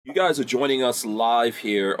guys are joining us live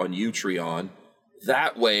here on Utreon,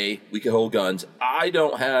 that way we can hold guns. I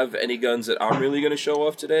don't have any guns that I'm really going to show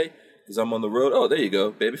off today because I'm on the road. Oh, there you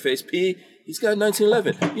go. Babyface P. He's got a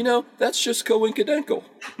 1911. You know, that's just coincidental.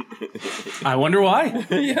 I wonder why.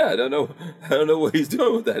 Yeah, I don't know what he's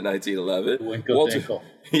doing with that 1911. Walter,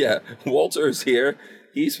 yeah, Walter is here.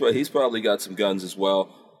 He's probably got some guns as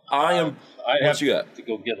well. What you got? To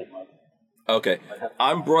go get them. Okay,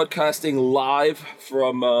 I'm broadcasting live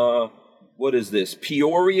from what is this?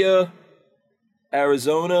 Peoria,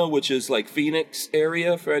 Arizona, which is like Phoenix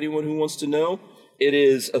area for anyone who wants to know. It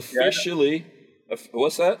is officially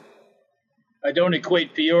what's that? I don't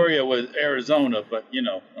equate Peoria with Arizona, but you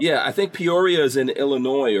know. Yeah, I think Peoria is in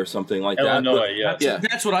Illinois or something like Illinois, that.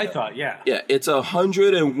 That's what I thought, yeah. Yeah, it's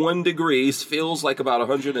 101 degrees, feels like about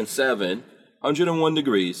 107, 101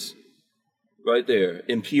 degrees. Right there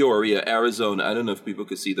in Peoria, Arizona. I don't know if people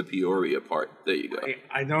could see the Peoria part. There you go.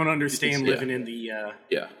 I don't understand living in the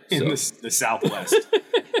the Southwest.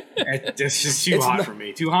 It's just too hot for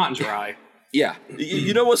me. Too hot and dry. Yeah.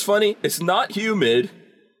 You know what's funny? It's not humid,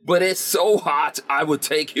 but it's so hot, I would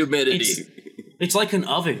take humidity. It's like an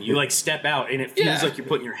oven. You like step out, and it feels like you're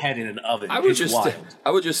putting your head in an oven. I would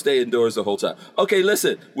just stay indoors the whole time. Okay,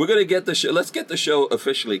 listen, we're gonna get the show. Let's get the show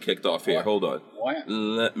officially kicked off here. Hold on. What?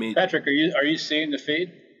 Patrick, are you seeing the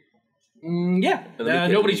feed? Yeah.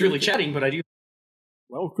 Nobody's really chatting, but I do.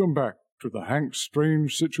 Welcome back to the Hank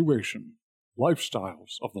Strange Situation: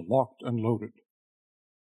 Lifestyles of the Locked and Loaded.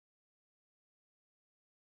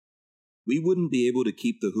 We wouldn't be able to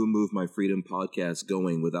keep the Who Moved My Freedom podcast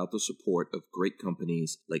going without the support of great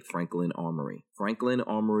companies like Franklin Armory. Franklin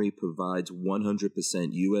Armory provides 100%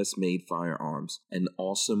 U.S.-made firearms and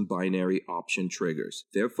awesome binary option triggers.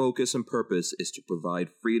 Their focus and purpose is to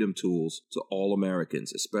provide freedom tools to all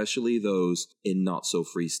Americans, especially those in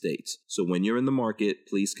not-so-free states. So when you're in the market,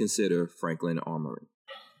 please consider Franklin Armory.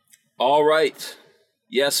 All right.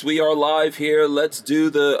 Yes, we are live here. Let's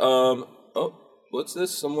do the... What's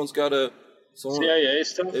this? Someone's got a... CIA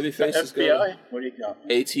stuff? Babyface has got FBI? What do you got?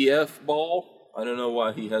 ATF ball? I don't know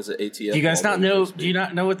why he has an ATF ball. Do you guys not know? Do you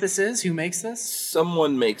not know what this is? Who makes this?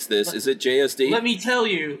 Someone makes this. Is it JSD? Let me tell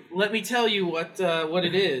you what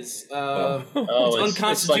it is. It's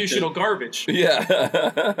unconstitutional garbage.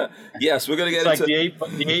 Yeah. Yes, we're going to get into...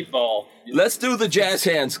 the eight ball. Let's do the jazz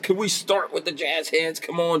hands. Can we start with the jazz hands?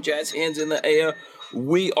 Come on, jazz hands in the air.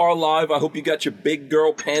 We are live. I hope you got your big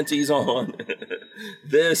girl panties on.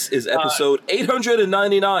 This is episode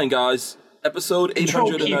 899, guys. Episode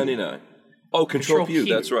 899. Oh, Control Q.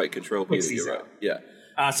 That's right. Control Q. You're right.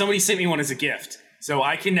 Yeah. Somebody sent me one as a gift, so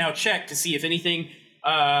I can now check to see if anything.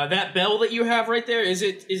 That bell that you have right there, is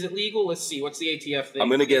it legal? Let's see. What's the ATF thing? I'm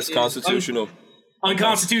gonna guess constitutional.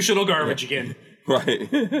 Unconstitutional garbage again. Right.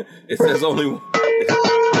 It says only one.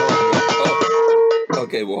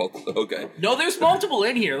 Okay, Walt. Okay. No, there's multiple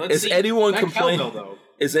in here. Let's see. Is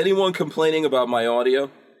anyone complaining about my audio?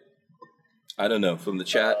 I don't know. From the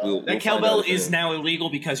chat, we'll cowbell is now illegal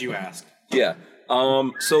because you asked. Yeah.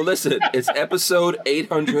 So listen, it's episode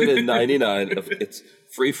 899 of It's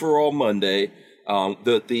Free for All Monday.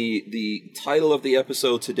 The title of the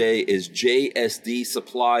episode today is JSD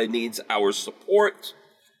Supply Needs Our Support.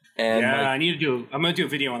 And I'm gonna do a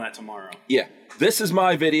video on that tomorrow. Yeah. This is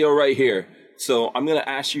my video right here. So I'm going to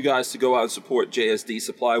ask you guys to go out and support JSD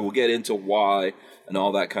Supply. We'll get into why and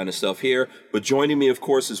all that kind of stuff here. But joining me, of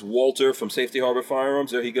course, is Walter from Safety Harbor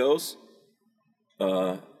Firearms. There he goes.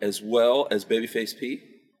 As well as Babyface P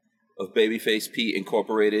of Babyface P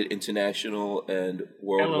Incorporated International and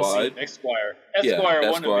Worldwide. LLC, Esquire. Esquire.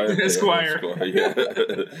 Yeah.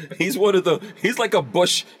 He's like a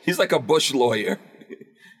Bush lawyer.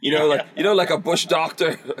 Like a Bush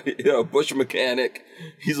doctor, a Bush mechanic.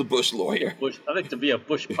 He's a Bush lawyer. I like to be a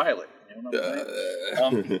Bush pilot. You know what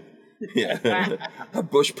I'm saying? Yeah, a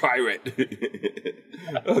Bush pirate.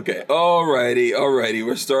 Okay, alrighty.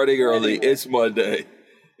 We're starting early. It's Monday.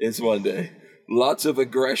 Lots of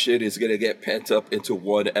aggression is gonna get pent up into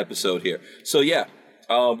one episode here. So yeah,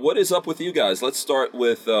 what is up with you guys? Let's start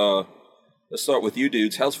with you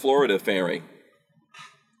dudes. How's Florida faring?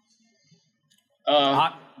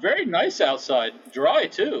 Hot. Very nice outside. Dry,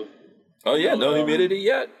 too. Oh, yeah? No humidity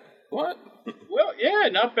yet? What? Well, yeah,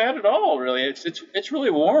 not bad at all, really. It's really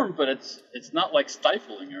warm, but it's not, like,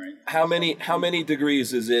 stifling or anything. How many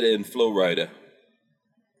degrees is it in Florida?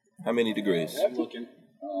 How many degrees? I'm looking.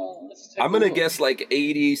 I'm going to guess, like,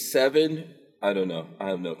 87. I don't know. I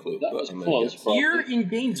have no clue. That was close. Here in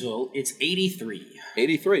Gainesville, it's 83.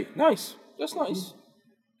 83. Nice. That's nice.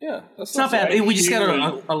 Yeah, it's not bad. We just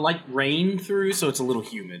got a light rain through, so it's a little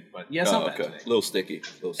humid. But yeah, it's not bad today. A little sticky.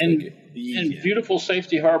 In beautiful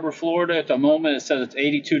Safety Harbor, Florida, at the moment, it says it's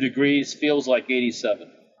 82 degrees, feels like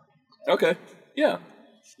 87. Okay. Yeah.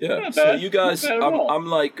 Not So bad. you guys, Not bad at all. I'm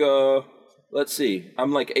like, let's see,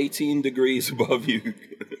 I'm like 18 degrees above you.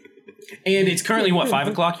 And it's currently, what, 5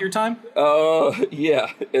 o'clock your time?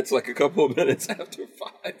 Yeah, it's like a couple of minutes after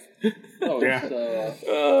 5. Oh,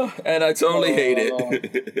 Yeah. And I totally hate it.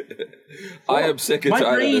 I am sick and My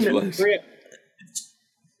tired of brain- this place.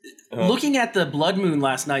 Looking at the blood moon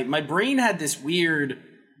last night, my brain had this weird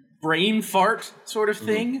brain fart sort of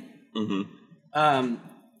thing. Mm-hmm.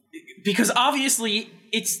 Because obviously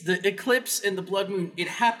it's the eclipse and the blood moon. It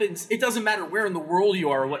happens. It doesn't matter where in the world you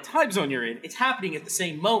are or what time zone you're in. It's happening at the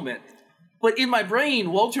same moment. But in my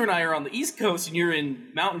brain, Walter and I are on the East Coast and you're in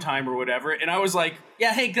Mountain Time or whatever. And I was like,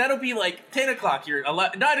 yeah, hey, that'll be like 10 o'clock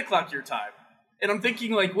 9 o'clock your time. And I'm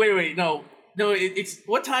thinking like, wait, no, it's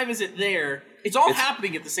what time is it there? It's all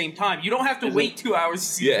happening at the same time. You don't have to wait 2 hours to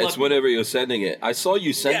see the blood it's whenever you're sending it. I saw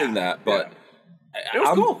you sending that, but It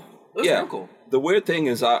was cool. It was real cool. The weird thing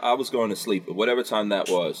is I was going to sleep. At whatever time that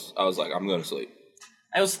was, I was like, I'm going to sleep.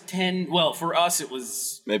 I was 10. Well, for us, it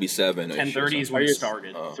was maybe 7. 10:30 is when it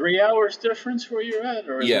started. 3 hours difference where you're at?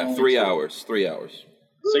 Or is it only 3 2? hours. 3 hours.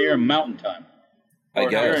 So you're in Mountain Time. I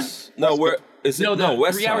guess. No, where is it? No,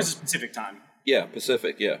 West 3 time. hours is Pacific time. Yeah,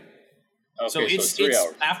 Pacific. Yeah. Okay, So it's 3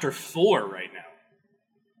 hours. after 4 right now.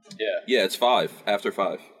 Yeah. Yeah, it's 5. After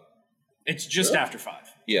 5. It's just after 5.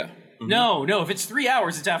 Yeah. No, if it's 3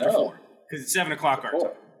 hours, it's after 4 because it's 7 o'clock our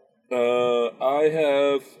time. I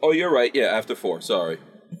have. Oh, you're right. Yeah, after 4. Sorry.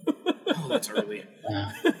 Oh, that's early.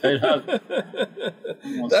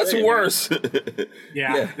 That's worse.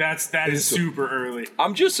 Yeah, that is super early.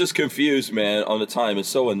 I'm just as confused, man, on the time. It's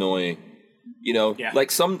so annoying. You know, like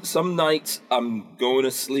some nights I'm going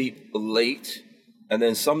to sleep late, and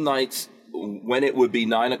then some nights when it would be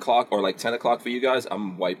 9 o'clock or like 10 o'clock for you guys,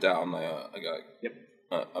 I'm wiped out. I'm like,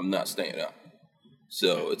 I'm not staying up.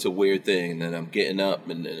 So it's a weird thing. And then I'm getting up,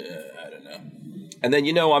 and I don't know. And then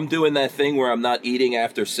I'm doing that thing where I'm not eating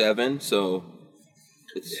after 7, so.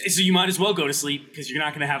 So you might as well go to sleep because you're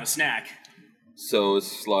not going to have a snack. So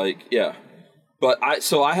it's like, but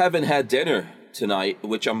I haven't had dinner tonight,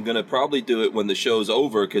 which I'm gonna probably do it when the show's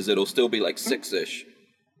over because it'll still be like 6-ish.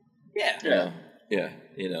 Yeah.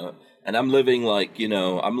 And I'm living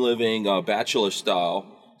bachelor style,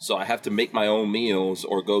 so I have to make my own meals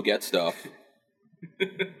or go get stuff.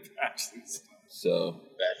 So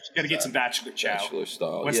got to get some bachelor chow. Bachelor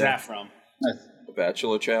style. What's that from? A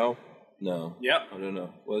bachelor chow? No. Yep. I don't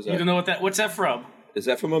know. What is that? You don't know what's that from? Is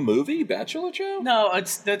that from a movie, Bachelor Chow? No,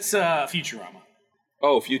 that's Futurama.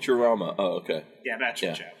 Oh, Futurama. Oh, okay. Yeah,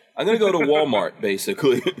 Bachelor Chow. I'm gonna go to Walmart,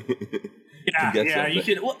 basically. Yeah. You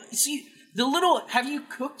can. Well, see the little. Have you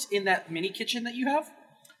cooked in that mini kitchen that you have?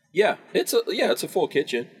 Yeah, it's a full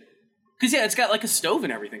kitchen. Because it's got like a stove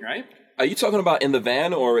and everything, right? Are you talking about in the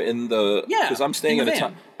van or in the? Yeah, because I'm staying in the in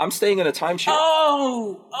van. I'm staying in a timeshare.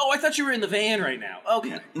 Oh, I thought you were in the van right now.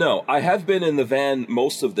 Okay. No, I have been in the van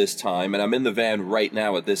most of this time, and I'm in the van right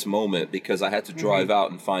now at this moment because I had to drive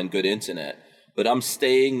out and find good internet. But I'm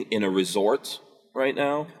staying in a resort right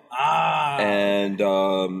now. And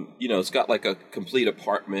it's got like a complete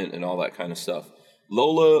apartment and all that kind of stuff.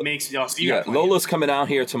 Lola makes Lola's coming out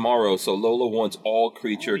here tomorrow, so Lola wants all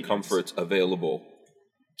creature comforts available.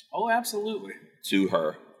 Oh, absolutely. To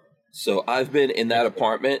her. So I've been in that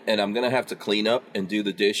apartment, and I'm going to have to clean up and do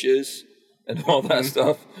the dishes and all that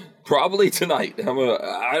stuff. Probably tonight. I don't know.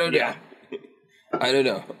 I don't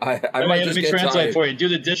know. I might just get translate tired. for you. Do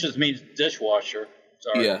the dishes means dishwasher.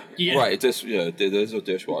 Sorry. Yeah. Right. There's a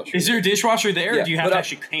dishwasher. Is there a dishwasher there, Yeah, or do you have to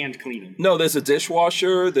actually hand clean them? No, there's a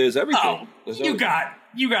dishwasher. There's everything. Oh, you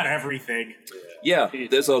got everything. Yeah,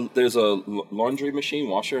 there's a laundry machine,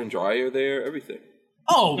 washer and dryer there, everything.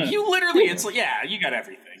 Oh, you literally, it's like, you got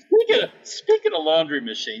everything. Speaking of laundry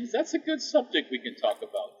machines, that's a good subject we can talk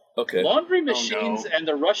about. Okay. Laundry machines and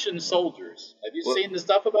the Russian soldiers. Have you seen the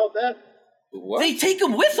stuff about that? What? They take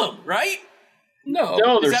them with them, right?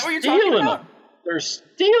 No, they're Is that what you're talking stealing about? them. They're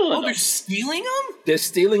stealing them. Oh, they're stealing them? They're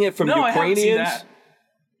stealing it from No, I haven't seen Ukrainians? that.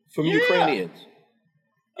 From Ukrainians.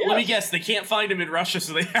 Let me guess, they can't find them in Russia,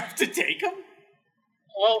 so they have to take them?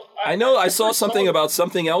 Well, I know I saw something about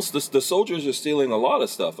something else. The soldiers are stealing a lot of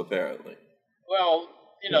stuff, apparently. Well,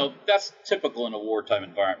 that's typical in a wartime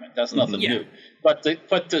environment. That's nothing new. But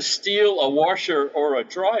to steal a washer or a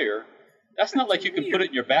dryer, that's not like you can put it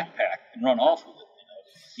in your backpack and run off with it.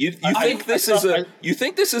 You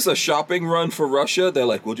think this is a shopping run for Russia? They're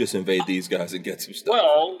like, we'll just invade these guys and get some stuff.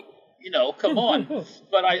 Well, come on.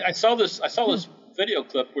 But I saw this video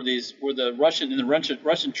clip where the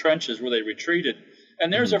Russian trenches where they retreated,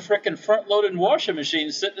 and there's a frickin' front-loaded washing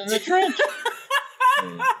machine sitting in the trench.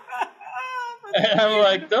 And I'm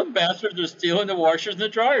like, those bastards are stealing the washers and the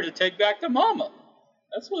dryer to take back to mama.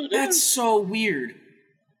 That's what it is. That's so weird.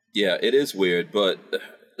 Yeah, it is weird, but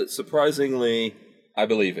surprisingly, I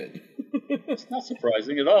believe it. It's not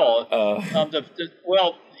surprising at all.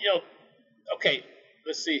 Okay,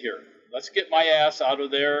 let's see here. Let's get my ass out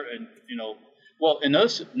of there, and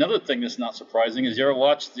another thing that's not surprising is you ever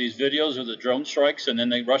watch these videos of the drone strikes, and then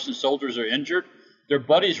the Russian soldiers are injured. Their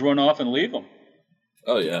buddies run off and leave them.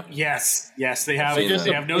 Oh yeah. Yes, they have. They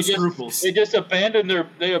have no scruples. They just abandon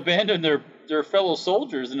their fellow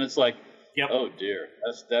soldiers, and it's like, oh dear,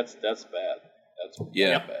 that's bad. That's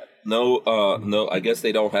bad. No, I guess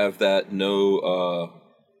they don't have that. No,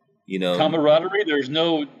 camaraderie. There's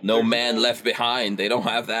no man left behind. They don't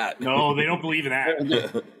have that. No, they don't believe in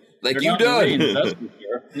that. Like you done. That's for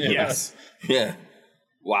sure. Yeah. Yes. Yeah.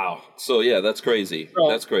 Wow. So yeah, that's crazy.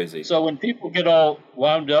 That's crazy. So when people get all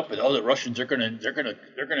wound up and the Russians are gonna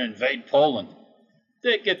invade Poland,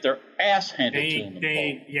 they get their ass handed to them. They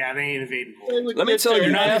ain't invading Poland. Let me tell you,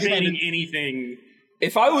 they're not invading anything.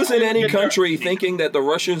 If I was in any country thinking that the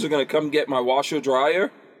Russians are going to come get my washer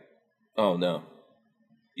dryer, oh no,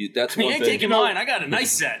 that's one you ain't thing. taking mine. I got a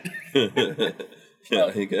nice set.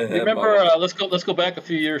 Remember? Let's go back a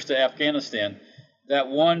few years to Afghanistan. That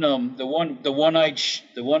one, the one-eyed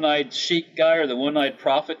sheik guy or the one-eyed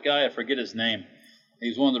prophet guy. I forget his name.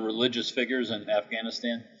 He's one of the religious figures in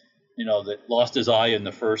Afghanistan. That lost his eye in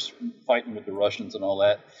the first fighting with the Russians and all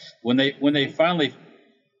that. When they finally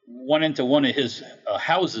went into one of his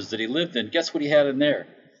houses that he lived in, guess what he had in there?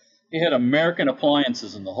 He had American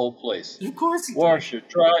appliances in the whole place. Of course he did.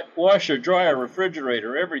 Washer, dryer,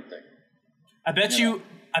 refrigerator, everything. I bet you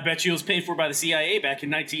it was paid for by the CIA back in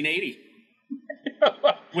 1980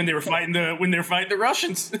 when they were fighting the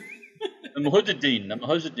Russians. The Mujahideen,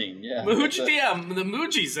 yeah. The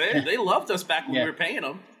Mujis, they loved us back when we were paying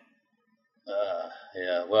them.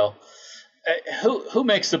 Well, who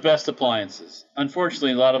makes the best appliances?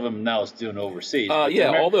 Unfortunately, a lot of them now is doing overseas.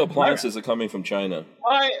 All the appliances are coming from China.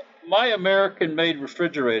 My American-made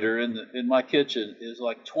refrigerator in my kitchen is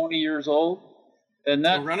like 20 years old, and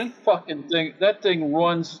that fucking thing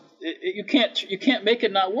runs. You can't make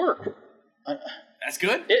it not work. That's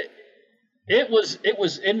good. It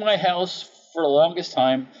was in my house for the longest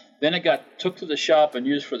time. Then it got took to the shop and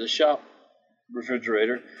used for the shop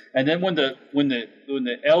refrigerator. And then when the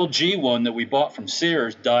LG one that we bought from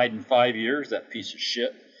Sears died in 5 years, that piece of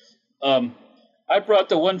shit. I brought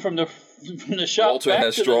the one from the shop. Walter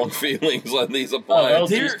has strong feelings on these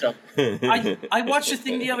appliances. I watched a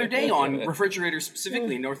thing the other day on refrigerators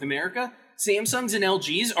specifically in North America. Samsungs and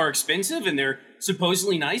LGs are expensive and they're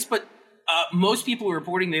supposedly nice, but most people are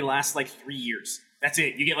reporting they last like 3 years. That's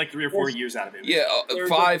it. You get like 3 or 4 years out of it. Yeah,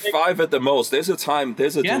 five at the most. There's a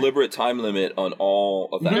deliberate time limit on all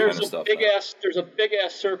of that kind of stuff. There's a big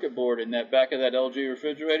ass circuit board in that back of that LG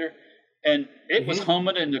refrigerator, and it was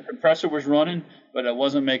humming and the compressor was running, but it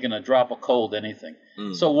wasn't making a drop of cold anything.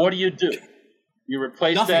 So what do? You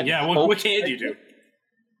replace nothing. that? Yeah. What can you do?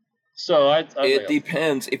 So it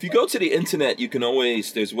depends. If you go to the internet, you can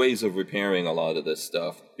there's ways of repairing a lot of this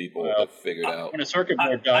stuff. People have figured out. When a circuit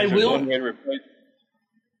board dies, there's one way to replace.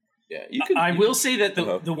 Yeah, you can. I will say that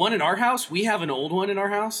the one in our house, we have an old one in our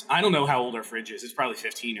house. I don't know how old our fridge is. It's probably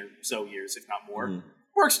 15 or so years, if not more.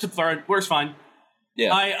 Mm-hmm. Works fine.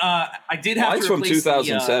 Yeah. I did have Mine's to replace from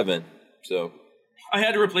 2007, so I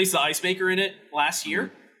had to replace the ice maker in it last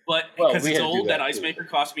year, but because it's old, that ice maker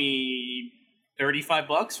cost me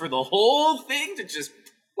 $35 for the whole thing to just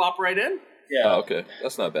plop right in. Yeah. Oh, okay,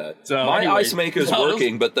 that's not bad. So my ice maker's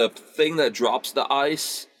working, but the thing that drops the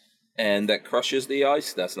ice and that crushes the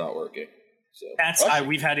ice, that's not working. So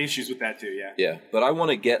we've had issues with that too. Yeah. Yeah, but I want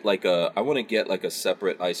to get like a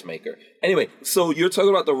separate ice maker. Anyway, so you're talking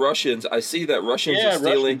about the Russians. I see that Russians are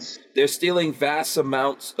stealing. They're stealing vast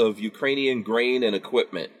amounts of Ukrainian grain and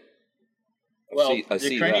equipment. I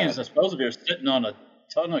see Ukrainians are supposed to be sitting on a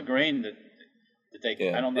ton of grain that they.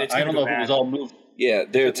 Yeah. I don't know if it was all moved. Yeah,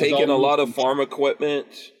 they're taking a lot of farm equipment.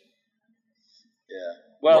 Yeah.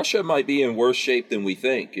 Well, Russia might be in worse shape than we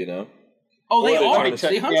think, Oh, they are.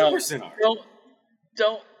 They 100% are.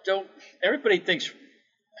 Don't. Everybody thinks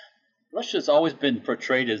Russia's always been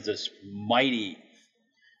portrayed as this mighty,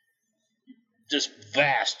 just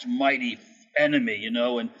vast, mighty enemy,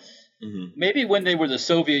 and maybe when they were the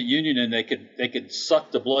Soviet Union and they could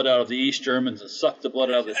suck the blood out of the East Germans and suck the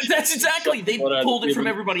blood out of the. That's exactly. They pulled it from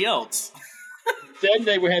everybody else. then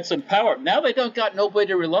they had some power. Now they don't got nobody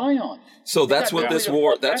to rely on. So that's what this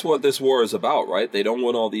war. That's what this war is about, right? They don't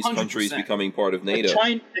want all these 100%. countries becoming part of NATO.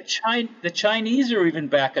 The Chinese are even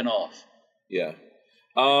backing off. Yeah.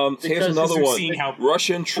 Here's another we've one. seen how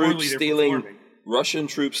Russian poorly troops they're stealing performing. Russian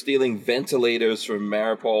troops stealing ventilators from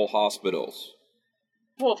Mariupol hospitals.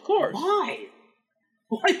 Well, of course. Why?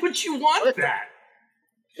 Why would you want that?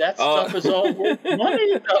 That stuff is all worth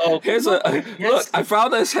money. though. Here's look. I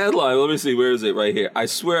found this headline. Let me see. Where is it? Right here. I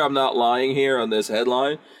swear I'm not lying here on this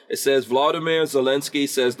headline. It says Vladimir Zelensky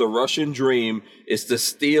says the Russian dream is to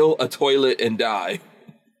steal a toilet and die.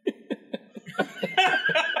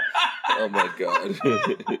 Oh my God!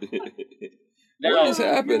 What is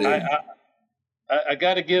happening? I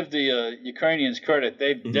got to give the Ukrainians credit.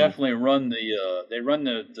 They've definitely run the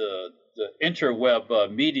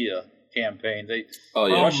interweb media campaign.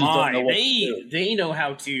 Russians don't know what to do. They know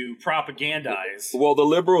how to propagandize. Well, the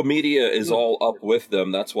liberal media is all up with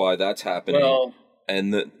them. That's why that's happening. Well,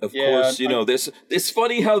 and of course, this. It's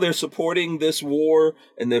funny how they're supporting this war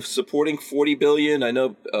and they're supporting $40 billion. I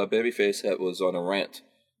know Babyface was on a rant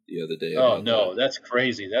the other day. Oh no, that's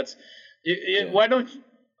crazy. That's why don't you?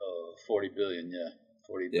 $40 billion,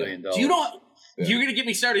 $40 billion. Do you know? You're gonna get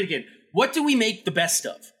me started again. What do we make the best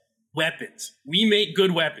of? Weapons. We make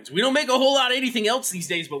good weapons. We don't make a whole lot of anything else these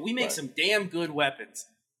days, but we make some damn good weapons.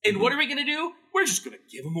 And what are we gonna do? We're just gonna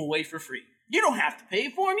give them away for free. You don't have to pay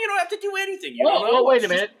for them. You don't have to do anything. You don't know. Well, wait a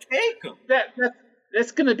minute. Take them.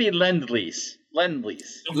 That's going to be lend-lease.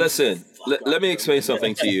 Lend-lease. Listen, let me explain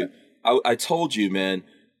something to you. I told you, man,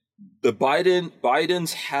 the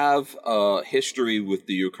Bidens have a history with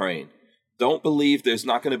the Ukraine. Don't believe there's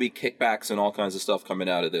not going to be kickbacks and all kinds of stuff coming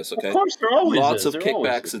out of this, okay? Of course there always Lots is. of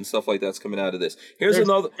kickbacks and stuff like that's coming out of this. Here's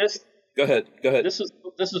another... Go ahead.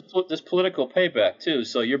 This political payback, too.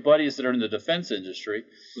 So your buddies that are in the defense industry,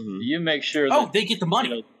 you make sure that... they get the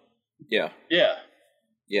money. Yeah.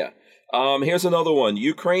 Yeah. Here's another one.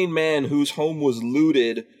 Ukraine man whose home was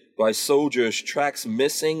looted by soldiers tracks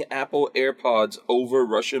missing Apple AirPods over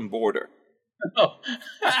Russian border. Oh.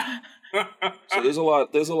 So there's a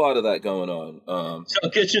lot of that going on. So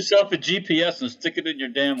get yourself a GPS and stick it in your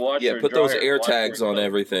damn washer. Yeah, put those air tags on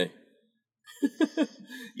everything.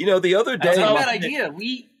 The other day... That's not a bad idea.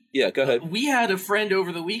 Go ahead. We had a friend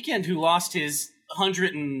over the weekend who lost his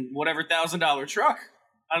 $100,000 truck.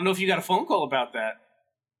 I don't know if you got a phone call about that.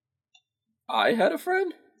 I had a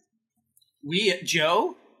friend?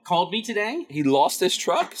 Joe called me today. He lost his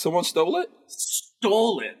truck? Someone stole it?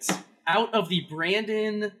 Stole it out of the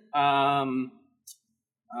Brandon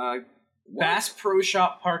Bass Pro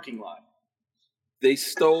Shop parking lot. They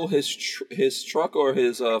stole his truck or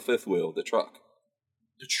his fifth wheel? The truck.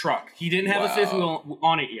 The truck. He didn't have a fifth wheel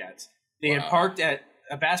on it yet. They had parked at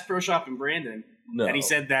a Bass Pro Shop in Brandon, and he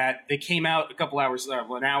said that they came out a couple hours,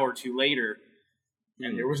 an hour or two later,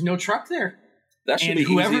 and there was no truck there. That should be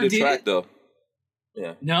easy to track, though.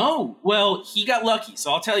 Yeah. No. Well, he got lucky,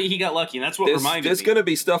 so I'll tell you he got lucky, and that's what reminded me. There's going to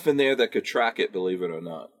be stuff in there that could track it, believe it or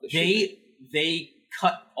not. They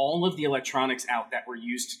cut all of the electronics out that were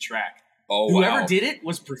used to track. Oh, Whoever did it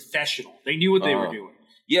was professional. They knew what they were doing.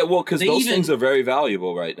 Yeah, well, because those things are very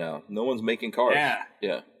valuable right now. No one's making cars.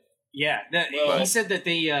 Yeah. He said that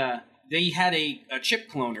they had a chip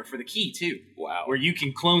cloner for the key too. Wow. Where you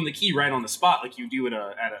can clone the key right on the spot, like you do at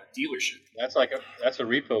a dealership. That's a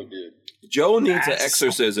repo dude. Joe needs an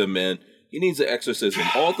exorcism, man. He needs an exorcism.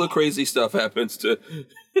 All the crazy stuff happens to.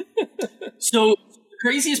 So the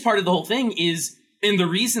craziest part of the whole thing is, and the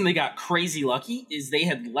reason they got crazy lucky is they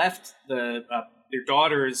had left their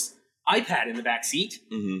daughter's iPad in the back seat,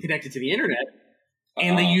 connected to the internet,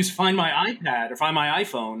 and they used Find My iPad or Find My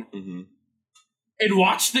iPhone, and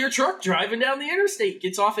watched their truck driving down the interstate.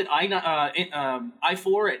 Gets off at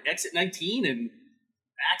I-4 at exit 19 and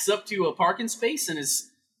backs up to a parking space, and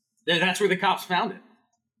that's where the cops found it.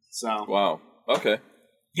 So wow, okay,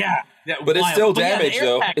 yeah, but it's still damaged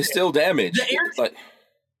though. It's still damaged.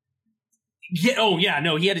 Yeah. Oh, yeah.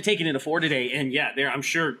 No, he had to take it into Ford today, and I'm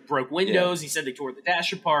sure broke windows. Yeah. He said they tore the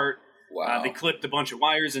dash apart. Wow. They clipped a bunch of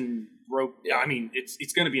wires and broke. Yeah. I mean,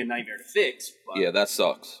 it's going to be a nightmare to fix. But yeah, that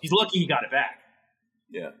sucks. He's lucky he got it back.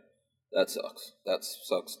 Yeah, that sucks. That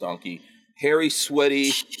sucks, donkey. Hairy,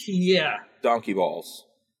 sweaty. Yeah. Donkey balls.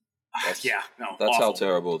 That's awful. How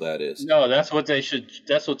terrible that is. No, that's what they should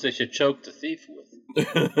choke the thief with.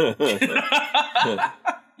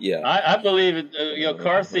 Yeah, I believe it.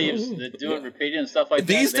 Car thieves that do it repeatedly and stuff like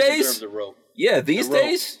these that. Days, they deserve the rope. Yeah, these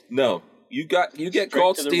days, no. You get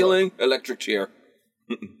caught stealing electric chair,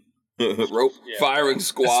 rope, firing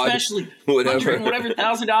squad, especially whatever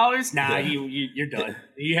 $1,000. Nah, you're done.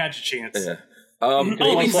 You had your chance. Yeah.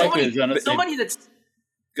 Somebody that's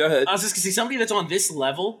Go ahead. I was just going to say, somebody that's on this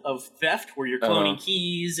level of theft, where you're cloning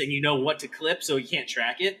keys and you know what to clip so you can't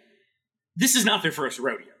track it, this is not their first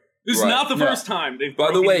rodeo. This is not the first time they've.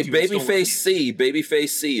 By the way, Babyface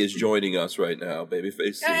C is joining us right now.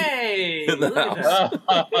 Babyface C. Hey, look at that.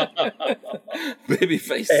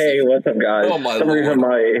 Babyface. Hey, what's up, guys? Oh my For some reason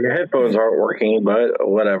my headphones aren't working, but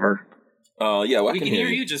whatever. Yeah, well, we can hear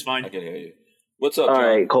you just fine. I can hear you. What's up, All John?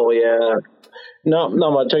 right, cool. Yeah, not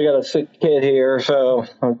much. I got a sick kid here, so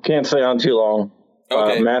I can't stay on too long.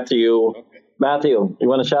 Okay. Matthew, you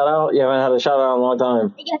want a shout out? You haven't had a shout out in a long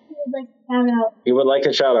time. I guess you would like to shout out. You would like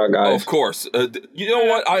a shout out, Oh, guys. of course. You know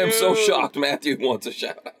what? I am so shocked Matthew wants a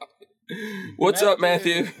shout out. What's up,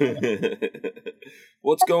 Matthew?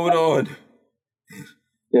 What's going on?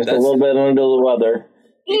 Just a little bit under the weather.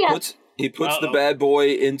 He puts the bad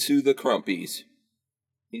boy into the Crumpies.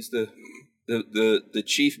 He's the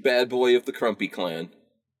chief bad boy of the Crumpy clan.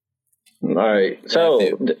 All right. So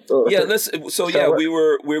we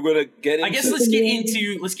were gonna get into. I guess let's get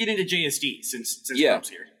into JSD since Trump's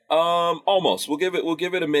here. Almost. We'll give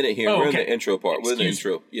it a minute here. We're in the intro part. We're in the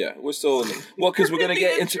intro. Yeah, we're still in the, because we're gonna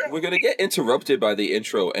get interrupted by the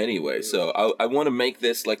intro anyway. So I want to make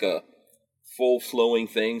this like a full flowing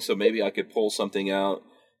thing. So maybe I could pull something out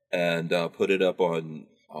and put it up on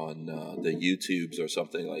the YouTubes or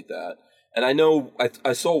something like that. And I know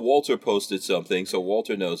I saw Walter posted something, so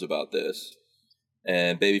Walter knows about this.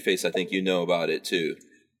 And Babyface, I think you know about it too.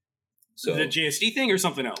 So the JSD thing or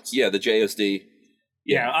something else? Yeah, the JSD.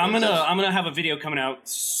 Yeah, I'm gonna have a video coming out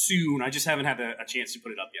soon. I just haven't had a chance to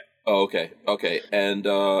put it up yet. Oh, okay. And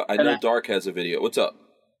I know Dark has a video. What's up?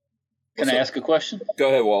 Can I ask a question? Go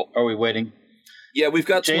ahead, Walt. Are we waiting? Yeah, we've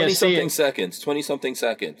got 20-something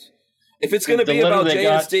seconds. If it's going to be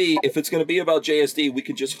about JSD, we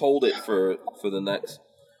can just hold it for the next.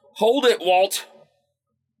 Hold it, Walt.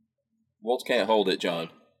 Walt can't hold it,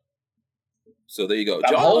 John. So there you go.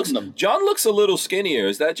 John looks a little skinnier.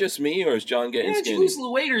 Is that just me, or is John getting skinny? Lose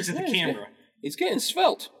the waiters at the camera. He's getting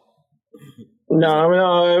svelte. No,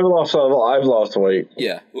 I've lost weight.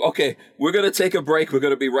 Yeah. Okay. We're going to take a break. We're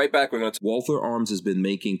going to be right back. Walther Arms has been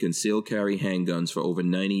making concealed carry handguns for over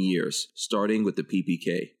 90 years, starting with the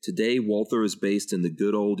PPK. Today, Walther is based in the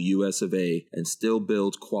good old US of A and still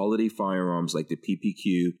builds quality firearms like the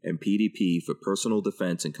PPQ and PDP for personal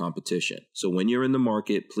defense and competition. So when you're in the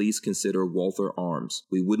market, please consider Walther Arms.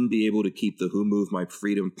 We wouldn't be able to keep the Who Moved My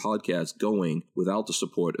Freedom podcast going without the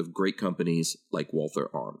support of great companies like Walther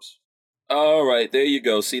Arms. All right, there you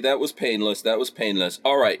go. See, that was painless.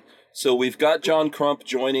 All right, so we've got John Crump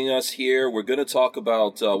joining us here. We're going to talk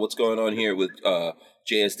about what's going on here with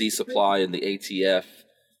JSD Supply and the ATF.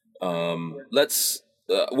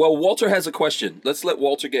 Walter has a question. Let's let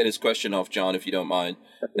Walter get his question off, John, if you don't mind,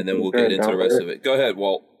 and then we'll get into the rest of it. Go ahead,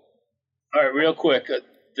 Walt. All right, real quick.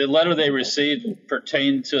 The letter they received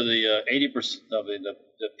pertained to the 80% of the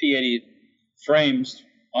P80 frames,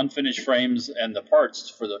 unfinished frames, and the parts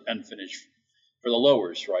for the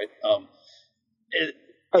lowers, right?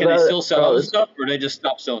 Can they still sell other stuff, or they just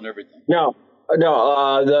stop selling everything? No.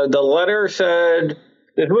 The letter said,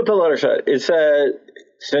 this is what the letter said. It said,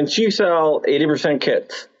 since you sell 80%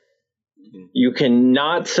 kits, you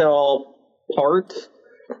cannot sell parts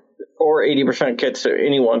or 80% kits to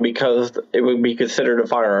anyone because it would be considered a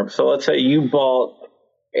firearm. So let's say you bought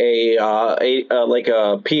a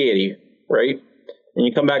P80, right? And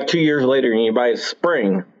you come back 2 years later and you buy a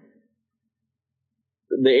spring.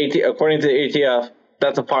 According to the ATF,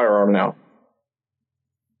 that's a firearm now.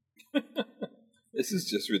 This is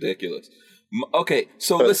just ridiculous. Okay,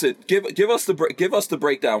 so listen, give us the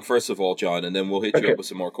breakdown first of all, John, and then we'll hit you up with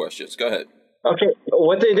some more questions. Go ahead. Okay,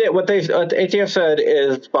 what the ATF said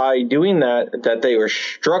is by doing that they were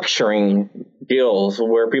structuring deals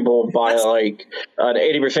where people buy like an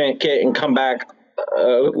 80% kit and come back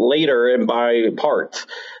later and buy parts.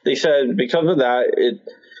 They said because of that,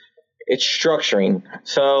 it's structuring.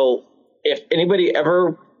 So if anybody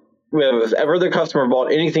ever the customer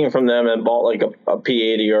bought anything from them and bought like a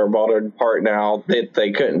P80 or bought a part now, they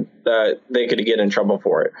could get in trouble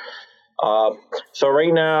for it. So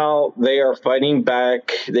right now they are fighting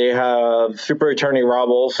back. They have Super Attorney Rob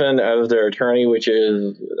Olson as their attorney, which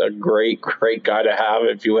is a great guy to have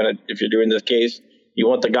if you're doing this case. You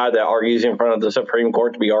want the guy that argues in front of the Supreme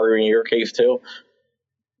Court to be arguing your case too.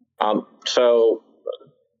 So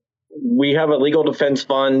we have a legal defense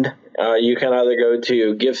fund. You can either go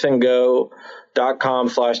to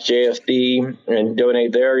giftsandgo.com/JSD and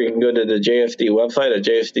donate there. You can go to the JSD website at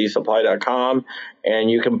jsdsupply.com and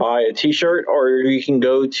you can buy a t-shirt, or you can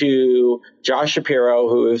go to Josh Shapiro,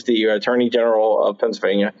 who is the Attorney General of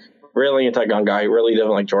Pennsylvania, really anti-gun guy. He really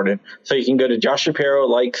doesn't like Jordan. So you can go to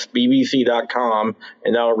joshshapirolikesbbc.com,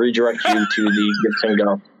 and that'll redirect you to the Gibson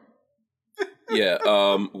Go. Yeah,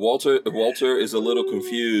 Walter is a little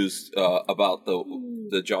confused about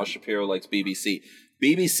the Josh Shapiro likes BBC.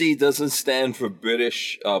 BBC doesn't stand for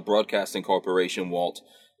British Broadcasting Corporation, Walt.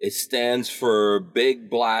 It stands for Big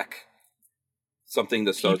Black something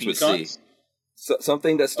that starts with C.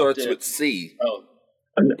 Something that starts with C. Oh.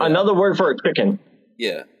 Another word for a chicken.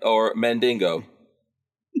 Yeah, or Mandingo.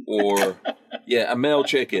 Or, a male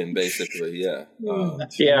chicken, basically, yeah.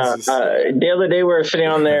 The other day we were sitting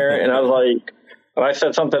on there, and I was like, I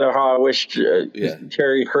said something about how I wish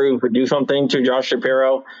Terry Crews would do something to Josh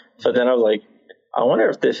Shapiro. So then I was like, I wonder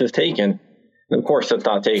if this is taken. And of course, it's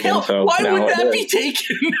not taken. Hell, so why now would that it be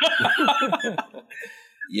taken?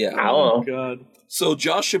 Yeah. I don't know. God. So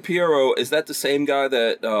Josh Shapiro, is that the same guy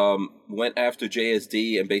that went after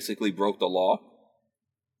JSD and basically broke the law?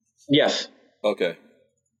 Yes. Okay.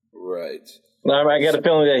 Right. I got a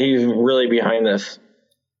feeling that he's really behind this.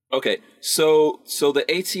 Okay. So the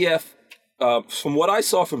ATF, from what I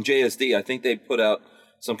saw from JSD, I think they put out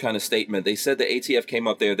some kind of statement. They said the ATF came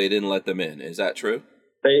up there, they didn't let them in. Is that true?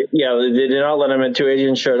 They did not let him in. 2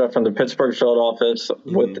 agents showed up from the Pittsburgh field office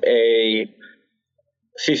with a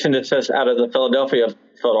cease and desist out of the Philadelphia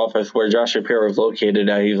field office where Josh Shapiro is located.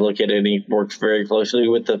 He's located, and he works very closely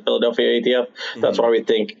with the Philadelphia ATF. That's why we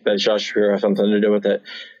think that Josh Shapiro has something to do with it.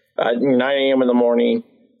 At 9 a.m. in the morning,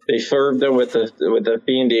 they served them with the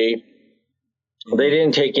C&D. They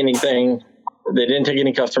didn't take anything. They didn't take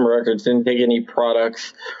any customer records, didn't take any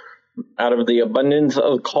products. Out of the abundance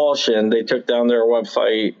of caution, they took down their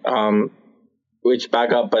website, which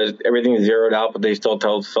back up, but everything is zeroed out, but they still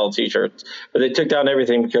sell T-shirts. But they took down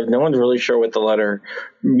everything because no one's really sure what the letter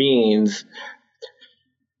means.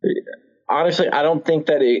 Honestly, I don't think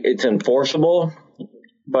that it's enforceable,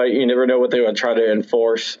 but you never know what they would try to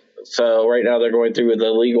enforce. So right now they're going through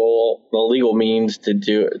the legal means to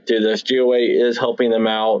do this. GOA is helping them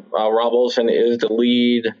out. Rob Olson is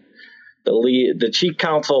the chief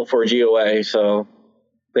counsel for GOA, so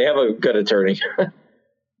they have a good attorney.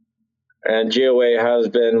 And GOA has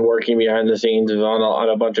been working behind the scenes on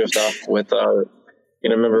a bunch of stuff with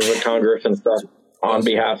members of Congress and stuff on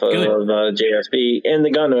behalf of JSB and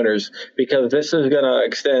the gun owners, because this is going to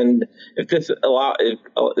extend. If this is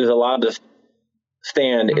allowed to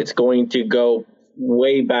stand, it's going to go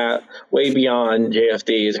way beyond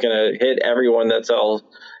JSD. It's going to hit everyone that sells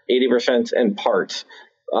 80% in parts.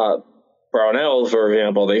 Brownells, for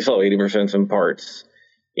example, they sell 80% in parts.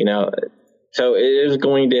 So it is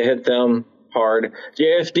going to hit them hard.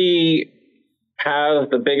 JSD has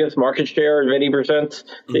the biggest market share of 80%.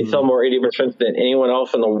 They sell more 80% than anyone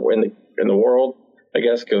else in the world, I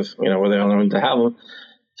guess, because we're the only ones to have them.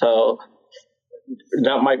 So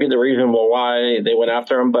that might be the reason why they went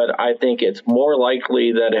after him. But I think it's more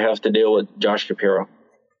likely that it has to do with Josh Shapiro.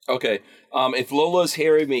 Okay. If Lola's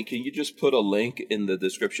hearing me, can you just put a link in the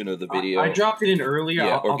description of the video? I dropped it in earlier.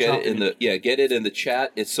 Yeah, I'll get it in the get it in the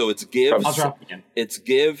chat. It's give. I'll drop it again. It's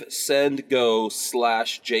give send go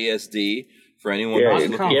 /JSD for anyone who's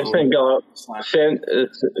looking for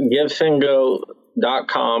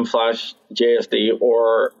GiveSendGo.com/JSD,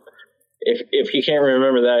 or if you can't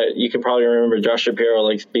remember that, you can probably remember Josh Shapiro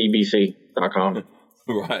likes BBC.com.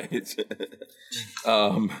 Right.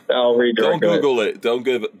 I'll redirect. Don't Google it. Don't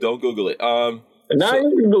Google it. You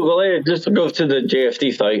can Google it. It just goes to the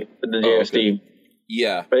JSD site. The JSD. Okay.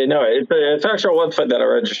 Yeah. But no, it's an actual website that I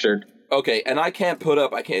registered. Okay, and I can't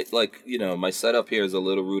my setup here is a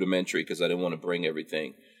little rudimentary because I didn't want to bring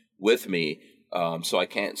everything with me, so I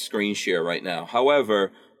can't screen share right now.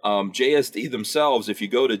 However, JSD themselves, if you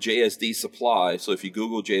go to JSD Supply, so if you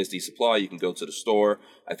Google JSD Supply, you can go to the store.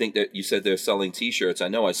 I think that you said they're selling T-shirts. I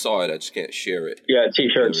know I saw it. I just can't share it. Yeah,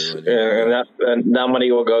 T-shirts, and that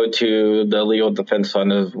money will go to the Legal Defense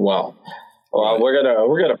Fund as well. Well, right.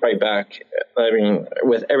 We're gonna fight back. I mean,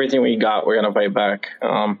 with everything we got, we're gonna fight back.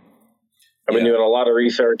 I've been doing a lot of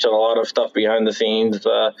research and a lot of stuff behind the scenes.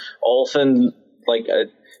 Olson, at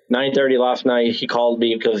 9:30 last night, he called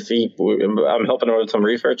me because I'm helping him with some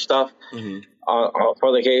research stuff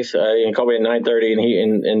for the case. He called me at 9:30,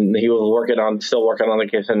 and he was still working on the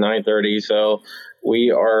case at 9:30. So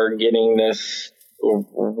we are getting this. We're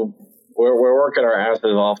working our asses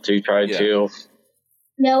off to try to.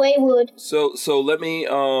 No, I would. So let me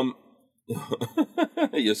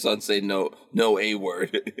your son say no A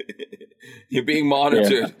word. You're being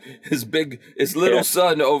monitored. Yeah. His little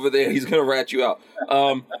son over there, he's gonna rat you out.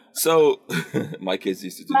 So my kids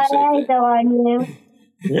used to do the same thing. My eyes are on you.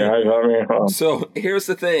 Yeah, I mean, So here's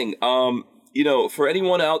the thing. for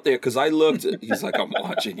anyone out there, because I looked, he's like, I'm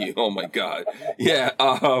watching you. Oh my God. Yeah.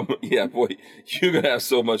 Yeah, boy, you're going to have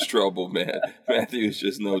so much trouble, man. Matthew is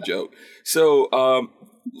just no joke. So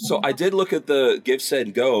I did look at the Give,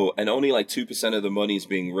 Send, Go, and only like 2% of the money is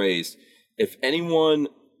being raised. If anyone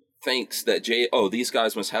thinks that these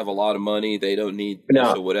guys must have a lot of money, they don't need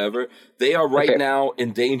this or whatever, they are right now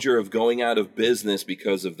in danger of going out of business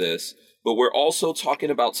because of this. But we're also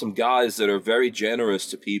talking about some guys that are very generous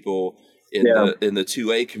to people in the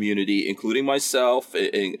 2A community, including myself,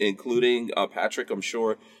 including Patrick. I'm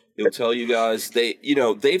sure he'll tell you guys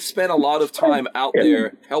they've spent a lot of time out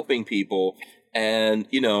there helping people, and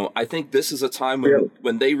I think this is a time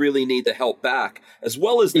when they really need the help back, as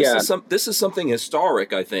well as this is something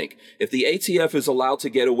historic. I think if the ATF is allowed to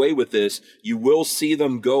get away with this, you will see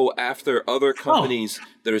them go after other companies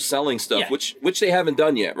that are selling stuff, which they haven't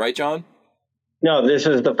done yet, right, John? No, this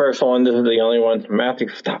is the first one. This is the only one. Matthew,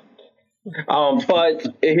 stop. But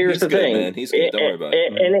here's the thing. Man. He's good. Don't worry about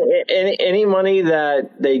it. Any money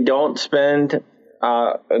that they don't spend,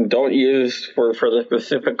 don't use for the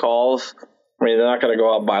specific calls. I mean, they're not going to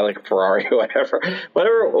go out and buy like a Ferrari or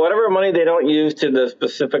whatever money they don't use to the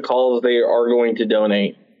specific calls, they are going to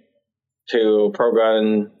donate to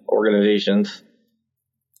pro-gun organizations.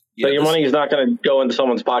 So your money is not going to go into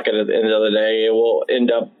someone's pocket at the end of the day. It will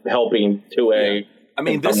end up helping 2A. I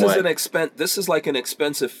mean, this is like an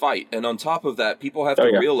expensive fight, and on top of that, people have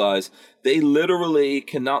to realize they literally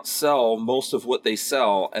cannot sell most of what they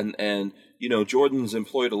sell, and Jordan's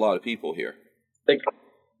employed a lot of people here. They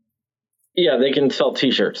can sell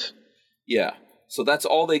T-shirts. Yeah, so that's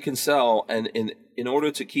all they can sell, and in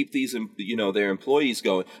order to keep these, their employees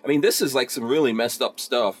going. I mean, this is like some really messed up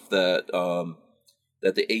stuff that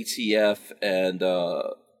the ATF and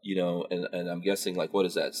and I'm guessing like what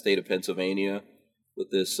is that, state of Pennsylvania, with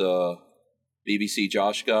this BBC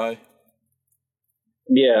Josh guy.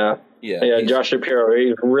 Yeah, Josh Shapiro.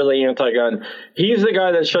 He's really anti-gun. He's the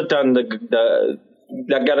guy that shut down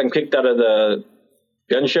that got him kicked out of the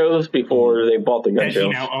gun shows before they bought the gun shows. That he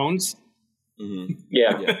now owns. Mm-hmm.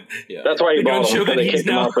 Yeah. That's why he bought them. They kicked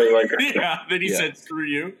him out. Then he said, "Screw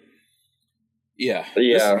you." Yeah.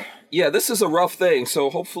 This is a rough thing. So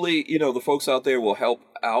hopefully, the folks out there will help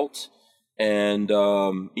out, and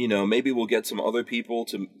maybe we'll get some other people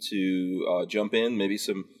to jump in. Maybe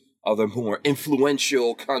some other more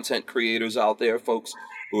influential content creators out there, folks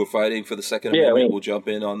who are fighting for the Second Amendment, will jump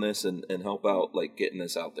in on this and help out, like getting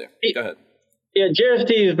this out there. Go ahead. Yeah,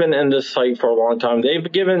 JSD has been in this fight for a long time. They've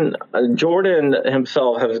given Jordan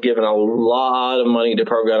himself has given a lot of money to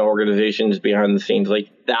pro-gun organizations behind the scenes, like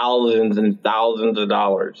thousands and thousands of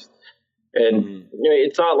dollars. And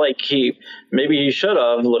it's not like maybe he should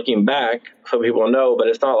have, looking back, so people know, but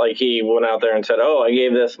it's not like he went out there and said, "Oh, I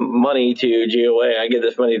gave this money to GOA, I give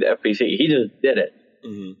this money to FPC." He just did it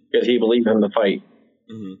because he believed in the fight.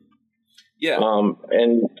 Mm-hmm. Yeah.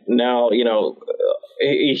 And now,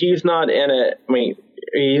 he's not in it. I mean,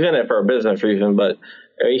 he's in it for a business reason, but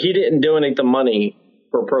he didn't donate the money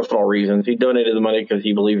for personal reasons. He donated the money because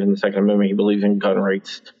he believes in the Second Amendment. He believes in gun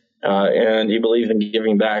rights, and he believes in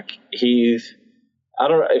giving back. I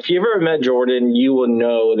don't know, if you ever met Jordan, you will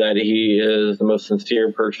know that he is the most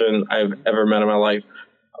sincere person I've ever met in my life.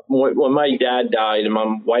 When my dad died and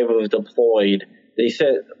my wife was deployed, they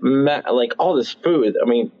said, like, all this food. I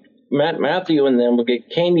mean, Matthew and them would get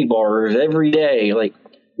candy bars every day, like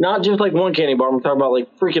not just like one candy bar. I'm talking about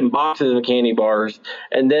like freaking boxes of candy bars.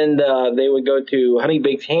 And then they would go to Honey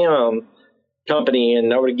Baked Ham Company,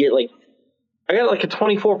 and I would get I got like a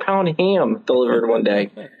 24-pound ham delivered one day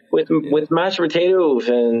with mashed potatoes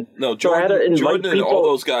and Jordan and all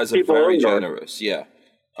those guys are very generous. Yeah,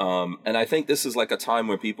 and I think this is like a time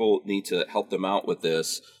where people need to help them out with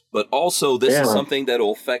this, but also this is something that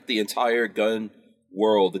will affect the entire gun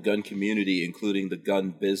world, the gun community, including the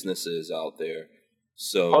gun businesses out there.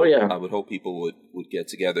 So I would hope people would get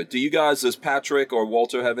together. Do you guys, does Patrick or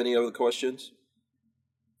Walter have any other questions?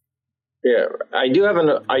 Yeah, I do have an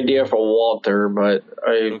idea for Walter, but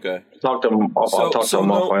I talked to him. I'll talk to him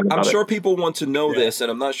offline about I'm sure people want to know this, and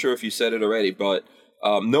I'm not sure if you said it already, but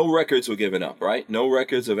no records were given up, right? No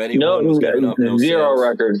records of anyone was given up. No zero sales.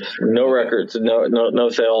 Records. No records. No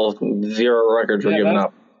sales. Zero records were given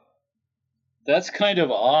up. That's kind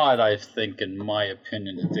of odd, I think, in my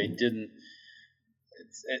opinion, that they didn't.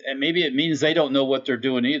 And maybe it means they don't know what they're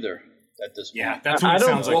doing either at this point. Yeah, that's what it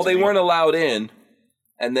sounds like. Well, they weren't allowed in,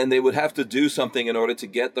 and then they would have to do something in order to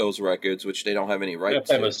get those records, which they don't have any right to. They have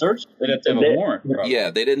to have a search. They have to have a warrant. Probably.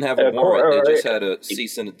 Yeah, they didn't have a warrant. They just had a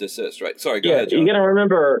cease and desist, right? Sorry, go ahead, John. You got to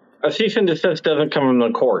remember, a cease and desist doesn't come from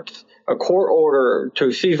the courts. a court order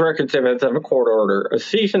to seize records if it's a court order. A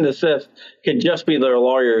cease and desist could just be their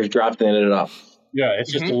lawyers drafting it up. Yeah,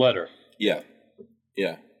 it's just a letter. Yeah.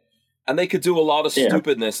 Yeah. And they could do a lot of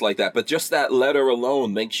stupidness like that, but just that letter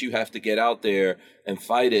alone makes you have to get out there and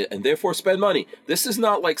fight it and therefore spend money. This is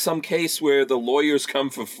not like some case where the lawyers come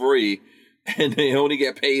for free and they only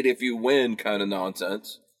get paid if you win kind of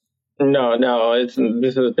nonsense. No, this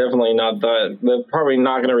is definitely not that. They're probably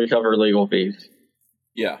not going to recover legal fees.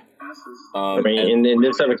 Yeah. I mean, in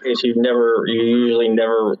this type of case, you usually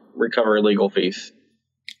never recover legal fees.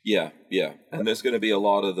 Yeah, yeah. And there's going to be a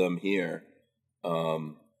lot of them here.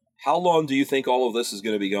 How long do you think all of this is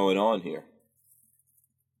going to be going on here?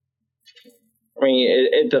 I mean,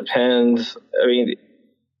 it depends. I mean,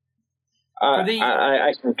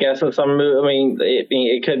 I can guess in some. I mean,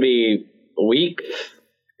 it could be weeks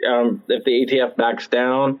if the ATF backs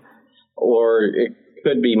down, or it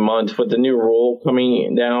could be months. With the new rule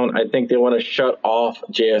coming down, I think they want to shut off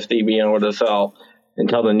JSD being able to sell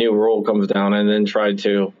until the new rule comes down, and then try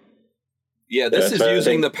to. Yeah, this is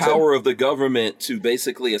using the power of the government to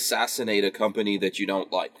basically assassinate a company that you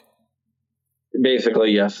don't like.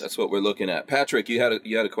 Basically, yes. That's what we're looking at. Patrick, you had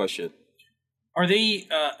a question. Are they?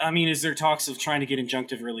 Is there talks of trying to get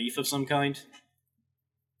injunctive relief of some kind,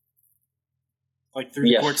 like through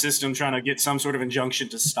the court system, trying to get some sort of injunction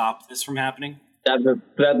to stop this from happening?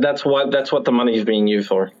 That's what the money is being used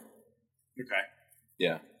for. Okay.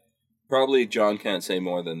 Yeah, probably John can't say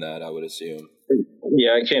more than that, I would assume.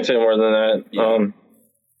 Yeah, I can't say more than that.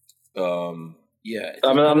 Yeah.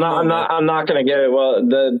 I mean, I'm not going to get it. Well,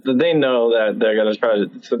 they know that they're going to try to.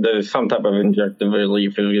 So there's some type of injunctive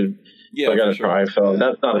relief. They're going to try. So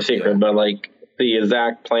that's not a secret. But like the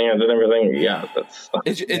exact plans and everything, that's.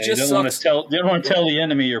 It just you don't want to tell the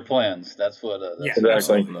enemy your plans. That's what.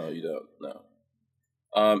 Exactly. No, you don't.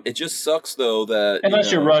 No. It just sucks though that unless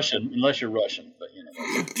you're Russian, but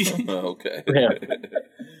you know. Okay. Yeah.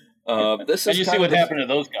 This and is you see what happened to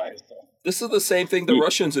those guys. Though. This is the same thing the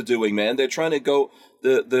Russians are doing, man. They're trying to go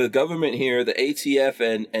the government here, the ATF,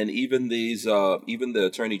 and even these even the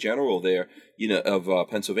Attorney General there, of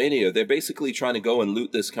Pennsylvania. They're basically trying to go and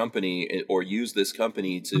loot this company or use this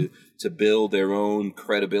company to build their own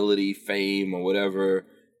credibility, fame, or whatever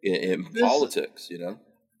in politics.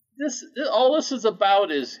 All this is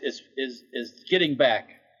about is getting back.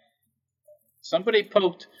 Somebody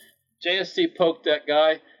JSD poked that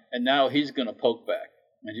guy, and now he's going to poke back.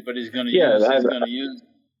 But he's going to use.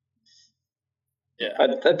 Yeah,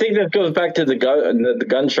 I think that goes back to the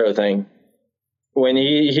gun show thing. When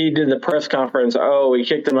he did the press conference, we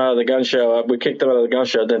kicked him out of the gun show. We kicked him out of the gun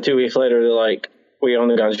show. Then 2 weeks later, they're like, we own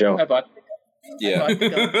the gun show. Yeah.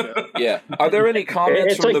 Yeah. Are there any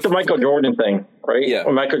comments? It's like the Michael Jordan thing, right? Yeah.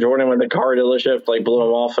 When Michael Jordan went to the car dealership, blew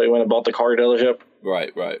him off, so he went and bought the car dealership.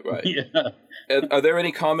 Right. Yeah. Are there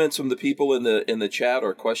any comments from the people in the chat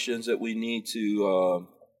or questions that we need to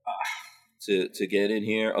get in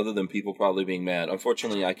here, other than people probably being mad?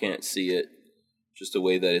 Unfortunately, I can't see it, just the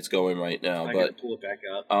way that it's going right now. I gotta pull it back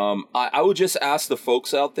up. I would just ask the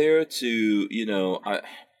folks out there to,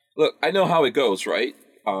 look, I know how it goes, right?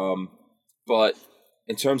 But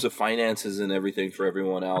in terms of finances and everything for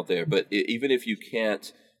everyone out there, but even if you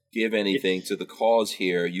can't give anything to the cause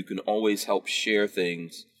here, you can always help share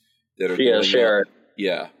things that are going share up.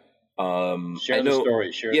 Yeah. Share the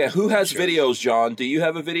story. Who has videos, John? Do you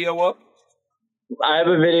have a video up? I have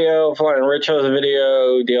a video. Flying Rich has a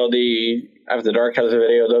video. DLD After Dark has a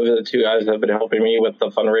video. Those are the two guys that have been helping me with the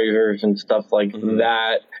fundraisers and stuff like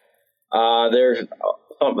that. There's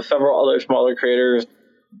several other smaller creators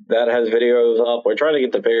that has videos up. We're trying to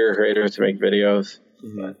get the bigger creators to make videos.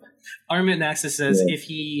 Armament Access says if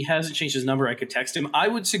he hasn't changed his number, I could text him. I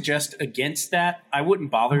would suggest against that. I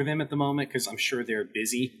wouldn't bother them at the moment because I'm sure they're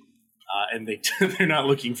busy and they're not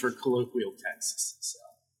looking for colloquial texts. So.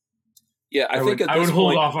 Yeah, I think I would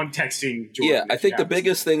hold off on texting Jordan. Yeah, I think the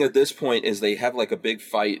biggest thing at this point is they have like a big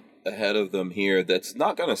fight ahead of them here that's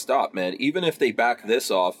not going to stop, man. Even if they back this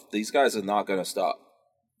off, these guys are not going to stop.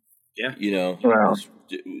 Yeah. Wow.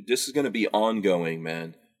 This is going to be ongoing,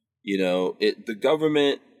 man. The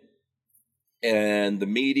government and the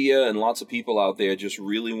media and lots of people out there just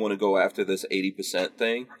really want to go after this 80%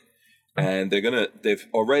 thing. And they've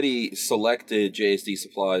already selected JSD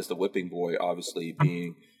Supplies, the whipping boy, obviously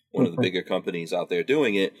being one of the bigger companies out there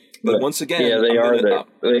doing it. But once again, they are.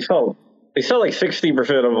 They sell like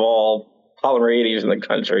 60% of all polymer 80s in the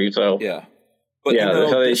country. So but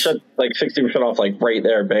so they shut like 60% off, like right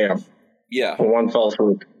there, bam. Yeah, one fell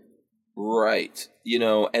swoop. Right.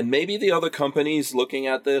 And maybe the other companies looking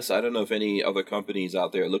at this. I don't know if any other companies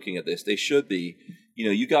out there looking at this. They should be.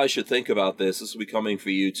 you guys should think about this. This will be coming for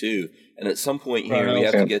you too. And at some point here, Right, we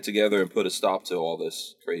have to yeah. get together and put a stop to all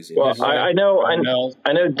this craziness. Well, I know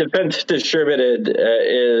Defense Distributed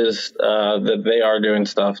is that they are doing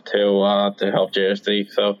stuff to help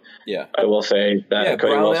JSD. So yeah, I will say that yeah.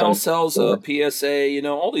 Cody Brownell Wilson sells PSA.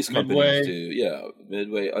 All these companies Midway. do. Yeah,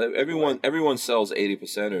 Midway. Everyone sells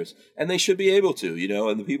 80%ers, and they should be able to.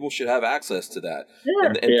 And the people should have access to that. Yeah.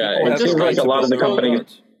 And Yeah, people it have seems the right like a to lot of build the their own companies-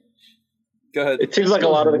 guns. Go ahead. It seems like a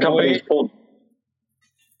lot of the companies way- pulled.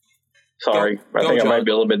 Sorry, Go, I think I John. might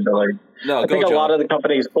be a little bit delayed. No, I think a John. lot of the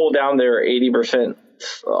companies pulled down their 80%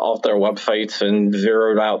 off their websites and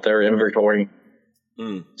zeroed out their inventory.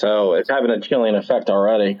 Mm. So it's having a chilling effect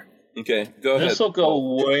already. Okay, go ahead. This will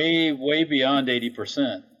go way, way beyond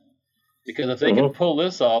 80%. Because if they can pull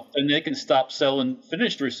this off, then they can stop selling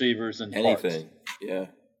finished receivers and parts. Anything. Yeah.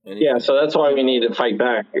 Anything. Yeah, so that's why we need to fight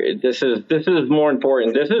back. This is more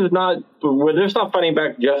important. We're just not fighting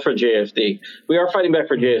back just for JSD. We are fighting back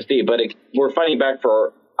for JSD, but we're fighting back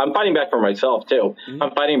for. I'm fighting back for myself too. Mm-hmm.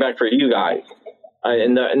 I'm fighting back for you guys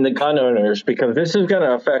and the gun owners, because this is going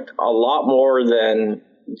to affect a lot more than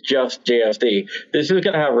just JSD. This is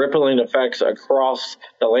going to have rippling effects across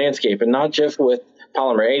the landscape, and not just with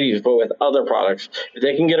polymer 80s, but with other products. If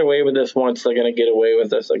they can get away with this once, they're going to get away with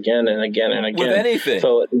this again and again and again. With anything.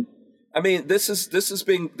 So, I mean, this has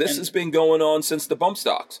been going on since the bump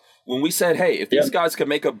stocks. When we said, hey, if these guys could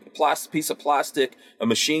make a piece of plastic, a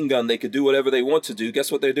machine gun, they could do whatever they want to do. Guess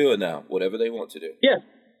what they're doing now? Whatever they want to do. yeah,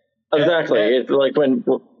 exactly. It's like when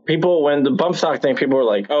the bump stock thing, people were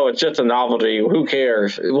like, oh, it's just a novelty. Who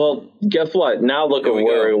cares? Well, guess what? Now look at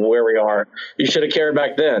where we are. You should have cared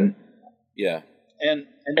back then. Yeah. And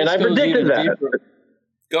And I this goes predicted even that. deeper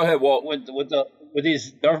Go ahead, Walt. with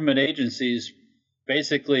these government agencies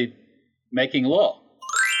basically making law.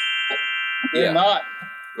 They're Yeah. not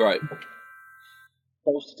Right.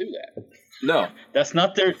 supposed to do that. No. That's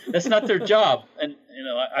not their job. And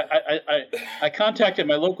I contacted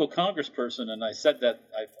my local congressperson and I said that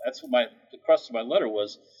that's what the crux of my letter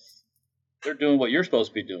was. They're doing what you're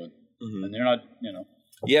supposed to be doing, and they're not.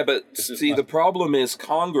 Yeah, but see, the problem is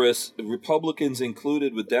Congress, Republicans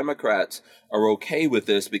included with Democrats, are okay with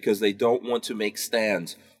this because they don't want to make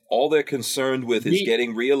stands. All they're concerned with is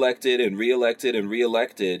getting reelected and reelected and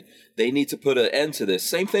reelected. They need to put an end to this.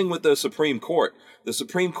 Same thing with the Supreme Court. The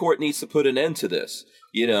Supreme Court needs to put an end to this.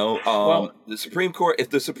 The Supreme Court. If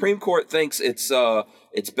the Supreme Court thinks it's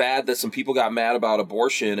bad that some people got mad about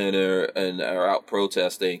abortion and are out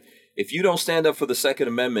protesting, if you don't stand up for the Second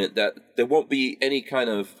Amendment, that there won't be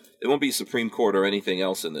Supreme Court or anything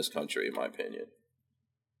else in this country, in my opinion.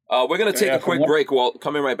 We're going to take a quick break. Walt,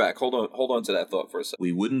 coming right back. Hold on to that thought for a second.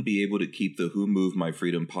 We wouldn't be able to keep the Who Moved My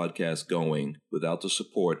Freedom podcast going without the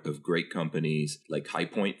support of great companies like High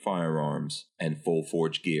Point Firearms and Full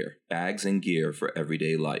Forge Gear, bags and gear for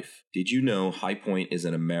everyday life. Did you know High Point is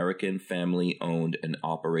an American family-owned and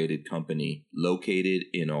operated company located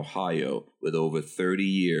in Ohio with over 30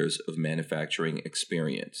 years of manufacturing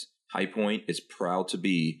experience? High Point is proud to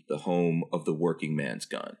be the home of the working man's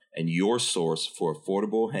gun and your source for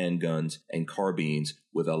affordable handguns and carbines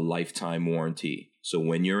with a lifetime warranty. So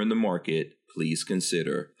when you're in the market, please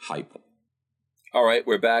consider High Point. All right,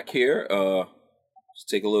 we're back here. Let's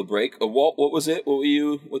take a little break. Walt, what was it?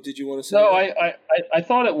 What did you want to say? No, I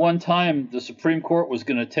thought at one time the Supreme Court was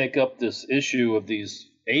going to take up this issue of these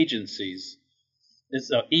agencies. It's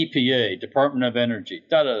EPA, Department of Energy,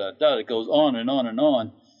 It goes on and on and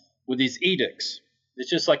on. With these edicts, it's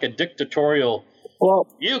just like a dictatorial. Well,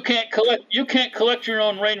 you can't collect your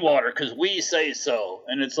own rainwater because we say so,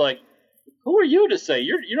 and it's like, who are you to say?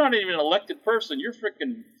 You're not even an elected person. You're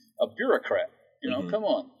freaking a bureaucrat. Come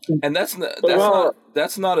on. And that's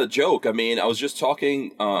not a joke. I mean, I was just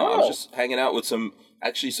talking. I was just hanging out with some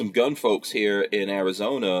gun folks here in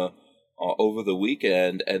Arizona over the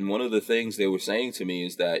weekend, and one of the things they were saying to me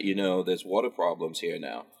is that there's water problems here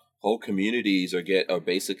now. Whole communities are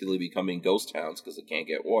basically becoming ghost towns because they can't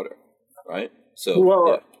get water, right? So,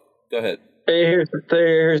 go ahead. Here's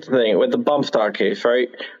the thing with the bump stock case, right?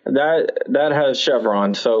 That has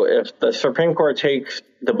Chevron. So if the Supreme Court takes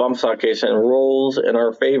the bump stock case and rules in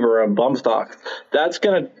our favor on bump stocks, that's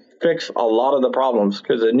going to fix a lot of the problems,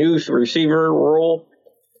 because the new receiver rule,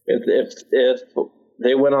 if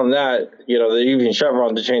they went on that, they're using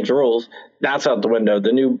Chevron to change the rules. That's out the window.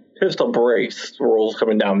 The new pistol brace rules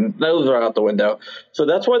coming down, those are out the window. So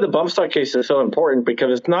that's why the bump stock case is so important,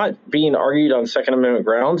 because it's not being argued on Second Amendment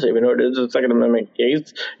grounds, even though it is a Second Amendment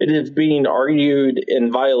case. It is being argued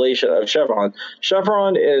in violation of Chevron.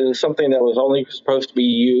 Chevron is something that was only supposed to be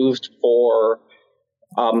used for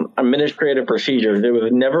administrative procedures. It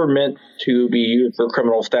was never meant to be used for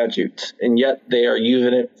criminal statutes, and yet they are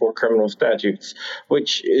using it for criminal statutes,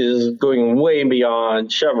 which is going way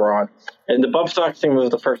beyond Chevron. And the bump stocks thing was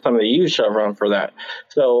the first time they used Chevron for that.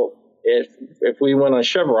 So if we went on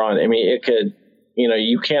Chevron, I mean, it could,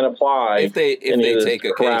 you can't apply if they take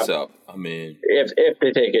a crap. case up. I mean, if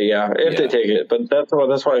they take it, they take it. But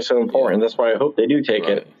that's why it's so important. That's why I hope they do take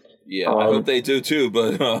it. Yeah, I hope they do too,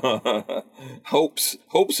 but hopes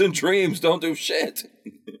and dreams don't do shit.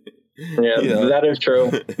 Yeah, that is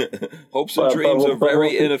true. Hopes and dreams are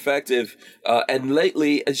very ineffective. And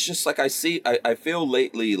lately, it's just like I feel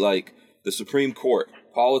lately like the Supreme Court,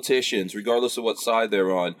 politicians, regardless of what side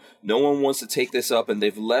they're on, no one wants to take this up, and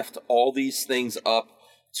they've left all these things up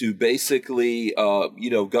to basically,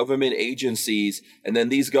 government agencies, and then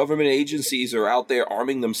these government agencies are out there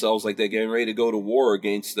arming themselves like they're getting ready to go to war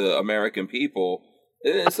against the American people.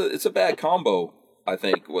 It's a bad combo, I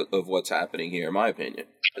think, of what's happening here, in my opinion.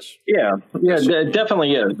 It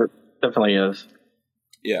definitely is. It definitely is.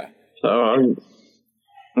 Yeah. So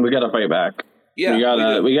we got to fight back. Yeah,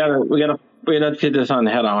 we gotta get this on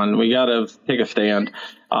head on. We gotta take a stand.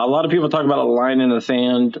 A lot of people talk about a line in the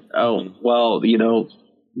sand. Oh, well,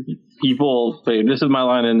 people say, this is my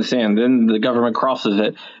line in the sand. Then the government crosses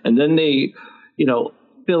it. And then they,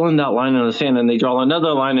 fill in that line in the sand, and they draw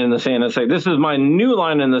another line in the sand and say, this is my new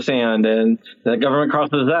line in the sand. And the government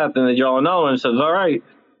crosses that. Then they draw another one and says, all right,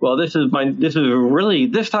 well, this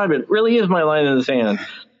time it really is my line in the sand.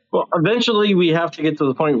 Well, eventually we have to get to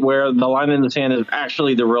the point where the line in the sand is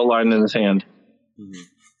actually the real line in the sand. Mm-hmm.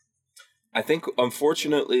 I think,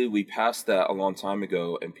 unfortunately, we passed that a long time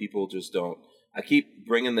ago, and people just don't. I keep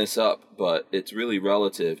bringing this up, but it's really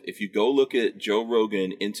relative. If you go look at Joe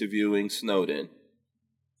Rogan interviewing Snowden,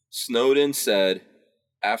 Snowden said,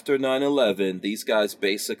 after 9/11, these guys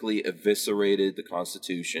basically eviscerated the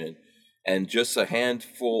Constitution, and just a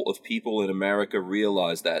handful of people in America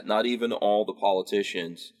realized that. Not even all the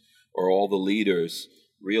politicians or all the leaders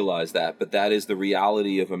realize that, but that is the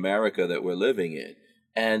reality of America that we're living in.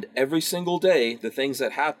 And every single day, the things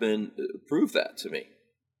that happen prove that to me,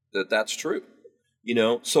 that's true.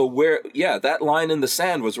 So that line in the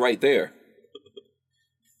sand was right there.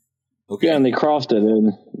 Okay. Yeah, and they crossed it,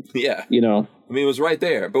 and I mean, it was right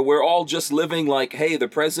there. But we're all just living like, hey, the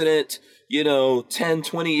president, 10,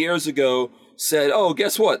 20 years ago said, oh,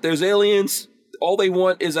 guess what? There's aliens. All they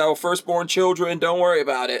want is our firstborn children. Don't worry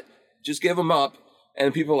about it. Just give them up.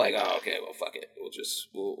 And people are like, oh, okay, well, fuck it.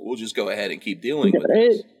 We'll just go ahead and keep dealing with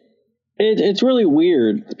it. It's really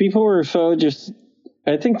weird. People are so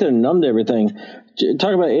I think they're numb to everything.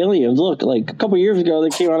 Talk about aliens. Look, like a couple years ago, they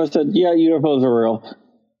came out and said, yeah, UFOs are real.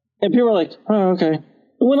 And people are like, oh, okay.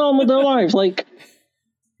 Went on with their lives. Like,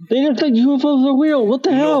 they just said UFOs are real. What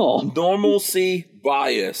the hell? Normalcy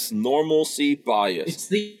bias. It's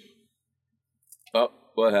the... Oh,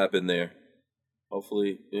 what happened there?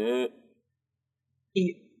 Hopefully, yeah.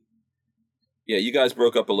 Yeah, you guys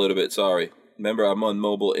broke up a little bit. Sorry. Remember, I'm on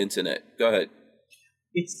mobile internet. Go ahead.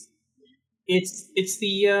 It's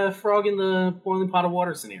the frog in the boiling pot of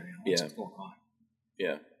water scenario. What's going on?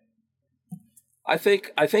 Yeah. I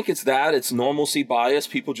think it's that. It's normalcy bias.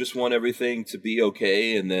 People just want everything to be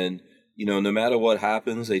okay, and then, no matter what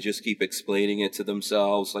happens, they just keep explaining it to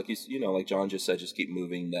themselves. Like like John just said, just keep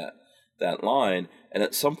moving that line. And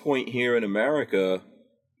at some point here in America,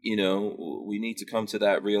 we need to come to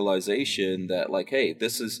that realization that, like, hey,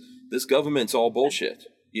 this government's all bullshit.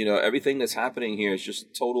 Everything that's happening here is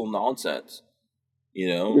just total nonsense.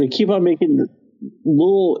 They keep on making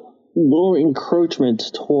little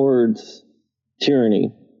encroachments towards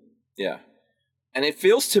tyranny. Yeah. And it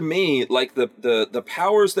feels to me like the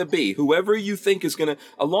powers that be, whoever you think is going to...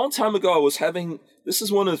 A long time ago, I was having... This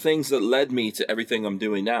is one of the things that led me to everything I'm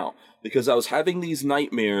doing now. Because I was having these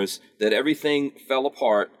nightmares that everything fell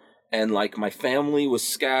apart and, like, my family was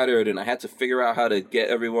scattered and I had to figure out how to get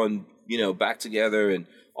everyone, back together and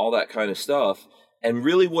all that kind of stuff. And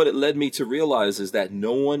really what it led me to realize is that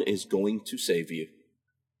no one is going to save you.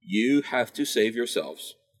 You have to save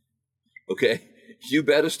yourselves. Okay? You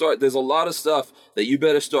better start... There's a lot of stuff that you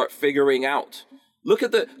better start figuring out. Look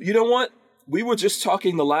at you know what? We were just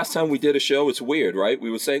talking the last time we did a show. It's weird, right? We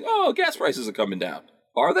were saying, oh, gas prices are coming down.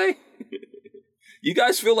 Are they? You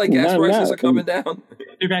guys feel like gas prices are coming down?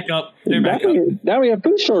 They're back up. Back up. Now we have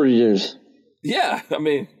food shortages. Yeah, I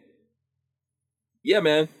mean... Yeah,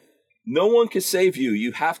 man. No one can save you.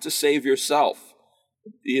 You have to save yourself.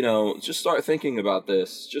 Just start thinking about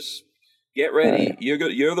this. Just get ready.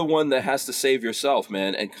 You're the one that has to save yourself,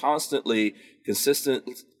 man. And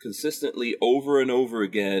consistently, over and over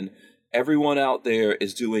again, everyone out there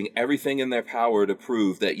is doing everything in their power to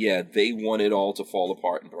prove that, yeah, they want it all to fall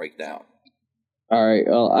apart and break down. All right.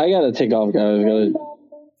 Well, I got to take off, guys. I got to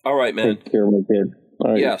All right, man. take care of my kid.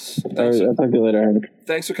 All right. Yes. All right. I'll talk to you later, Hank.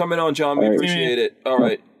 Thanks for coming on, John. We All right. appreciate it. All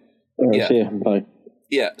right. All right. Yeah. See ya. Bye.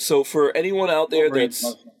 Yeah. So for anyone out there Wolverine's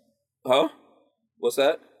that's... Huh? What's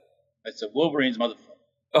that? It's a Wolverine's motherfucker.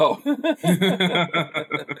 Oh.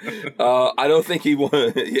 I don't think he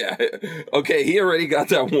won. Yeah. Okay, he already got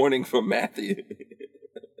that warning from Matthew.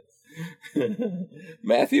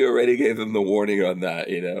 Matthew already gave him the warning on that,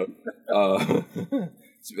 you know.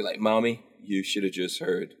 To be like, Mommy, you should have just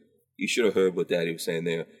heard. You should have heard what Daddy was saying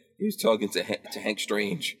there. He was talking to Hank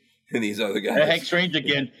Strange and these other guys. Hank Strange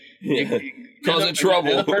again. Yeah. Causing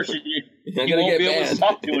trouble. The person you I'm gonna won't get be able banned. to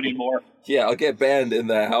talk to anymore. Yeah, I'll get banned in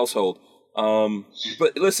the household.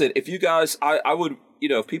 But listen, if you guys, I would, you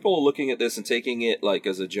know, if people are looking at this and taking it like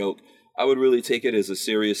as a joke, I would really take it as a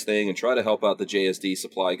serious thing and try to help out the JSD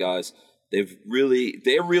supply guys. They're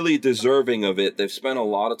really deserving of it. They've spent a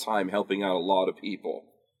lot of time helping out a lot of people.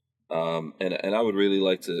 And I would really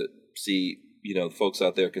like to see, you know, folks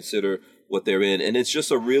out there consider what they're in. And it's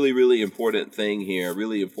just a really, really important thing here,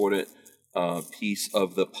 really important piece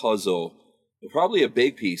of the puzzle. Probably a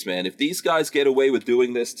big piece, man. If these guys get away with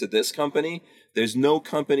doing this to this company, there's no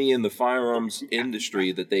company in the firearms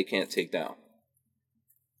industry that they can't take down.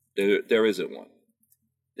 There isn't one.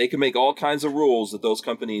 They can make all kinds of rules that those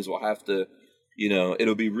companies will have to, you know,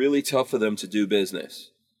 it'll be really tough for them to do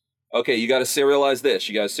business. Okay, you got to serialize this.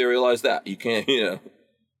 You got to serialize that. You can't, you know.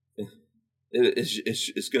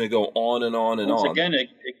 It's going to go on and on and Once on. again, it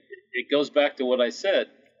goes back to what I said.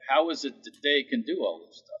 How is it that they can do all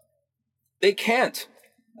this stuff? They can't.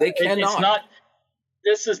 They cannot. It's not.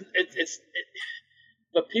 This is.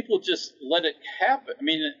 But people just let it happen. I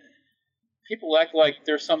mean, people act like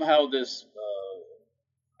they're somehow this.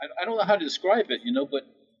 I don't know how to describe it, you know, but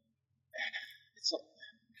it's.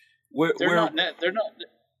 They're not.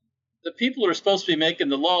 The people who are supposed to be making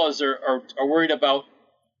the laws are worried about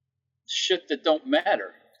shit that don't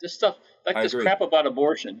matter. This stuff, like I this agree. crap about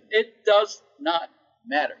abortion, it does not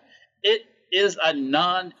matter. It is a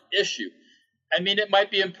non-issue. I mean, it might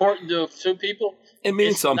be important to some people. It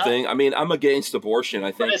means It's something. not- I mean, I'm against abortion.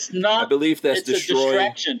 I But think. it's not. I believe that's it's a destroying.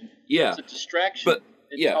 distraction. Yeah. It's a distraction. But,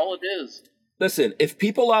 It's yeah. all it is. Listen, if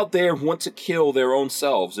people out there want to kill their own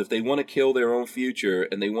selves, if they want to kill their own future,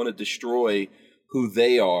 and they want to destroy who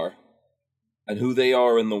they are and who they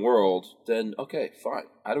are in the world, then okay, fine.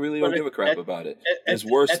 I don't give a crap about it. There's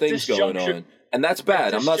worse at things this going juncture- on. And that's bad.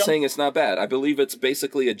 at I'm this not junc- saying it's not bad. I believe it's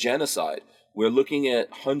basically a genocide. We're looking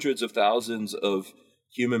at hundreds of thousands of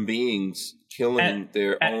human beings killing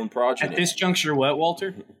their own progeny. At this juncture, what,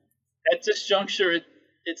 Walter? At this juncture,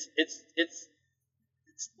 it's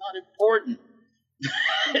not important.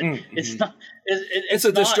 It's not. it's a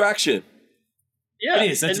not. distraction. Yeah,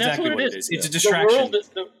 It is. That's and exactly what what it it is. is. It's a The distraction.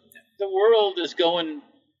 world is going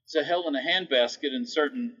to hell in a handbasket in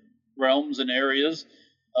certain realms and areas.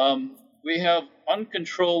 We have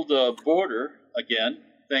uncontrolled border again,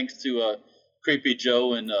 thanks to Creepy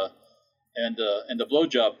Joe and the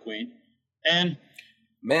blowjob queen. And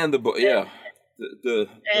Man, the border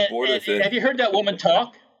thing. have you heard that woman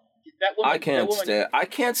talk? That woman, I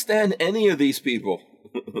can't stand any of these people.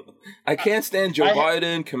 I can't stand Joe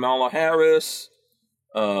Biden, Kamala Harris.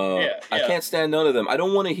 I can't stand none of them. I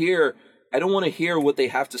don't want to hear what they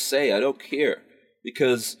have to say. I don't care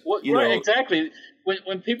because you know exactly.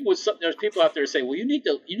 When people there's people out there say, well, you need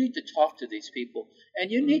to talk to these people,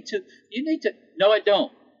 and you need to. No, I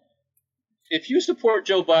don't. If you support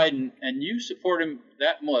Joe Biden and you support him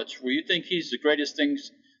that much, where you think he's the greatest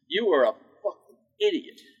things, you are a fucking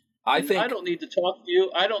idiot. I don't need to talk to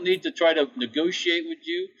you. I don't need to try to negotiate with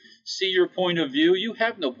you, see your point of view. You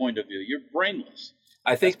have no point of view. You're brainless.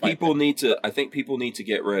 I think people need to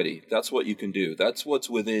get ready. That's what you can do. That's what's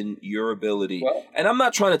within your ability. Well, and I'm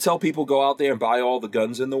not trying to tell people go out there and buy all the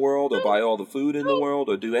guns in the world or buy all the food in the world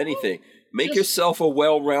or do anything. Make yourself a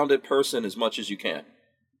well-rounded person as much as you can.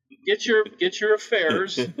 Get your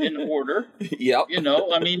affairs in order. Yep. You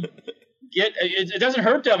know, I mean, it doesn't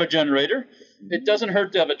hurt to have a generator. It doesn't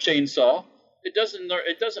hurt to have a chainsaw. It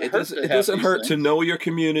doesn't hurt to know your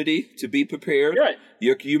community, to be prepared. Right.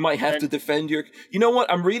 You might have to defend your. You know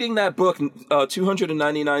what? I'm reading that book,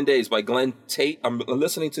 299 Days by Glenn Tate. I'm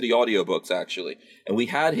listening to the audiobooks actually, and we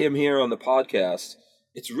had him here on the podcast.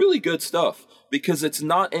 It's really good stuff because it's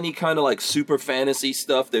not any kind of like super fantasy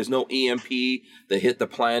stuff. There's no EMP that hit the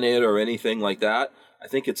planet or anything like that. I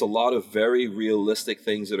think it's a lot of very realistic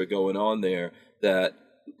things that are going on there that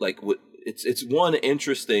like it's one,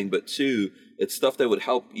 interesting, but two, it's stuff that would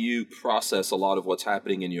help you process a lot of what's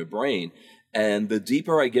happening in your brain. And the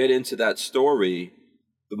deeper I get into that story,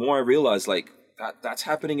 the more I realize like that's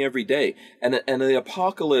happening every day. And the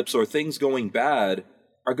apocalypse or things going bad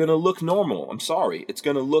are going to look normal. I'm sorry. It's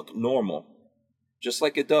going to look normal. Just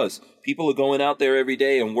like it does. People are going out there every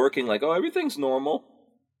day and working like, oh, everything's normal.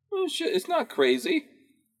 Oh, shit, it's not crazy.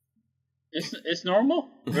 It's normal?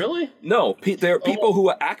 Really? No, there are people who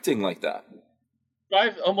are acting like that.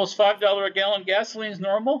 Almost $5 a gallon gasoline is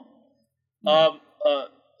normal?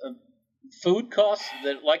 Food costs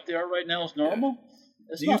that like they are right now is normal?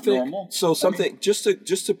 Yeah. It's not normal. So something, just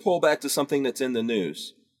to pull back to something that's in the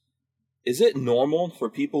news, is it normal for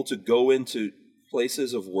people to go into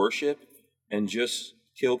places of worship and just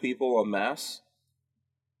kill people en masse?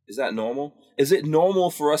 Is that normal? Is it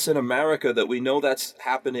normal for us in America that we know that's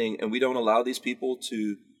happening and we don't allow these people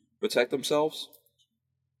to protect themselves?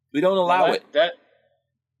 We don't allow it. That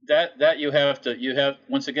you have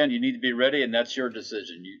once again, you need to be ready, and that's your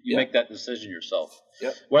decision. You make that decision yourself.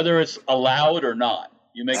 Yep. Whether it's allowed or not,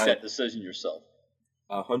 you make that decision yourself.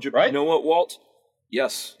 100%. Right? You know what, Walt?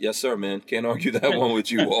 Yes, sir, man. Can't argue that one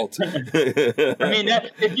with you, Walt. I mean,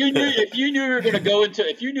 if you knew you were going to go into,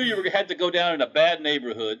 if you knew you had to go down in a bad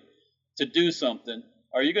neighborhood to do something,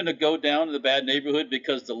 are you going to go down to the bad neighborhood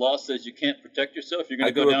because the law says you can't protect yourself? You're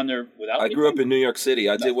going to go down there without. I grew up in New York City.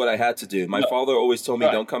 I did what I had to do. My father always told me,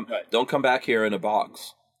 don't come back here in a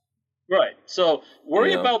box. Right. So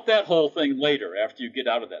worry about that whole thing later after you get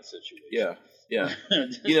out of that situation. Yeah.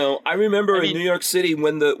 I remember in New York City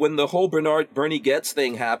when the whole Bernie Getz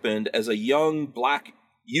thing happened as a young black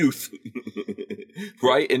youth,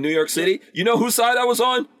 right, in New York City. You know whose side I was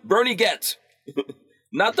on? Bernie Getz.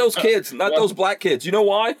 Not those kids, not those black kids. You know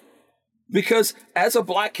why? Because as a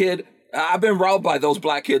black kid, I've been robbed by those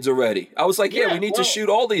black kids already. I was like, we need to shoot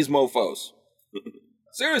all these mofos.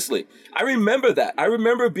 Seriously. I remember that. I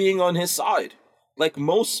remember being on his side, like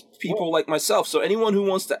most people like myself. So anyone who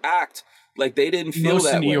wants to act like they didn't feel most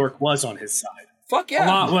that in New way. York was on his side. Fuck yeah.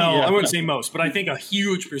 I wouldn't say most, but I think a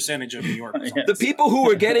huge percentage of New York was on the people who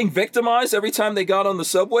were getting victimized every time they got on the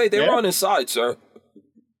subway, they were on his side, sir.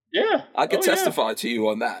 Yeah. I can testify to you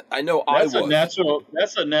on that. I know that's I was.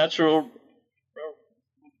 That's a natural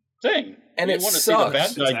thing. And you it want to sucks.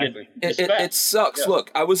 See the bad guy It sucks. Yeah.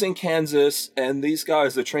 Look, I was in Kansas, and these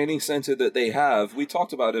guys, the training center that they have, we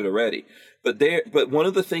talked about it already. But one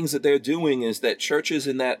of the things that they're doing is that churches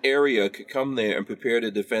in that area could come there and prepare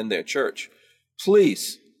to defend their church.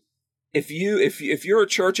 Please, if you're a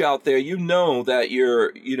church out there, you know that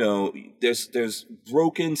there's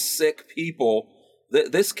broken, sick people.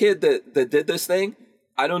 This kid that did this thing,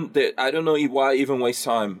 I don't know why even waste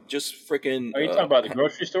time. Just freaking. Are you talking about the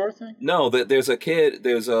grocery store thing? No, there's a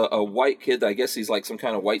white kid. I guess he's like some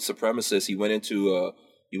kind of white supremacist. He went into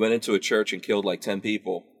a church and killed like 10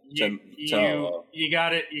 people. You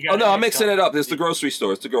got it. Oh no, I'm mixing it up. It's the grocery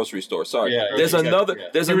store. It's the grocery store. Sorry. Yeah, there's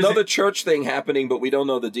another church thing happening, but we don't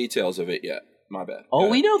know the details of it yet. My bad. Oh,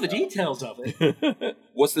 we know the details of it.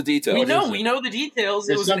 What's the details? We know the details.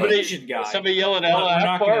 It was an Asian guy. Somebody yelling Allah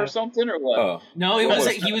Akbar or something, or what? Oh. No, he was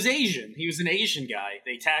Asian. He was an Asian guy.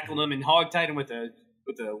 They tackled him and hogtied him with a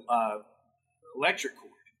electric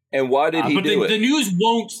cord. And why did he do it?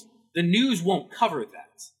 The news won't cover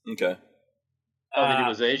that. Okay. That he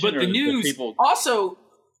was Asian, but the news also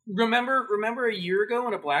remember a year ago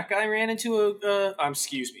when a black guy ran into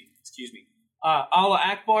excuse me. Allah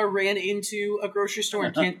Akbar ran into a grocery store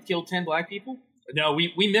and killed 10 black people? No,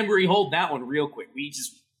 we memory hold that one real quick. We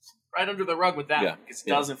just right under the rug with that one because it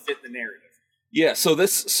doesn't fit the narrative. Yeah, so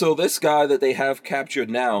this guy that they have captured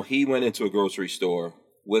now, he went into a grocery store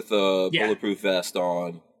with a bulletproof vest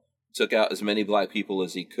on, took out as many black people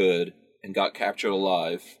as he could, and got captured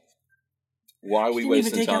alive. Why are we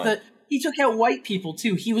wasting time? He took out white people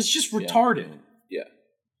too. He was just retarded. Yeah.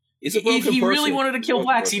 He's a broken if he person. really wanted to kill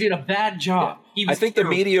blacks, he did a bad job. Yeah. I think the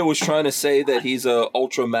media was trying to say that he's a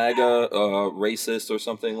ultra MAGA racist or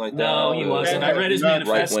something like that. No, he wasn't. I read his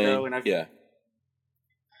manifesto, and I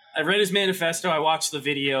read his manifesto. I watched the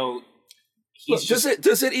video. Look,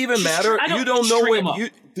 does it even matter? You don't know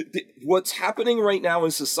what's happening right now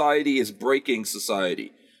in society is breaking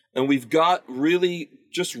society, and we've got really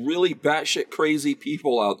batshit crazy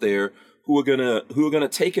people out there who are gonna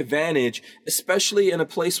take advantage, especially in a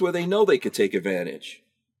place where they know they could take advantage.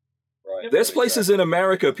 Right. There's places in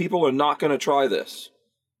America people are not gonna try this.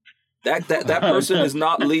 That person is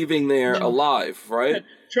not leaving there alive, right?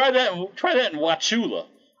 Try that in Wauchula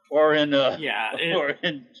or in try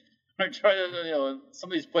some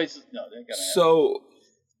of these places. No, they ain't gonna happen.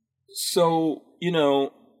 So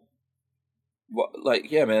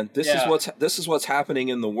Like, yeah, man, this is what's happening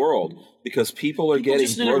in the world because people are People getting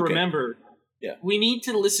just need to broken. remember, we need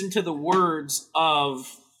to listen to the words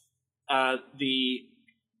of the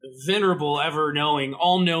venerable, ever-knowing,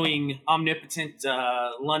 all-knowing, omnipotent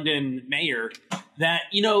London mayor that,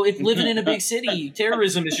 if living in a big city,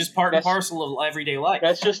 terrorism is just part and parcel of everyday life.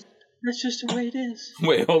 That's just the way it is.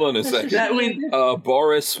 Wait, hold on a second.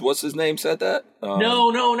 Boris, what's his name, said that?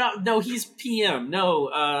 No, he's PM. No,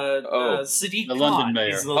 Sadiq the Khan London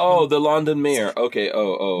mayor. is The London mayor. Okay.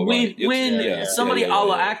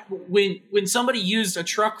 When somebody used a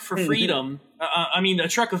truck for freedom, a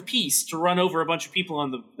truck of peace to run over a bunch of people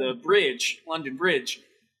on the bridge, London Bridge,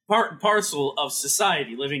 part and parcel of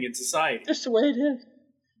society, living in society. Just the way it is.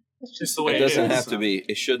 It's just the way it doesn't have to be.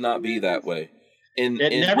 It should not be that way. It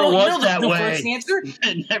never was that way. First answer?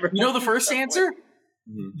 The first answer?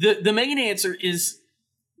 Mm-hmm. The main answer is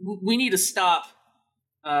we need to stop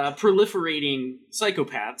proliferating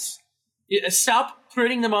psychopaths. Stop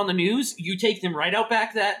putting them on the news. You take them right out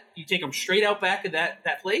back you take them straight out back of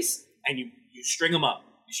that place, and you string them up.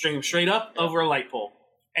 You string them straight up over a light pole,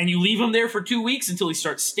 and you leave them there for 2 weeks until he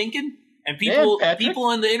starts stinking. And people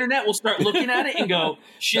on the internet will start looking at it and go,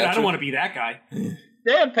 "Shit, I don't want to be that guy."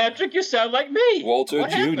 Damn, Patrick, you sound like me. Walter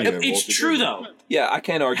Jr. It's true, though. Yeah, I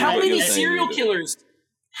can't argue. How many serial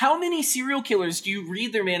killers do you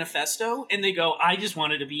read their manifesto and they go, "I just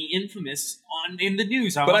wanted to be infamous in the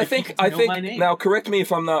news"? But I think now, correct me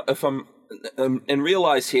if I'm and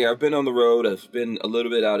realize here, I've been on the road, I've been a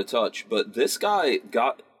little bit out of touch, but this guy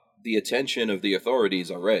got the attention of the authorities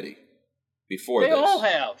already before this. They all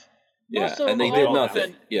have. Yeah, and they did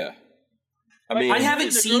nothing. Yeah. I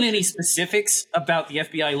haven't seen any specifics about the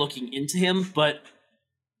FBI looking into him, but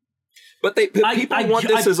people want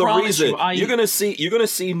this as a reason. You're gonna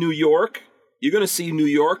see New York. You're gonna see New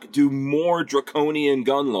York do more draconian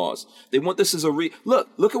gun laws. They want this as a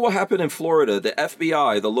look at what happened in Florida. The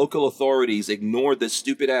FBI, the local authorities ignored this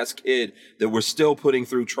stupid ass kid that we're still putting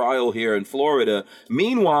through trial here in Florida.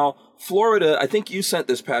 Meanwhile, Florida, I think you sent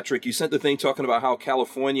this, Patrick. You sent the thing talking about how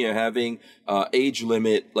California having age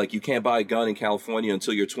limit, like you can't buy a gun in California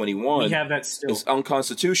until you're 21. We have that still. It's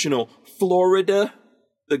unconstitutional. Florida,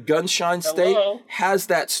 the gunshine state, has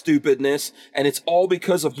that stupidness, and it's all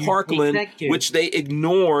because of Parkland, which they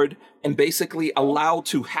ignored and basically allowed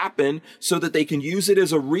to happen so that they can use it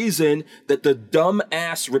as a reason that the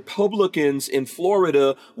dumb-ass Republicans in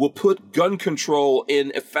Florida will put gun control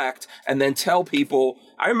in effect and then tell people.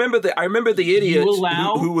 I remember the idiot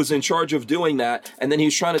who was in charge of doing that, and then he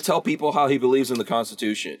was trying to tell people how he believes in the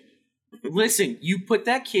Constitution. Listen, you put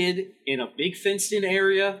that kid in a big fenced-in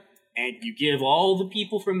area, and you give all the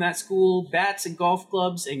people from that school bats and golf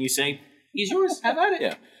clubs, and you say, "He's yours. Have at it."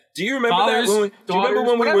 Yeah. Do you remember that? Do you remember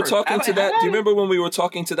when we were talking to that? Do you remember when we were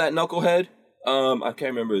talking to that knucklehead? I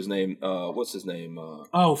can't remember his name. What's his name?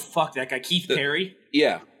 Oh fuck that guy, Keith Perry.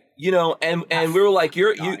 Yeah. And we were like,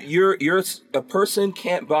 you're a person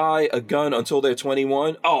can't buy a gun until they're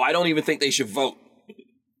 21. Oh, I don't even think they should vote.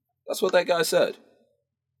 That's what that guy said.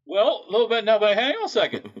 Well, a little bit now, but hang on a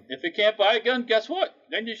second. If you can't buy a gun, guess what?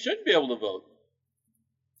 Then you shouldn't be able to vote.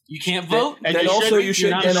 You can't vote. You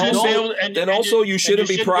shouldn't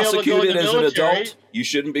be prosecuted as an adult. You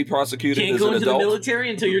shouldn't be prosecuted as an adult. You can't go into the military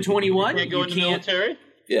until you're 21. You can't go into the military.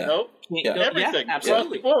 Yeah. Nope. Everything. Yeah,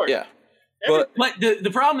 absolutely. Yeah. But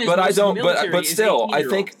the problem is, but still, I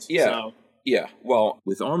think, so. Yeah, well,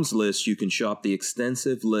 with Arms List, you can shop the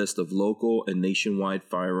extensive list of local and nationwide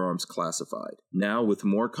firearms classified, now with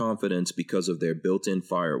more confidence because of their built-in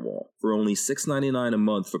firewall, for only $6.99 a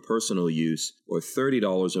month for personal use or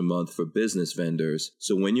 $30 a month for business vendors.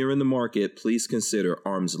 So when you're in the market, please consider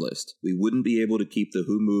Arms List. We wouldn't be able to keep the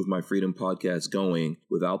Who Moved My Freedom podcast going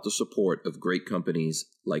without the support of great companies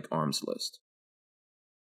like Arms List.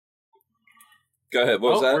 Go ahead.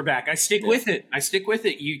 What was that? We're back. I stick with it.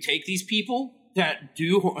 You take these people that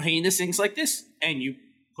do heinous things like this, and you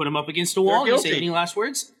put them up against a wall. And you say, "Any last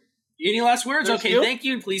words? Any last words? They're okay, guilty. Thank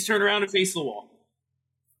you, and please turn around and face the wall."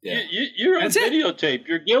 Yeah. You're on videotape.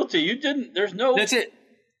 You're guilty. You didn't. There's no. That's it.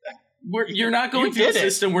 You're not going through the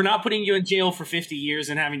system. We're not putting you in jail for 50 years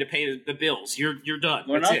and having to pay the bills. You're done.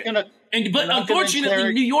 We're not going to. But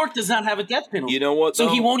unfortunately, New York does not have a death penalty. You know what? So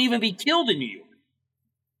he won't even be killed in New York.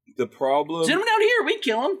 The problem. Send him down here. We'd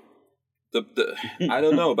kill him. I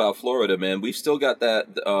don't know about Florida, man. We've still got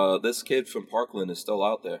that. This kid from Parkland is still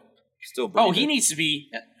out there. Still breathing. Oh, he needs to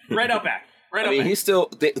be right up back. Right up back. He's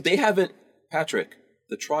still. They haven't. Patrick,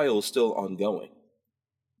 the trial is still ongoing.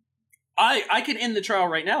 I can end the trial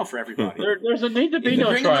right now for everybody. There's a need to be no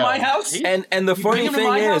bring trial. him to my house. And the funny him to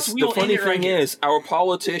my thing house, is, we will end it right here. our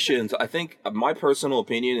politicians. I think my personal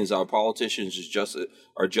opinion is our politicians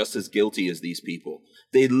are just as guilty as these people.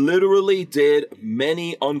 They literally did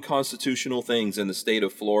many unconstitutional things in the state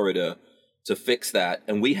of Florida to fix that,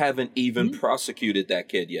 and we haven't even prosecuted that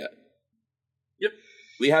kid yet. Yep,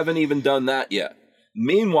 we haven't even done that yet.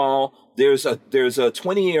 Meanwhile, there's a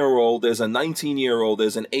 20-year-old, there's a 19-year-old,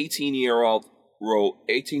 there's an 18-year-old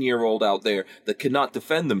out there that cannot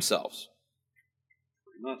defend themselves.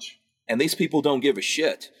 pretty much. And these people don't give a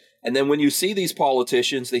shit. And then when you see these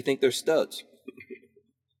politicians, they think they're studs.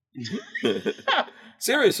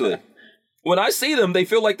 Seriously. When I see them, they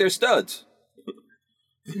feel like they're studs.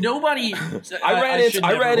 Nobody. I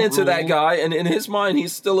ran into that guy, and in his mind,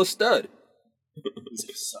 he's still a stud.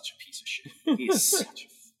 He's such a piece of shit. He's such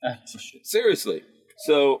a piece of shit. Seriously.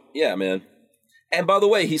 So, yeah, man. And by the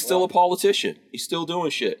way, he's still a politician. He's still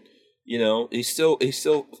doing shit. You know, he's still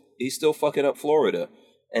fucking up Florida,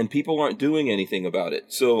 and people aren't doing anything about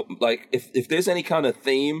it. So, like, if there's any kind of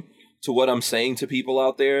theme to what I'm saying to people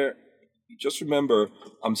out there, just remember,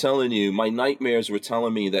 I'm telling you, my nightmares were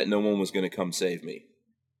telling me that no one was going to come save me.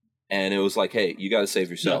 And it was like, hey, you got to save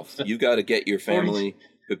yourself. You got to get your family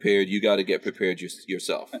prepared. You got to get prepared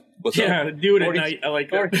yourself. What's up? Yeah, do it at night. I like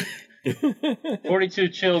that. 42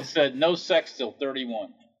 Chilled said no sex till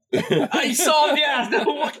 31. I saw, yeah.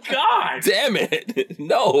 Oh, God. Damn it.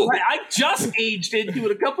 No. I just aged into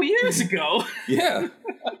it a couple years ago. Yeah.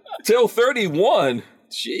 Till 31.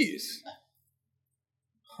 Jeez.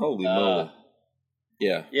 Holy moly.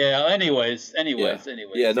 Yeah. Yeah, anyways.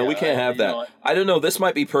 Yeah, no, we can't have that. You know, I don't know. This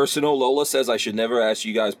might be personal. Lola says I should never ask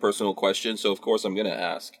you guys personal questions, so of course I'm going to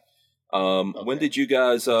ask. Okay. When did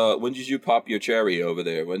you pop your cherry over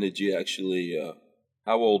there? When did you actually,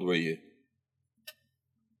 how old were you?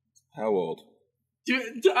 How old?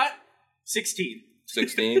 16.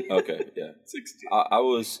 16? Okay, yeah. 16. I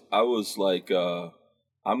was like,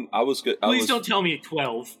 I was good. Please don't tell me at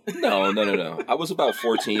 12. No. I was about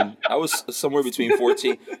 14. I was somewhere between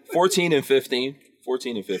 14 and 15.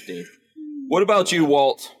 14 and 15. What about you,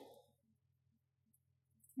 Walt?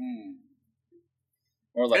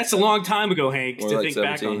 Or like That's a long time ago, Hank, Or to like think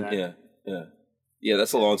 17? back on that. Yeah,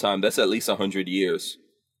 that's a long time. That's at least 100 years.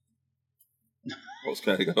 I was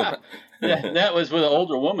kind of going. that was with an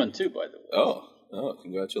older woman too, by the way. Oh,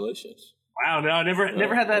 congratulations. Wow, no, I never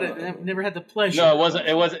had that. Never had the pleasure. No, it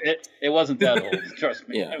wasn't that old. Trust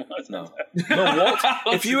me. Yeah, It wasn't. No, Walt.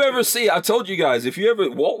 If you ever see, I told you guys,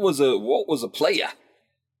 Walt was a player.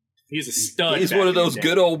 He's a stud. He's one of those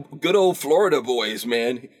good old Florida boys,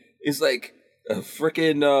 man. He's like a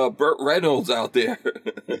freaking Burt Reynolds out there.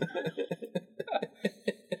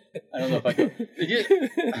 I don't know if I could. Did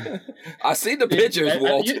you? I seen the pictures,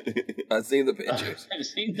 Walt. I seen the pictures. I've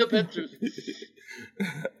seen the pictures.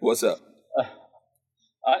 What's up?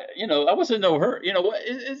 I wasn't in no hurry. You know what?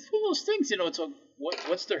 It's one of those things. You know, it's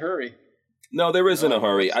what's the hurry? No, there isn't a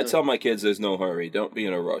hurry. I tell my kids there's no hurry. Don't be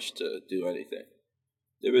in a rush to do anything.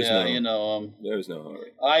 There is there's no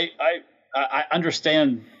hurry. I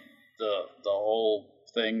understand the whole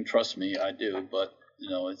thing. Trust me, I do. But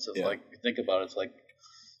it's just like you think about it. It's like.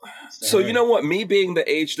 So you know what? Me being the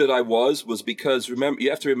age that I was because you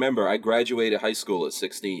have to remember I graduated high school at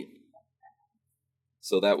 16.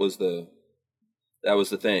 So that was the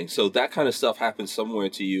thing. So that kind of stuff happens somewhere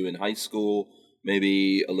to you in high school,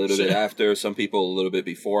 maybe a little bit after, some people a little bit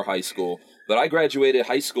before high school. But I graduated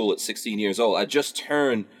high school at 16 years old. I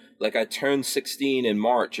turned 16 in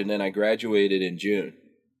March, and then I graduated in June.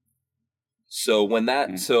 So when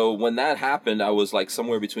that happened, I was like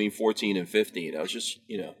somewhere between 14 and 15. I was just,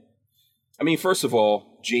 I mean, first of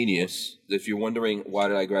all, genius. If you're wondering why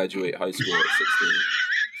did I graduate high school at 16,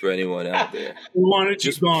 for anyone out there, we wanted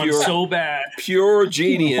you gone so bad. Pure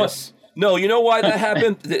genius. No, you know why that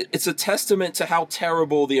happened? It's a testament to how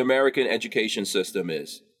terrible the American education system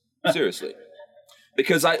is. Seriously,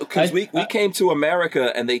 because we came to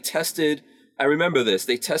America and they tested. I remember this.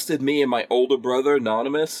 They tested me and my older brother,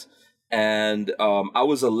 Anonymous. And I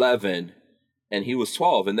was 11, and he was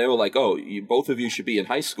 12, and they were like, "Oh, both of you should be in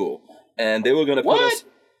high school." And they were going to put us.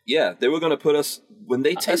 Yeah, they were going to put us when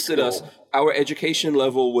they tested us. Our education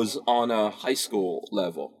level was on a high school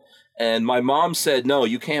level, and my mom said, "No,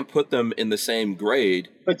 you can't put them in the same grade."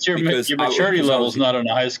 But your maturity level's not on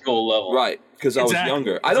a high school level, right? Because I was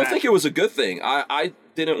younger. I don't think it was a good thing. I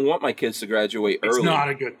didn't want my kids to graduate early. It's not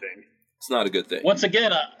a good thing. It's not a good thing. Once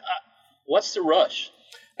again, what's the rush?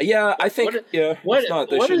 Yeah, I think. What, it's not.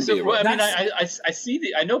 There what shouldn't is be it? a rush. I mean, I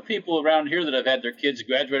see I know people around here that have had their kids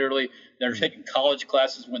graduate early. They're taking college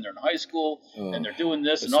classes when they're in high school, and they're doing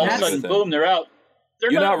this, and all of a sudden, boom, they're out.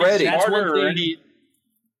 They're You're not ready. That's one Smarter or thing. any.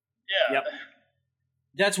 Yeah. Yep.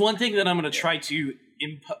 That's one thing that I'm going to try to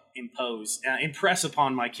impress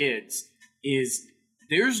upon my kids is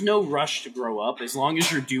there's no rush to grow up as long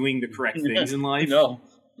as you're doing the correct things in life. No.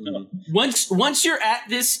 Once you're at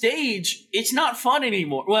this stage, it's not fun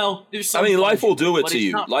anymore. Well, there's some fun life will do it but to it's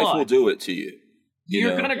you. not Life fun. will do it to you.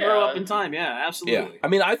 You're going to grow up in time. Yeah, absolutely. Yeah. I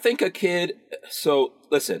mean, I think a kid. So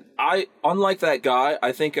listen, unlike that guy,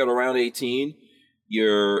 I think at around 18,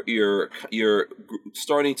 you're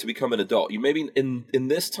starting to become an adult. You maybe in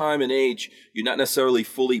this time and age, you're not necessarily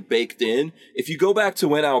fully baked in. If you go back to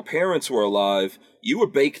when our parents were alive, you were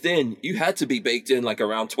baked in. You had to be baked in like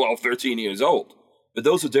around 12, 13 years old. But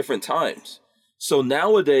those are different times. So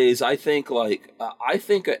nowadays, I think a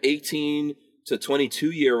 18 to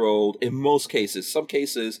 22-year-old, in most cases, some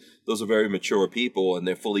cases, those are very mature people and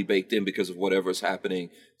they're fully baked in because of whatever's happening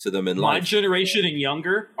to them in My life. generation and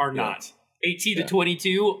younger are not. 18 to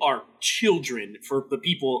 22 are children for the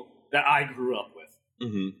people that I grew up with.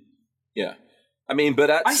 Mm-hmm. Yeah. I mean, but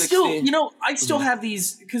at 16... I still have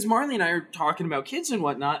these, because Marley and I are talking about kids and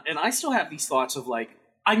whatnot, and I still have these thoughts of like,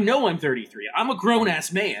 I know I'm 33. I'm a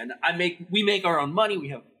grown-ass man. We make our own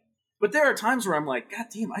money. But there are times where I'm like, God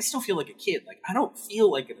damn, I still feel like a kid. Like, I don't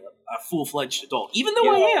feel like a full-fledged adult, even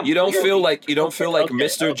though I am. You don't feel like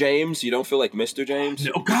Mr. James? You don't feel like Mr. James?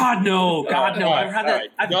 No, God, no. God, no. I've had that.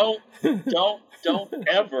 Right. Don't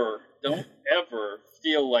ever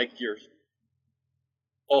feel like you're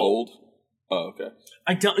old. Oh, okay.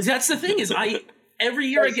 I don't. That's the thing is, every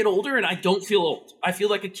year I get older and I don't feel old. I feel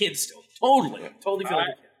like a kid still. Totally feel like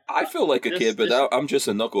a kid. I feel like a kid, but I'm just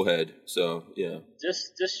a knucklehead. So yeah.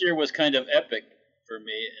 This year was kind of epic for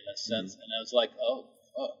me in a sense, and I was like, oh,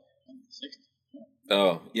 I'm 60.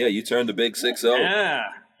 Oh yeah, you turned a big 6-0.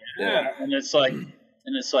 Yeah. And it's like,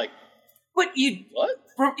 but you what?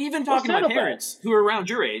 From even talking to my parents who are around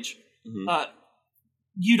your age,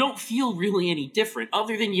 you don't feel really any different,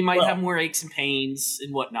 other than you might have more aches and pains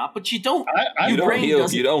and whatnot. But you don't. You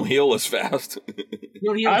don't heal as fast. You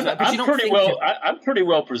don't heal as fast. But you don't I'm pretty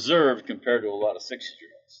well preserved compared to a lot of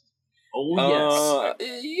 6-year-olds. Oh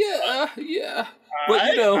yes. Yeah.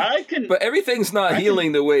 But but everything's not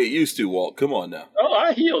healing the way it used to, Walt. Come on now. Oh,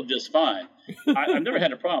 I healed just fine. I've never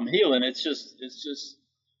had a problem healing. It's just.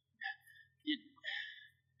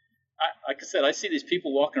 Like I said, I see these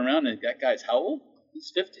people walking around, and that guy's how old?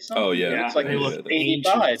 He's 50 something. Oh yeah, it's like he looks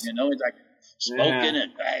 85. You know, he's like smoking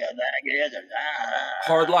and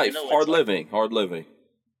hard life, hard living.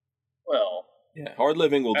 Well, yeah, hard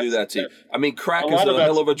living will do that to you. I mean, crack is a a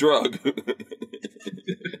hell of a drug.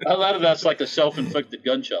 A lot of that's like a self-inflicted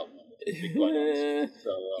gunshot.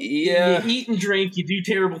 So, you eat and drink, you do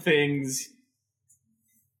terrible things.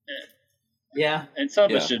 Yeah, and some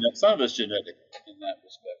of it's genetic in that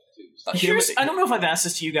respect too. I don't know if I've asked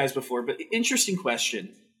this to you guys before, but interesting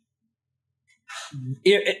question.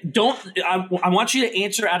 I want you to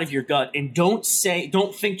answer out of your gut, and don't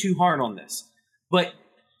think too hard on this. But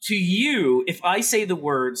to you, if I say the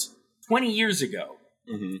words 20 years ago,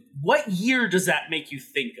 what year does that make you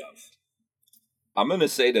think of? I'm gonna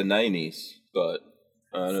say the 90s, but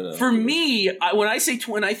I don't know. For me, when I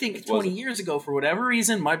think 20 years ago, for whatever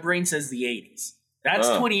reason, my brain says the 80s. That's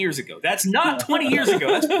 20 years ago. That's not 20 years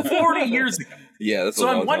ago. That's 40 years ago. Yeah, that's so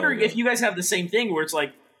I'm wondering if you guys have the same thing where it's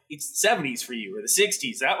like it's 70s for you or the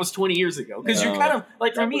 60s. That was 20 years ago. Because you're kind of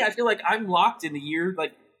like, for me, I feel like I'm locked in the year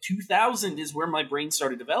like 2000 is where my brain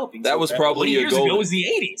started developing. That was probably your years ago was the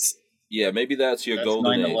 80s. Yeah, maybe that's your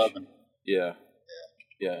golden 9/11. age.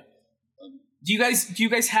 Yeah. Do you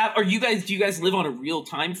guys live on a real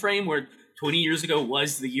time frame where 20 years ago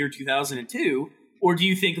was the year 2002, or do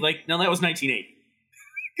you think like no, that was 1980?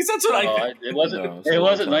 Because that's what I think. It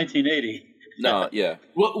wasn't 1980. No, yeah.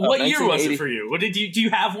 What year was it for you? What did you? Do you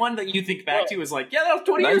have one that you think back to as like, yeah, that was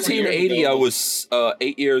 20 years ago? 1980. I was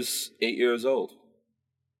 8 years old.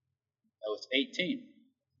 I was 18.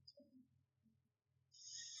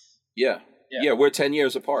 Yeah, we're 10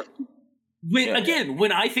 years apart. Again,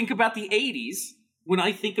 when I think about the 80s, when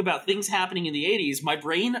I think about things happening in the 80s, my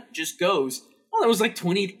brain just goes, oh, that was like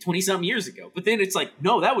 20-something years ago. But then it's like,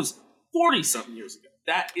 no, that was 40-something years ago.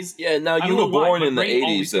 That is... Yeah, now you were born in the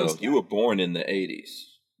 80s, though. You were born in the 80s.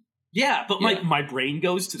 Yeah, but my brain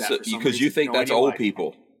goes to that because you think that's old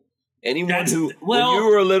people. Anyone who, when you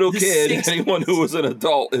were a little kid, anyone who was an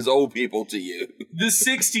adult is old people to you. The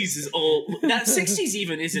 60s is old. That 60s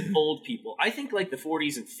even isn't old people. I think like the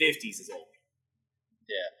 40s and 50s is old.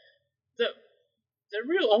 Yeah.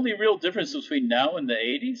 only real difference between now and the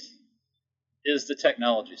 80s is the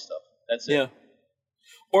technology stuff. That's it. Yeah.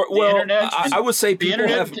 Or The internet I would say the people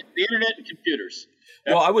internet, have. the internet and computers.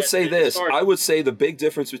 Well, I would say as this. far as- I would say the big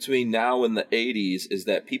difference between now and the 80s is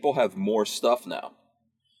that people have more stuff now.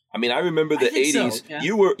 I mean, I remember the think so, 80s.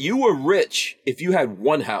 yeah. You were rich if you had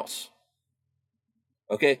one house.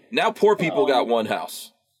 Okay? Now poor people got one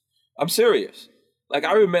house. I'm serious. Like,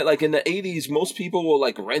 I remember, like, in the 80s, most people were,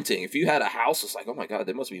 like, renting. If you had a house, it's like, oh, my God,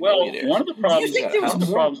 they must be well, millionaires. one of the problems. think there was One of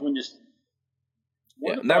the more? problems when you. Yeah.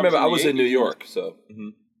 one of the Now, remember, I problems was in New 80s York, so.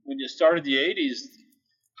 when you started the 80s,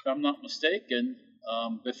 if I'm not mistaken,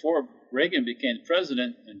 before Reagan became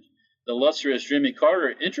president and the illustrious Jimmy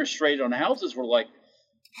Carter, interest rate on houses were like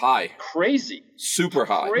High. crazy. Super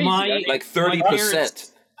high. Crazy. My- Like my 30%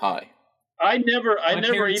 parents- high. I never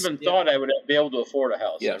parents- even yeah. thought I would be able to afford a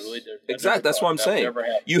house. Yes. I really did. I never Exactly. That's thought what I'm that would saying. ever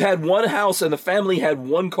happen. You had one house and the family had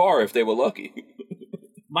one car if they were lucky.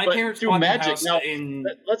 My But parents through bought the magic house now. in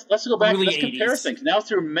Let's go back. early Let's compare 80s. things. Now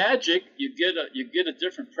through magic, you get a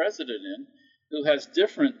different president in who has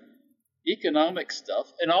different economic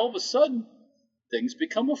stuff, and all of a sudden things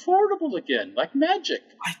become affordable again, like magic.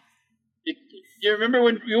 You remember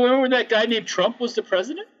when that guy named Trump was the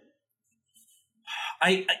president?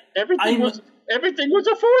 Everything was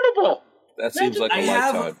affordable. That seems like a I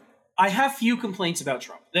lifetime. have few complaints about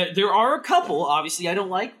Trump. There are a couple, obviously, I don't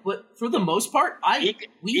like, but for the most part,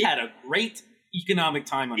 we had a great economic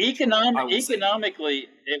time on Trump, I would say. Economically,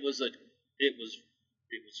 it was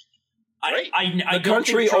great. I The don't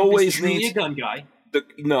country think Trump always is truly needs- a gun guy.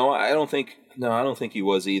 No, I don't think he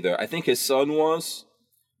was either. I think his son was.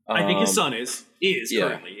 I think his son is yeah.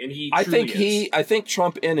 currently, and he. I truly think is. I think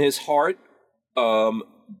Trump in his heart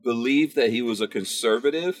believed that he was a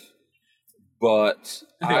conservative, but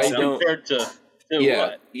I so. don't. Compared to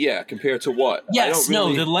what? Yeah, compared to what? I Yes, don't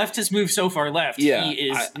really, no, the left has moved so far left. Yeah, he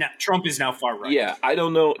is Trump is now far right. Yeah, I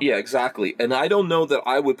don't know. Yeah, exactly. And I don't know that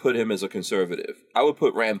I would put him as a conservative. I would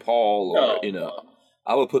put Rand Paul or,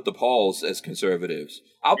 I would put the Pauls as conservatives.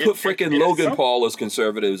 I'll put frickin' Logan Trump- Paul as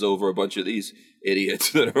conservatives over a bunch of these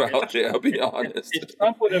idiots that are out there, I'll be honest. If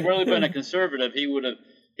Trump would have really been a conservative, he would have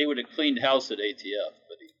cleaned house at ATF,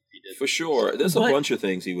 but he didn't. For sure. There's a But- bunch of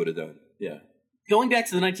things he would have done. Yeah. Going back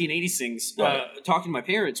to the 1980s things, Right. talking to my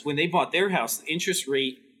parents, when they bought their house, the interest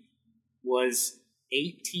rate was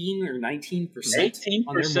 18 or 19%.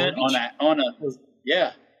 18% on a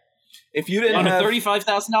yeah. If you didn't on a have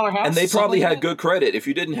 $35,000 house. and they something probably like had that. good credit. If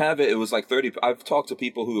you didn't have it, it was like 30. I've talked to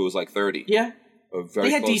people who it was like 30. Yeah, Or very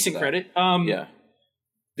they had close to decent that. credit. Yeah.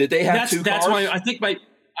 Did they have two that's cars? why I think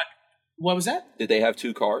what was that? Did they have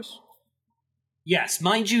two cars? Yes,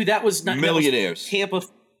 mind you, that was not Millionaires. Tampa.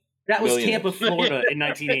 That was Millionaires. Tampa, Florida in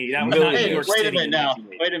 1980. That was not New Millionaires. York Wait City. a minute in now.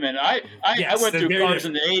 1980. Wait a minute. I Yes, went they're through very cars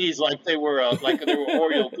in the 80s like they were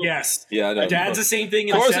Oreo cookies. Yes. Yeah, I know. Dad's the same thing.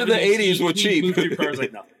 In Cars the in the 70s. 80s were He cheap. moved through cars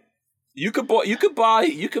like nothing. You could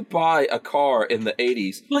buy a car in the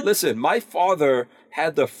 80s. But- Listen, my father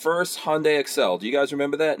had the first Hyundai Excel. Do you guys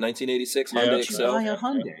remember that? 1986 Yeah, Hyundai that's Excel. Buy a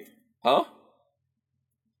Hyundai. Huh?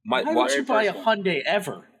 Why would you buy a Hyundai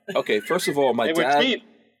ever? Okay, first of all, my They were dad cheap.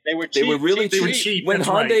 They were cheap. They were really cheap, cheap. cheap. When That's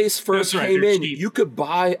right. Hyundais first That's right, came they're in, cheap. you could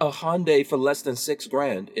buy a Hyundai for less than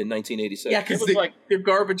 $6,000 in 1986. Yeah, It because was like- they're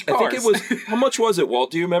garbage I cars. think it was. How much was it, Walt?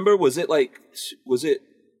 Do you remember? Was it $4,000?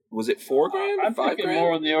 I'm thinking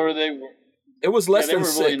more $5,000? in the order they were. It was less They than were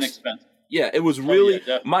six. really inexpensive. Yeah, it was really.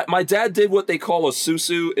 definitely. my dad did what they call a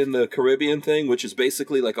susu in the Caribbean thing, which is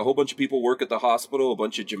basically like a whole bunch of people work at the hospital, a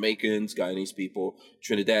bunch of Jamaicans, Guyanese people,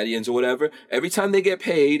 Trinidadians, or whatever. Every time they get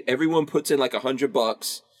paid, everyone puts in like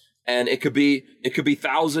 $100, and it could be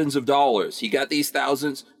thousands of dollars. He got these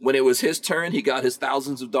thousands when it was his turn. He got his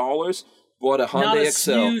thousands of dollars. Bought a Hyundai Not a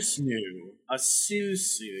Excel. A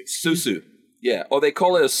Susu. Susu. Yeah, or they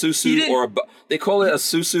call it a susu He didn't- or they call it a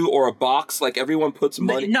susu or a box. Like everyone puts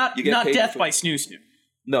money. Not you get paid death for- by snoo snoo.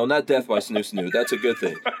 No, not death by snoo snoo. That's a good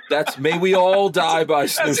thing. That's may we all die by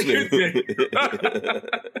snoo That's a good snoo.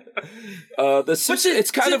 The susu,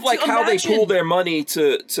 it's kind to- of like to how they imagine- pool their money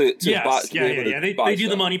to Yes, buy. To be able to They buy do the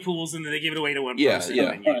stuff. money pools and then they give it away to one Yeah, person.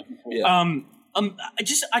 yeah. and then Yeah.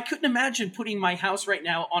 I couldn't imagine putting my house right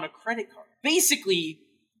now on a credit card. Basically,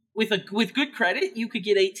 with good credit, you could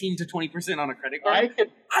get 18 to 20% on a credit card.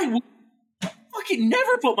 I would fucking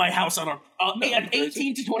never put my house on an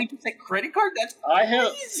 18 to 20% credit card. That's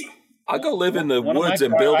crazy. I'll go live in the One of my woods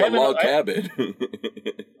and car- build I a haven't- log I- cabin.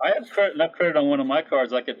 I have enough credit on one of my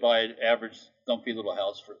cards. I could buy an average dumpy little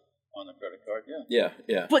house on a credit card. Yeah.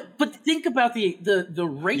 Yeah. But think about the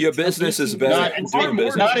rate. Your of business is 18 better. and Doing our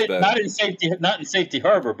business mortgage- is better. Not in safety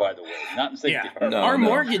harbor, by the way. Not in safety harbor. No, our no.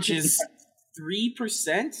 mortgage is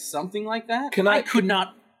 3%, something like that. Can I- I could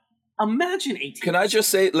not imagine 18%. Can I just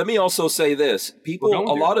say, let me also say this. A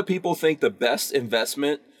lot of people think the best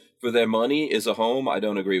investment for their money is a home. I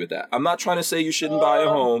don't agree with that. I'm not trying to say you shouldn't buy a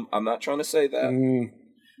home. I'm not trying to say that.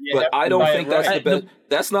 But I don't think that's the best.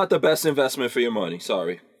 That's not the best investment for your money.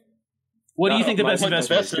 Sorry. What do you think the best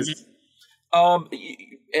investment is?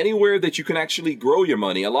 Anywhere that you can actually grow your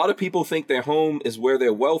money. A lot of people think their home is where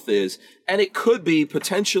their wealth is, and it could be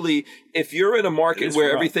potentially if you're in a market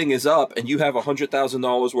where everything is up and you have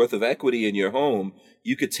 $100,000 worth of equity in your home,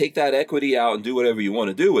 you could take that equity out and do whatever you want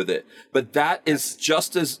to do with it. But that's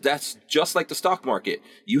just like the stock market.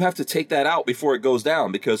 You have to take that out before it goes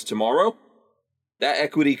down, because tomorrow that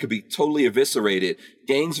equity could be totally eviscerated.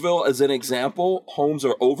 Gainesville, as an example, homes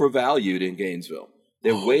are overvalued in Gainesville.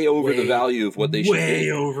 They're way over the value of what they should be.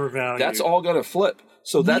 Way overvalued. That's all going to flip.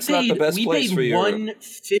 So that's not the best place for your... We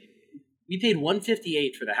paid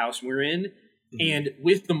 $158 for the house we're in, and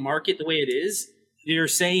with the market the way it is, they're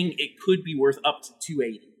saying it could be worth up to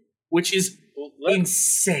 $280, which is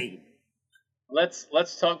insane. Let's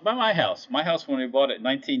talk about my house. My house when we bought it in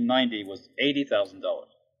 1990 was $80,000.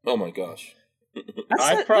 Oh my gosh!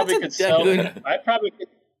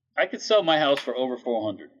 I could sell my house for over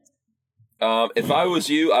 $400. If I was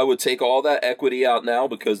you, I would take all that equity out now,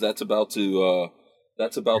 because that's about to melt.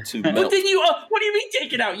 But then what do you mean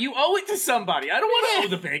take it out? You owe it to somebody. I don't want to owe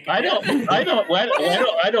the bank. I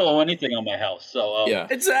don't owe anything on my house. So yeah,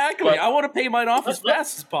 exactly. I want to pay mine off as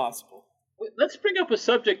fast as possible. Let's bring up a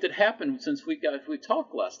subject that happened since we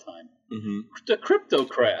talked last time. The crypto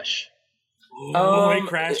crash. It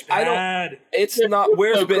crashed bad. It's not.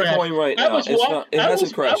 Where's Bitcoin right now? It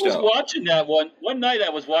hasn't crashed out. I was watching that one night. I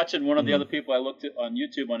was watching one of the other people I looked at on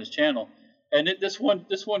YouTube on his channel, and this one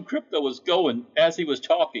crypto was going as he was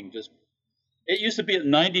talking. It used to be at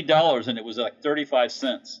 $90 and it was like 35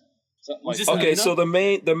 cents. Okay, so the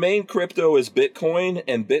main crypto is Bitcoin,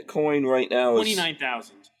 and Bitcoin right now is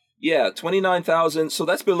 29,000. Yeah, 29,000. So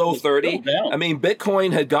that's below 30. I mean,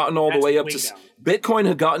 Bitcoin had gotten all the way up to down. Bitcoin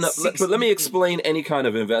had gotten up. But let me explain any kind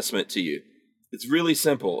of investment to you. It's really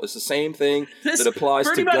simple. It's the same thing that applies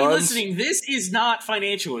to guns. For anybody listening, this is not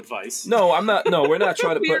financial advice. No, I'm not. No, we're not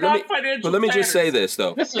trying to. But let me just say this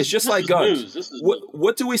though. It's just like guns.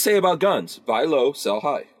 What do we say about guns? Buy low, sell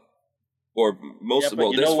high. Or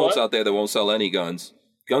there's folks out there that won't sell any guns.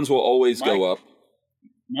 Guns will always go up.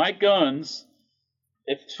 My guns.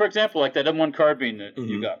 If, for example, like that M1 carbine that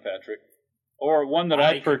you got, Patrick, or one that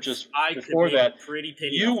I purchased before that,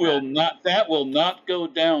 that will not go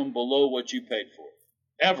down below what you paid for,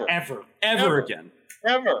 ever again.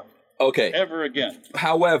 Okay. Ever again.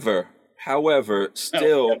 However,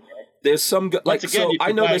 still, there's some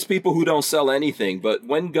I know there's people who don't sell anything, but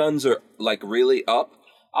when guns are like really up,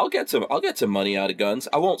 I'll get some money out of guns.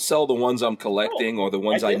 I won't sell the ones I'm collecting or the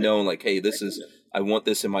ones I know, like, hey, I want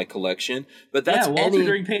this in my collection. But that's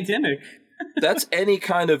during pandemic. That's any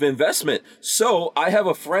kind of investment. So I have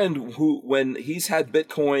a friend who, when he's had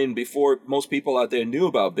Bitcoin before most people out there knew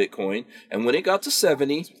about Bitcoin, and when it got to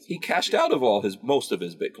 70, he cashed out of most of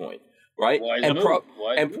his Bitcoin, right?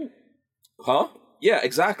 Yeah,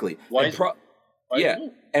 exactly.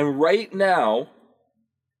 And right now,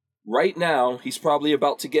 he's probably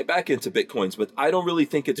about to get back into Bitcoins, but I don't really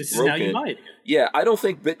think it's broken. Yeah, I don't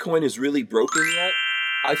think Bitcoin is really broken yet.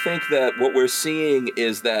 I think that what we're seeing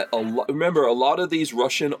is that remember, a lot of these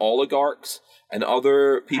Russian oligarchs and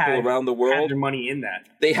other people around the world had their money in that.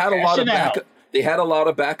 They had a lot of backup. They had a lot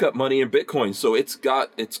of backup money in Bitcoin, so it's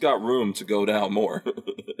got room to go down more.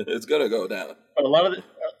 It's gonna go down. But a lot of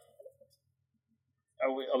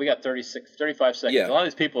we got 35 seconds. Yeah. A lot of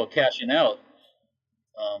these people are cashing out.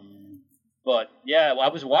 But yeah, I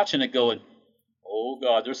was watching it going, oh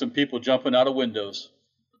God, there's some people jumping out of windows.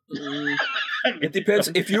 It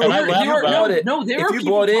depends. If you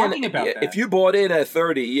bought in at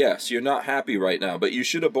 30, yes, you're not happy right now, but you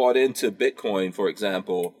should have bought into Bitcoin, for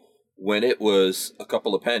example, when it was a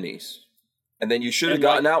couple of pennies. And then you should have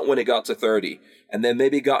gotten out when it got to 30, and then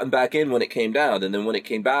maybe gotten back in when it came down, and then when it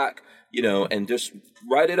came back, and just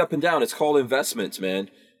ride it up and down. It's called investments, man.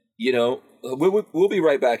 We'll be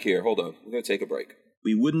right back here. Hold on. We're going to take a break.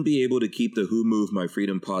 We wouldn't be able to keep the Who Moved My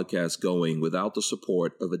Freedom podcast going without the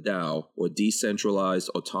support of a DAO, or decentralized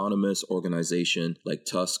autonomous organization like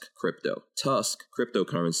Tusk Crypto. Tusk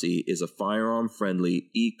cryptocurrency is a firearm-friendly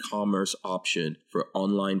e-commerce option for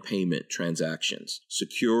online payment transactions,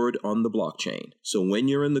 secured on the blockchain. So when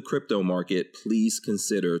you're in the crypto market, please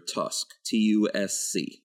consider Tusk,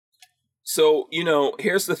 T-U-S-C. So,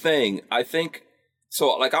 here's the thing. I think...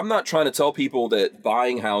 So, I'm not trying to tell people that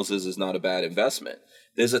buying houses is not a bad investment.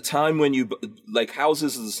 There's a time when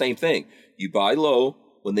houses is the same thing. You buy low.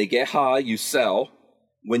 When they get high, you sell.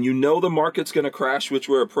 When you know the market's going to crash, which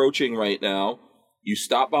we're approaching right now, you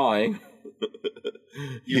stop buying.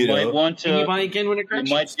 You might want to. And you buy again when it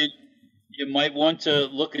crashes. You might want to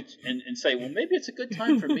look at and say, well, maybe it's a good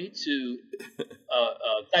time for me to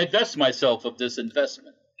divest myself of this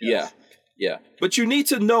investment. Yes. Yeah. But you need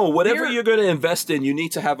to know whatever you're going to invest in, you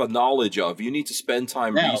need to have a knowledge of. You need to spend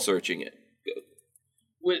time researching it.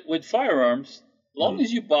 With firearms, as long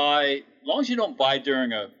as you don't buy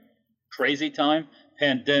during a crazy time,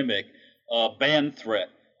 pandemic, ban threat.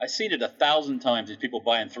 I've seen it 1,000 times. These people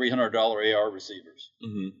buying $300 AR receivers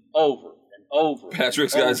over and over.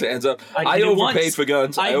 Patrick's got his hands up. I overpaid for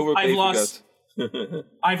guns. I've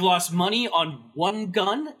lost money on one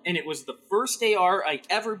gun, and it was the first AR I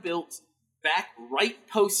ever built back right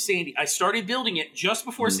post Sandy. I started building it just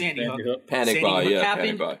before Sandy Hook. Panic buy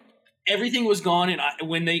happened. Everything was gone, and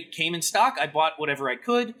when they came in stock, I bought whatever I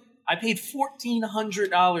could. I paid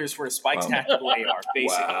 $1,400 for a Spikes Tactical AR,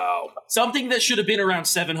 basically. Wow. Something that should have been around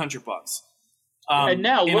 $700. And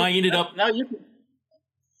now, I ended up. Now you can.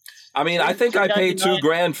 I mean, I think I paid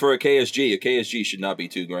 $2,000 for a KSG. A KSG should not be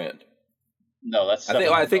 $2,000. No, that's.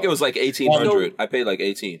 I think it was like 1,800. I paid like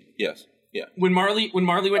 18. Yes. Yeah. When Marley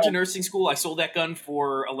went to nursing school, I sold that gun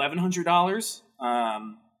for $1,100,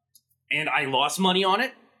 and I lost money on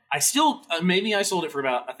it. I still maybe I sold it for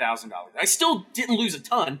about $1,000. I still didn't lose a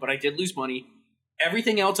ton, but I did lose money.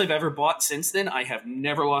 Everything else I've ever bought since then, I have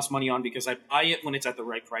never lost money on because I buy it when it's at the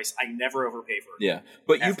right price. I never overpay for it. Yeah,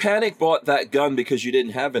 but you panic bought that gun because you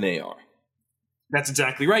didn't have an AR. That's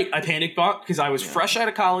exactly right. I panic bought because I was fresh out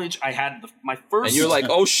of college. I had my first. And you're like,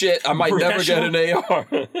 oh shit, I might never get an AR.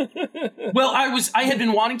 Well, I had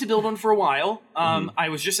been wanting to build one for a while. I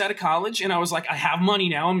was just out of college, and I was like, I have money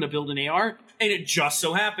now. I'm going to build an AR. And it just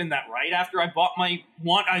so happened that right after I bought I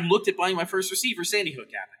looked at buying my first receiver, Sandy Hook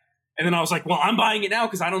happened. And then I was like, well, I'm buying it now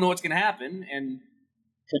because I don't know what's going to happen. And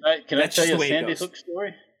can I tell you a Sandy Hook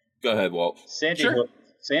story? Go ahead, Walt. Sandy Hook.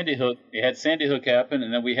 We had Sandy Hook happen,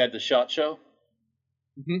 and then we had the SHOT Show.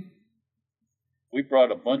 Mm-hmm. We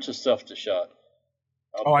brought a bunch of stuff to SHOT.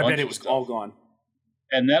 I bet it was all gone.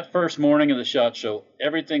 And that first morning of the SHOT Show,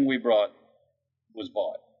 everything we brought was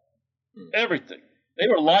bought. Everything. They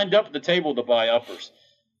were lined up at the table to buy uppers.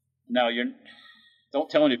 Now, don't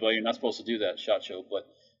tell anybody you're not supposed to do that SHOT Show, but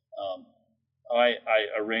I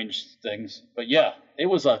arranged things. But yeah, it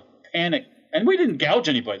was a panic, and we didn't gouge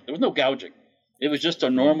anybody. There was no gouging. It was just the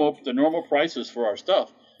normal prices for our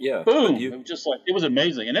stuff. Yeah, boom! It was just it was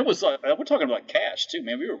amazing, and it was we're talking about cash too,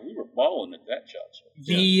 man. We were balling at that SHOT Show.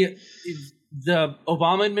 The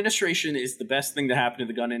Obama administration is the best thing to happen to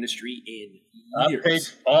the gun industry in years. I paid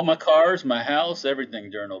all my cars, my house,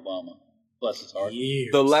 everything during Obama. Bless his heart.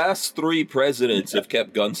 Years. The last 3 presidents have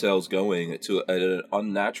kept gun sales going at an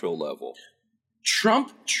unnatural level.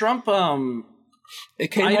 Trump.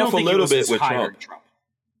 It came off a little bit with Trump.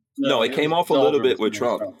 No, it came off a little bit with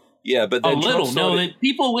Trump. Yeah, but then Trump started,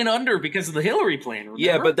 people went under because of the Hillary plan. Remember?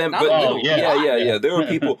 Yeah, but then, there were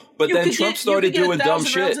people. But then Trump started doing dumb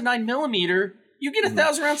shit. Rounds of 9mm. You get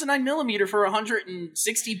 1,000 rounds of 9mm for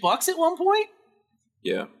 $160 at one point.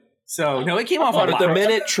 Yeah. So no, it came off. But the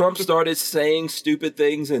minute Trump started saying stupid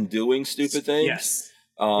things and doing stupid things, yes.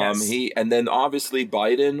 And then obviously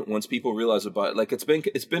Biden. Once people realize about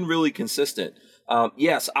it's been really consistent.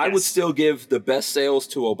 Yes, I would still give the best sales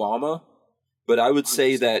to Obama. But I would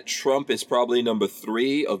say that Trump is probably number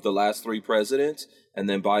 3 of the last 3 presidents, and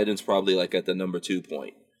then Biden's probably like at the number 2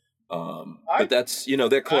 point. But that's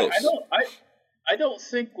they're close. I don't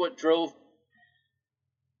think what drove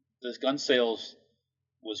this gun sales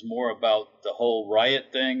was more about the whole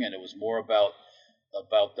riot thing, and it was more about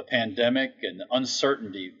the pandemic and the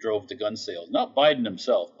uncertainty drove the gun sales. Not Biden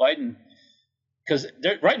himself. Biden, because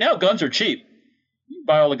right now guns are cheap. You can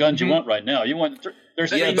buy all the guns you want right now. You want.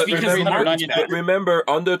 But remember,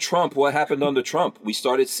 under Trump, what happened under Trump? We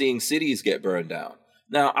started seeing cities get burned down.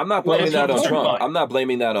 Now, I'm not blaming that on Trump. I'm not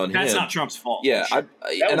blaming that on him. That's not Trump's fault. Yeah, that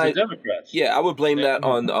was the Democrats. Yeah, I would blame that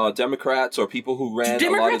on Democrats or people who ran a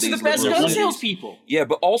lot of these Democrats are the best gun salespeople. Yeah,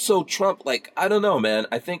 but also Trump, I don't know, man.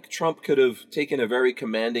 I think Trump could have taken a very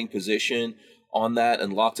commanding position on that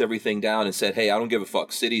and locked everything down and said, hey, I don't give a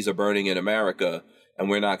fuck. Cities are burning in America, and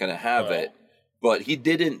we're not going to have it. But he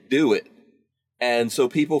didn't do it. And so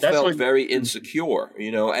people felt very insecure,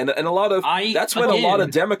 and a lot of that's when a lot of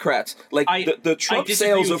Democrats the Trump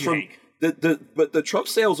sales are from the Trump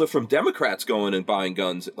sales are from Democrats going and buying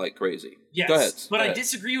guns like crazy. Yes, go ahead. But I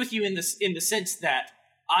disagree with you in the sense that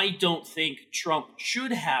I don't think Trump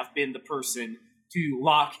should have been the person to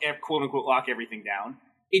quote unquote lock everything down.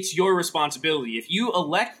 It's your responsibility if you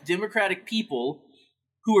elect Democratic people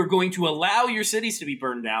who are going to allow your cities to be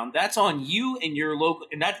burned down, that's on you and your local,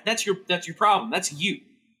 and that's your problem. That's you.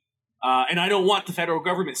 And I don't want the federal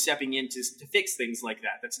government stepping in to fix things like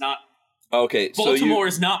that. That's not. Okay, Baltimore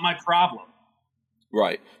is not my problem.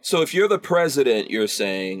 Right. So if you're the president, you're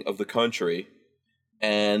saying, of the country,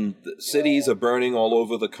 and the cities are burning all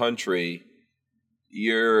over the country,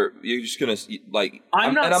 you're just gonna like.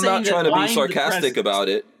 I'm not trying to be sarcastic about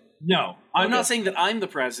it. No, I'm not saying that I'm the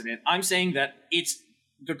president. I'm saying that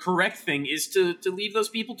the correct thing is to leave those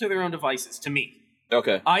people to their own devices. To me.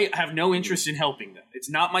 Okay. I have no interest in helping them. It's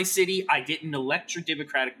not my city. I didn't elect your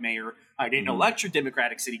Democratic mayor. I didn't elect your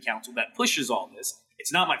Democratic city council that pushes all this.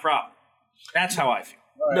 It's not my problem. That's how I feel.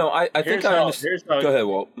 Right. No, I think I understand. Go ahead,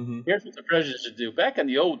 Walt. Mm-hmm. Here's what the president should do. Back in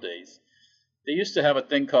the old days, they used to have a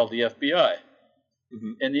thing called the FBI.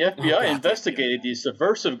 Mm-hmm. And the FBI investigated these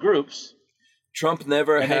subversive groups. Trump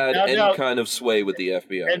never had any kind of sway with the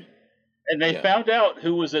FBI. And they found out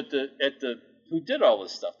who was who did all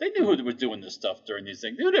this stuff. They knew who was doing this stuff during these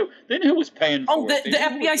things. They knew who was paying for it. The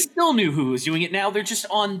FBI still knew who was doing it now. They're just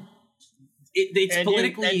on... It's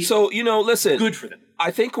politically listen, good for them. I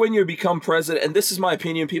think when you become president, and this is my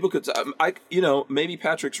opinion, people could... maybe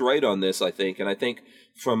Patrick's right on this, I think. And I think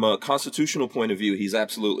from a constitutional point of view, he's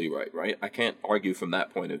absolutely right? I can't argue from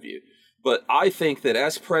that point of view. But I think that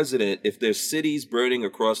as president, if there's cities burning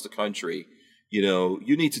across the country...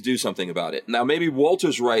 you need to do something about it. Now, maybe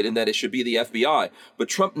Walter's right in that it should be the FBI, but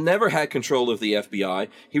Trump never had control of the FBI.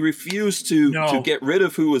 He refused to get rid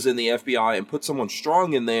of who was in the FBI and put someone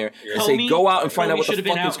strong in there and say, go out and find out what the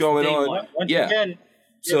fuck is going on. Again,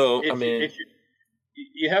 so, you'll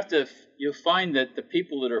find that the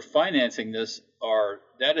people that are financing this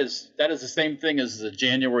that is the same thing as the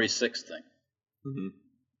January 6th thing. Mm-hmm.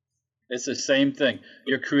 It's the same thing.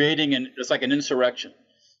 You're creating it's like an insurrection.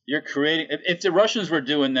 You're creating. If the Russians were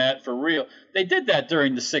doing that for real, they did that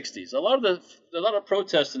during the '60s. A lot of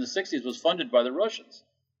protests in the '60s was funded by the Russians.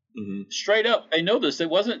 Mm-hmm. Straight up, they know this. It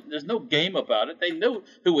wasn't. There's no game about it. They knew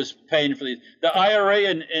who was paying for these. The IRA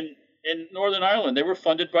in Northern Ireland, they were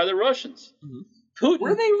funded by the Russians. Mm-hmm. Putin,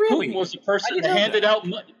 were they really? Putin was the person that handed out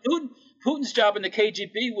money. Putin's job in the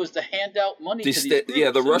KGB was to hand out money to these groups.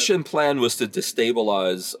 Yeah, the Russian plan was to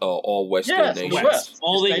destabilize all Western nations. West.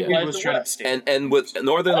 All they did was try to destabilize. And with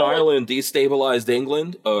Northern Ireland destabilized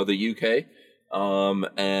England, the UK,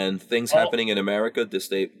 and things happening in America, all the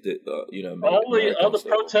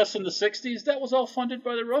protests in the '60s, that was all funded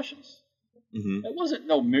by the Russians. Mm-hmm. It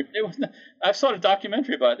wasn't I saw a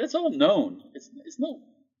documentary about it. That's all known. It's no.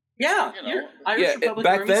 Yeah,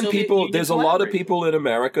 back then, there's a lot of people in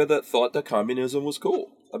America that thought that communism was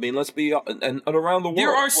cool. I mean, let's be and around the world.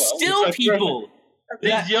 There are still people.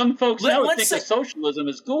 These young folks now think that socialism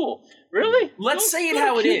is cool. Really? Let's say it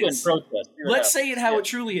how it is. Let's say it how it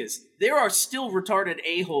truly is. There are still retarded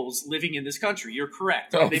a-holes living in this country. You're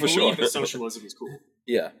correct. They believe that socialism is cool.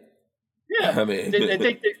 Yeah. Yeah. I mean,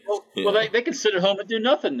 they can sit at home and do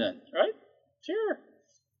nothing then, right? Sure.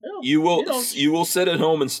 You will sit at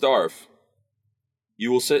home and starve.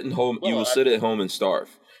 You will sit at home. You will sit at home and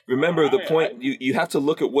starve. Remember the point. You have to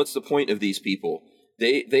look at what's the point of these people.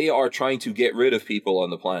 They are trying to get rid of people on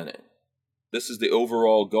the planet. This is the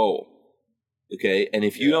overall goal. Okay, and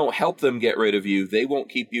if you don't help them get rid of you, they won't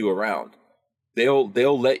keep you around.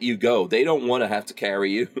 They'll let you go. They don't want to have to carry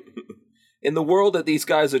you. In the world that these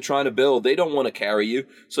guys are trying to build, they don't want to carry you.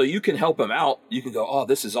 So you can help them out. You can go, oh,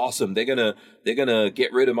 this is awesome. They're gonna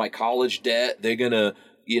get rid of my college debt. They're gonna,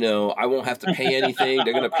 I won't have to pay anything.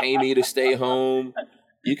 They're gonna pay me to stay home.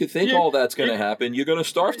 You could think all that's gonna happen. You're gonna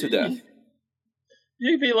starve to death.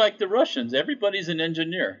 You'd be like the Russians. Everybody's an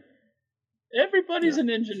engineer. Everybody's an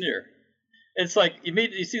engineer. It's like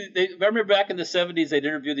you see. Remember back in the '70s, they'd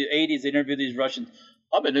interview the '80s. They'd interview these Russians.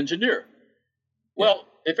 I'm an engineer. Well,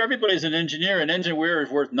 if everybody's an engineer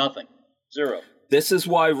is worth nothing. Zero. This is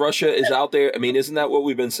why Russia is out there. I mean, isn't that what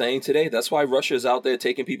we've been saying today? That's why Russia is out there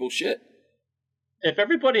taking people's shit. If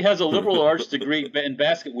everybody has a liberal arts degree in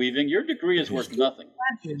basket weaving, your degree is worth nothing.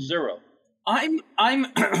 Zero. I'm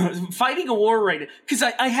fighting a war right now because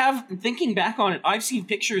I have, thinking back on it, I've seen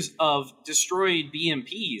pictures of destroyed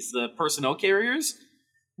BMPs, the personnel carriers,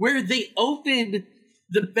 where they opened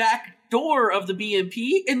the back door of the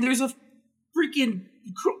BMP and there's a freaking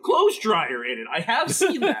clothes dryer in it. I have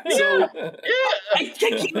seen that. So I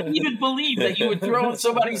can't even believe that you would throw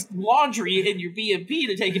somebody's laundry in your BMP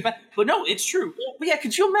to take it back. But no, it's true. But yeah,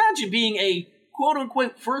 could you imagine being a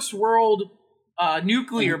quote-unquote first world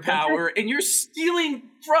nuclear power and you're stealing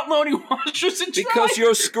front-loading washers and dryers? Because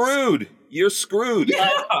you're screwed. You're screwed. Yeah.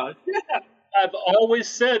 I've always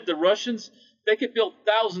said the Russians, they could build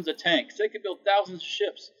thousands of tanks. They could build thousands of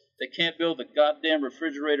ships. they can't build a goddamn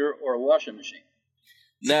refrigerator or a washing machine.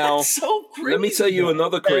 Now, That's so crazy. let me tell you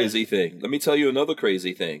another crazy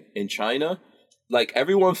thing. In China, like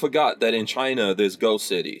everyone forgot that in China there's ghost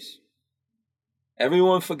cities.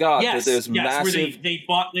 Everyone forgot that there's massive.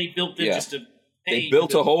 Where they built it just to. They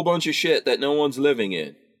built a whole bunch of shit that no one's living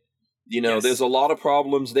in. You know, there's a lot of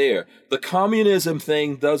problems there. The communism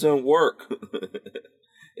thing doesn't work.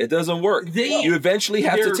 It doesn't work. You eventually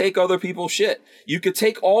have to take other people's shit. You could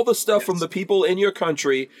take all the stuff from the people in your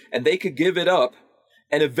country and they could give it up.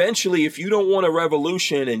 And eventually, if you don't want a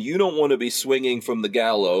revolution and you don't want to be swinging from the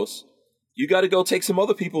gallows, you got to go take some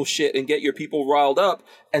other people's shit and get your people riled up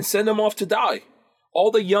and send them off to die.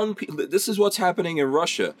 All the young people, this is what's happening in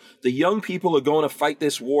Russia. The young people are going to fight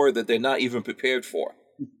this war that they're not even prepared for.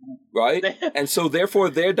 Right? And so therefore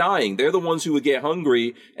they're dying. They're the ones who would get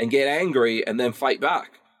hungry and get angry and then fight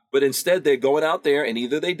back. But instead they're going out there and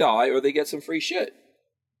either they die or they get some free shit.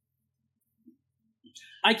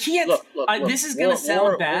 I can't. Look, this is going to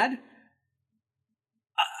sound bad.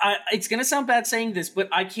 It's going to sound bad saying this, but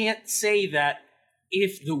I can't say that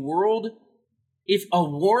if a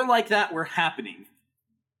war like that were happening,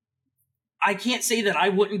 I can't say that I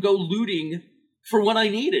wouldn't go looting for what I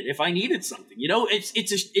needed if I needed something. You know,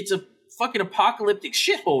 it's a fucking apocalyptic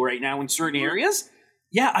shithole right now in certain areas.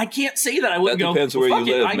 Yeah, I can't say that I wouldn't go. Depends where you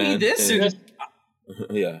live, I man. need this. And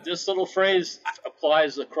yeah. This little phrase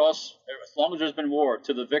applies across, as long as there's been war,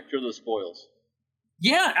 to the victor the spoils.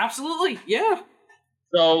 Yeah, absolutely. Yeah.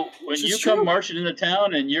 So when you come marching into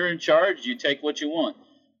town and you're in charge, you take what you want.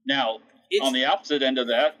 Now, on the opposite end of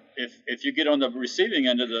that, if you get on the receiving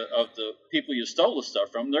end of the people you stole the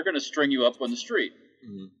stuff from, they're going to string you up on the street.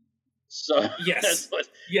 Mm-hmm. So yes,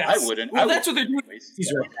 I wouldn't. Well, that's what they're doing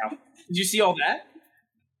right now. Did you see all that?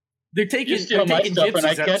 They're taking. You steal my stuff and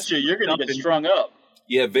I catch you, you're going to get strung up.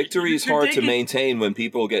 Yeah, victory is hard to maintain when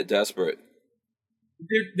people get desperate.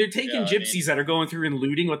 They're taking gypsies that are going through and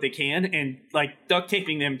looting what they can and like duct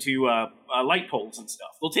taping them to light poles and stuff.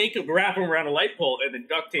 They'll take them, wrap them around a light pole, and then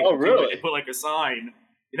duct tape them to it and put like a sign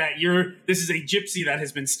that this is a gypsy that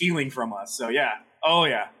has been stealing from us. So yeah,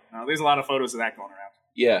 no, there's a lot of photos of that going around.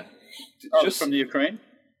 Yeah, just from the Ukraine.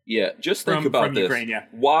 Yeah, just think about this. Ukraine, yeah.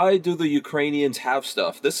 Why do the Ukrainians have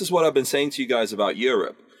stuff? This is what I've been saying to you guys about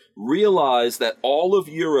Europe. Realize that all of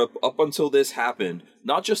Europe, up until this happened,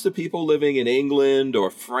 not just the people living in England or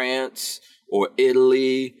France or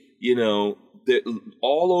Italy, you know,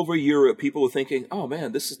 all over Europe, people were thinking, oh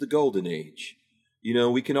man, this is the golden age. You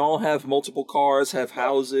know, we can all have multiple cars, have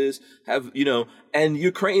houses, and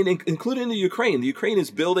Ukraine, including the Ukraine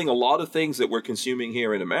is building a lot of things that we're consuming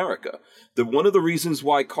here in America. One of the reasons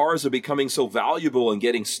why cars are becoming so valuable and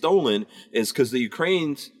getting stolen is because the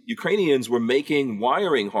Ukrainians were making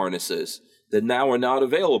wiring harnesses that now are not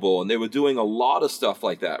available, and they were doing a lot of stuff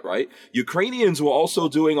like that, right? Ukrainians were also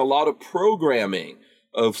doing a lot of programming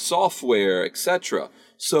of software, etc.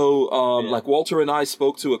 So, like Walter and I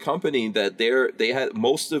spoke to a company that they had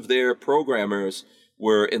most of their programmers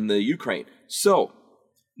were in the Ukraine. So,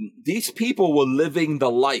 these people were living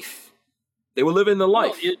the life. They were living the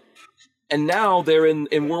life. Well, and now they're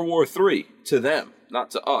in World War III, to them.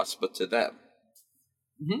 Not to us, but to them.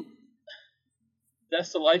 Mm-hmm.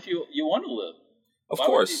 That's the life you want to live. Of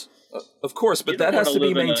course, but that has to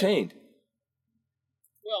be maintained.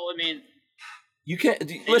 Well, I mean... You can't...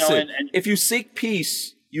 Listen, if you seek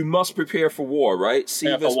peace, you must prepare for war, right? Si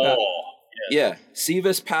vis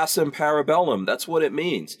pacem para bellum. That's what it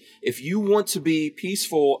means. If you want to be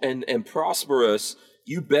peaceful and prosperous,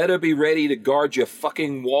 you better be ready to guard your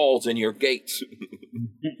fucking walls and your gates.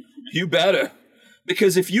 You better.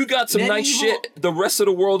 Because if you got some nice shit, the rest of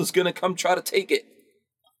the world is going to come try to take it.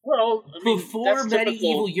 Well, I mean, before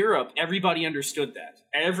medieval Europe, everybody understood that.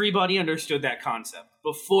 Everybody understood that concept.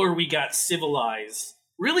 Before we got civilized,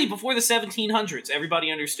 really before the 1700s, everybody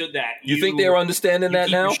understood that. You think they're understanding that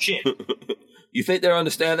now? You think they're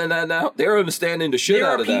understanding that now? They're understanding the shit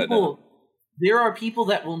out of that now. There are people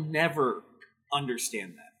that will never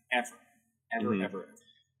understand that ever.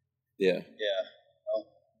 Yeah. Well,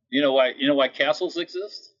 you know why castles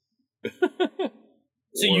exist?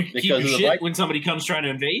 So you keep your shit when somebody comes trying to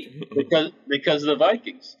invade? Because of the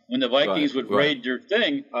Vikings. When the Vikings would raid your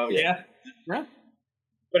thing. Yeah.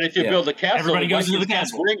 But if you build a castle, everybody goes into the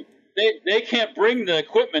castle. They can't bring the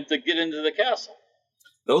equipment to get into the castle.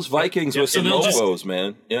 Those Vikings were some mofos,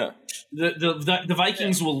 man. Yeah. The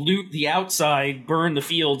Vikings will loot the outside, burn the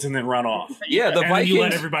fields, and then run off. Yeah, the Vikings. You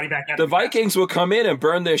let everybody back out. The Vikings will come in and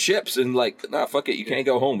burn their ships and nah, fuck it, you can't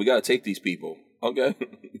go home. We got to take these people. Okay.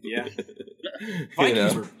 Yeah.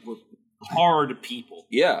 Vikings were hard people.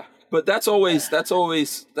 Yeah, but that's always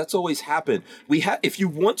happened. If you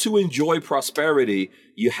want to enjoy prosperity,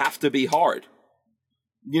 you have to be hard.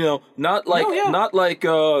 You know, not like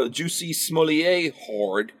Juicy Smollier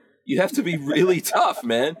hard. You have to be really tough,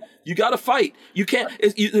 man. You got to fight. You can't.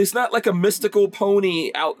 It's not like a mystical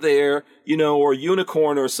pony out there, you know, or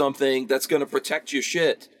unicorn or something that's going to protect your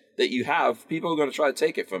shit that you have. People are going to try to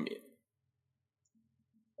take it from you.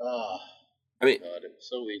 I mean, God, it was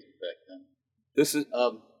so easy back then.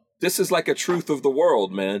 This is like a truth of the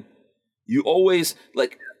world, man. You always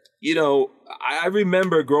like. You know, I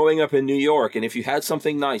remember growing up in New York, and if you had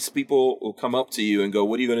something nice, people will come up to you and go,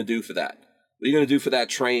 "What are you going to do for that? What are you going to do for that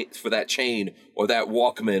chain, or that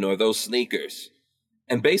Walkman, or those sneakers?"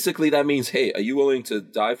 And basically, that means, "Hey, are you willing to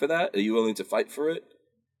die for that? Are you willing to fight for it?"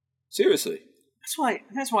 Seriously.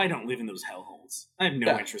 That's why I don't live in those hellholes. I have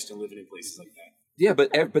no interest in living in places like that. Yeah,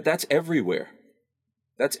 but that's everywhere.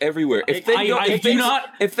 That's everywhere. I do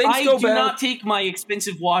not take my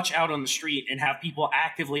expensive watch out on the street and have people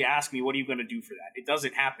actively ask me, "What are you going to do for that?" It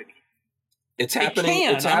doesn't happen. It's happening.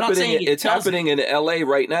 It's happening in LA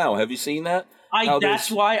right now. Have you seen that?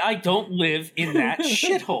 That's why I don't live in that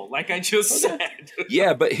shithole, like I just said.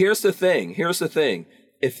 Yeah, but here's the thing.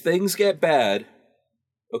 If things get bad,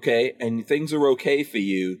 okay, and things are okay for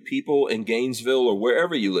you, people in Gainesville or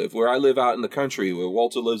wherever you live, where I live out in the country, where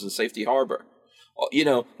Walter lives in Safety Harbor. You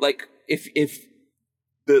know, like if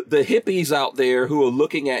the hippies out there who are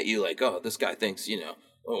looking at you like, "Oh, this guy thinks, you know,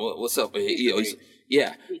 oh, what's up?" You know,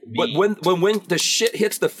 yeah. But when the shit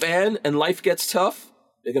hits the fan and life gets tough,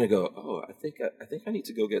 they're gonna go, "Oh, I think I need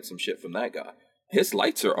to go get some shit from that guy. His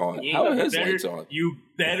lights are on. How are his lights on?" You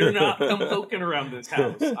better not come poking around this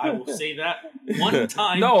house. I will say that one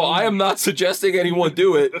time. No, I am not suggesting anyone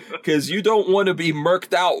do it, because you don't want to be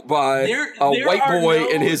murked out by a white boy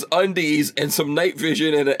in his undies and some night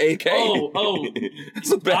vision and an AK. Oh.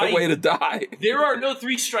 It's a bad way to die. There are no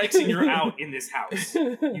 3 strikes and you're out in this house.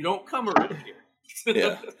 You don't come around here.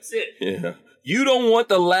 Yeah. That's it. Yeah. You don't want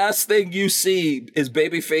the last thing you see is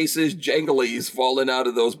Babyface's janglies falling out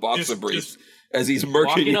of those boxer briefs as he's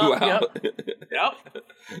murking you out. Yep.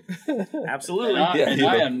 Absolutely.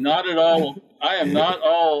 I am not at all,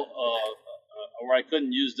 or I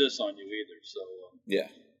couldn't use this on you either. So, yeah.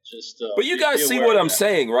 Just, but you guys see what I'm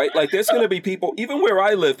saying, right? Like, there's going to be people, even where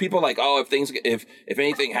I live, people are like, "Oh, if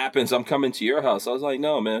anything happens, I'm coming to your house." I was like,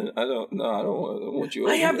 "No, man, I don't want you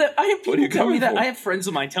over here." I have people tell me that. I have friends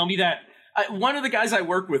of mine tell me that. One of the guys I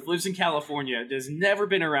work with lives in California, has never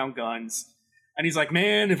been around guns. And he's like,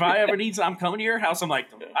 "Man, if I ever need some, I'm coming to your house." I'm like,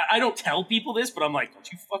 I don't tell people this, but I'm like, "Don't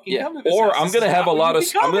you fucking come to this Or house. I'm gonna have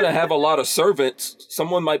a lot of servants.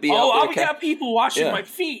 Someone might be out there. I'm gonna have people washing my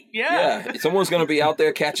feet. Yeah. Someone's gonna be out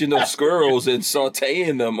there catching those squirrels and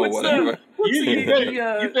sautéing them or whatever. You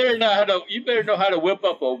better know how to whip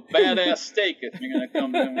up a badass steak if you're gonna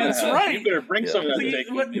come in. That's right. You better bring some of that steak.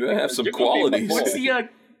 You better have some qualities. What's the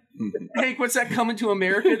Hank, what's that coming to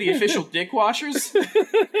America? The official dick washers?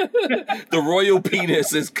 The royal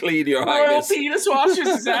penis is clean, Your Highness. Royal penis washers,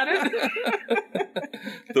 is that it?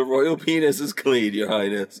 The royal penis is clean, Your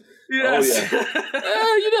Highness. Yes.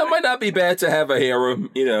 Oh, yeah. It might not be bad to have a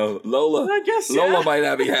harem. You know, Lola. I guess, Lola might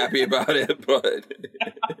not be happy about it, but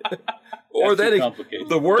or then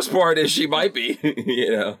the worst part is she might be.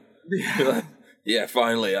 You know. Yeah,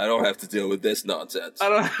 finally, I don't have to deal with this nonsense. I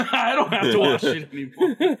don't have to watch it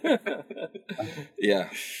anymore. Yeah.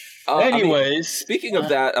 Anyways, speaking of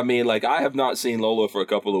that, I mean, like, I have not seen Lola for a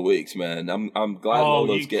couple of weeks, man. I'm glad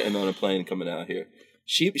Lola's getting on a plane coming out here.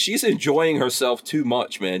 She's enjoying herself too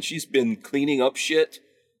much, man. She's been cleaning up shit.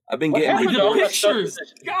 I've been getting the pictures.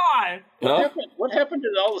 God, what happened to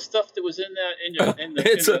all the stuff that was in that?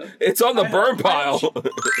 It's on the burn pile.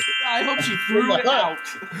 I hope she threw it out.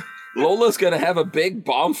 Lola's gonna have a big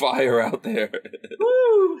bonfire out there.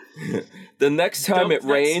 Woo! The next time it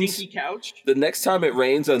rains,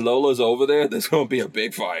 and Lola's over there, there's gonna be a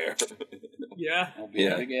big fire. Yeah. A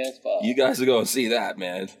big ass fire. You guys are gonna see that,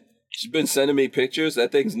 man. She's been sending me pictures.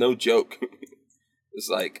 That thing's no joke. It's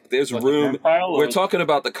like there's room. We're talking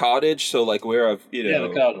about the cottage, so like where I've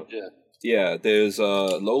the cottage. Yeah, there's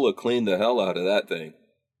Lola cleaned the hell out of that thing.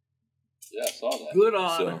 Yeah, I saw that. Good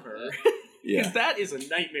on her. Yeah, because that is a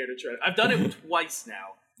nightmare to try. I've done it twice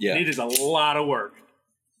now. Yeah, and it is a lot of work.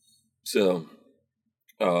 So,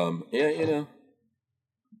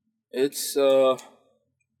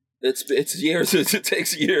 it's years. It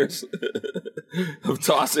takes years of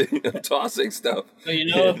tossing stuff. So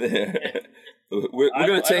we're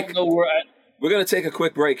gonna take. We're gonna take a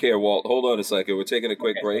quick break here, Walt. Hold on a second. We're taking a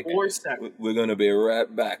quick break. 4 seconds. We're gonna be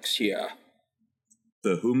right back here.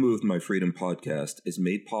 The Who Moved My Freedom podcast is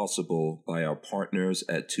made possible by our partners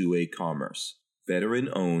at 2A Commerce.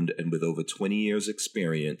 Veteran-owned and with over 20 years'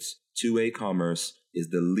 experience, 2A Commerce is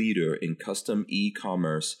the leader in custom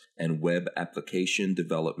e-commerce and web application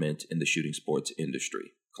development in the shooting sports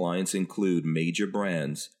industry. Clients include major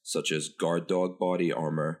brands such as Guard Dog Body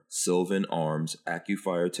Armor, Sylvan Arms,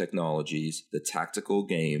 AccuFire Technologies, The Tactical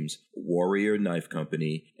Games, Warrior Knife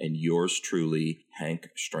Company, and yours truly, Hank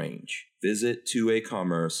Strange. Visit 2A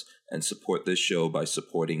Commerce and support this show by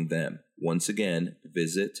supporting them. Once again,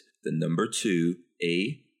 visit the number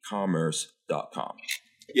 2acommerce.com.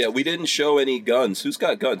 Yeah, we didn't show any guns. Who's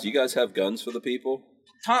got guns? You guys have guns for the people?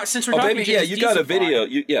 Since we're talking baby, yeah, you got a video.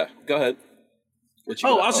 Go ahead. I was just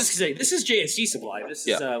going to say, this is JSG Supply. This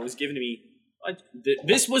is, was given to me.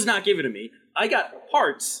 This was not given to me. I got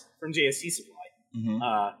parts from JSG Supply. Mm-hmm.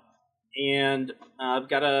 And I've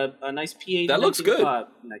got a nice PA. That looks good.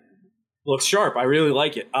 Looks sharp. I really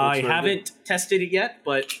like it. I haven't tested it yet,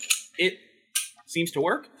 but it seems to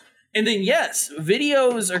work. And then, yes,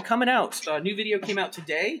 videos are coming out. A new video came out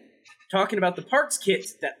today talking about the parts kit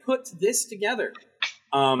that put this together.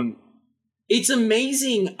 It's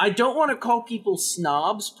amazing. I don't want to call people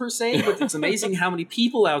snobs per se, but it's amazing how many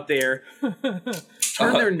people out there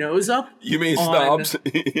turn their nose up. You mean snobs?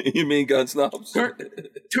 You mean gun snobs?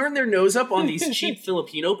 Turn their nose up on these cheap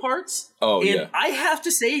Filipino parts. Oh, and I have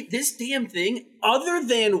to say, this damn thing, other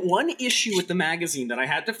than one issue with the magazine that I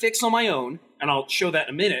had to fix on my own, and I'll show that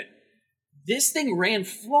in a minute, this thing ran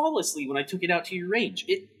flawlessly when I took it out to your range.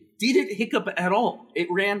 It didn't hiccup at all. It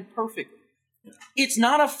ran perfectly. It's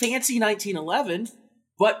not a fancy 1911,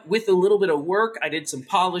 but with a little bit of work, I did some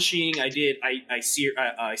polishing. I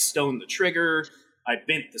stoned the trigger. I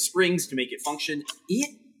bent the springs to make it function.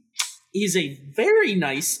 It is a very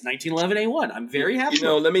nice 1911 A1. I'm very happy.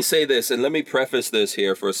 Let me say this, and let me preface this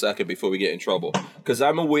here for a second before we get in trouble, because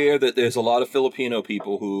I'm aware that there's a lot of Filipino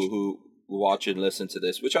people who watch and listen to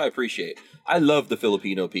this, which I appreciate. I love the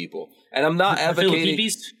Filipino people, and I'm not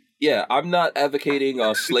advocating. Yeah, I'm not advocating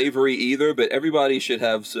slavery either, but everybody should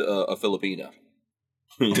have a Filipina.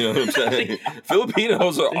 You know what I'm saying?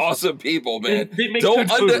 Filipinos are awesome people, man. They make don't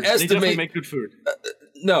good food. underestimate. They definitely make good food.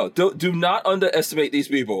 No, do not underestimate these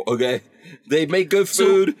people. Okay, they make good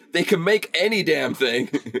food. They can make any damn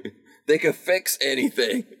thing. They can fix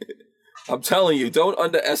anything. I'm telling you, don't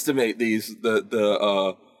underestimate these.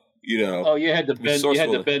 Oh, you had to bend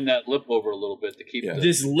that lip over a little bit to keep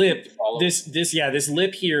this lip. This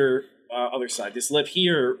lip here, other side. This lip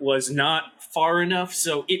here was not far enough,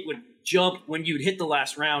 so it would jump when you'd hit the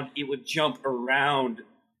last round. It would jump around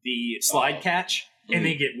the slide catch, and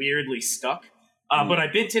then get weirdly stuck. But I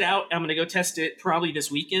bent it out. I'm going to go test it probably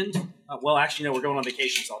this weekend. We're going on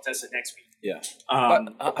vacation, so I'll test it next week. Yeah.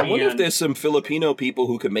 But I wonder if there's some Filipino people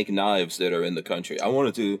who can make knives that are in the country. I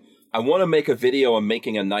want to make a video on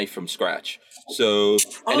making a knife from scratch. So,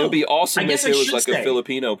 and it would be awesome if there was a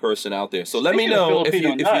Filipino person out there. So let me know if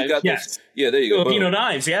you got this. Yeah, there you go. Filipino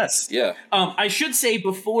knives, yes. Yeah. I should say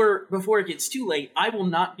before it gets too late, I will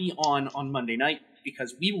not be on Monday night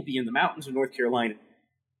because we will be in the mountains of North Carolina.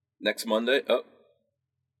 Next Monday?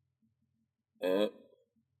 We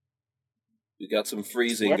got some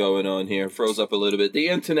freezing going on here. Froze up a little bit. The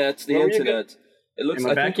internet. It looks.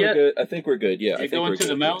 I think we're good. I think we're good. Yeah. Are you going to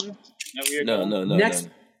the mountain? No.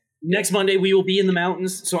 Next Monday we will be in the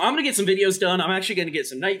mountains, so I'm gonna get some videos done. I'm actually gonna get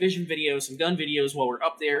some night vision videos, some gun videos while we're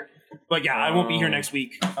up there. But yeah, I won't be here next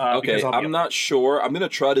week. Okay, I'm not sure. I'm gonna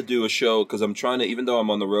try to do a show because I'm trying to. Even though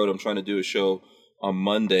I'm on the road, I'm trying to do a show on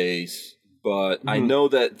Mondays. But I know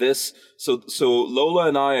that this. So Lola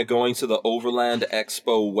and I are going to the Overland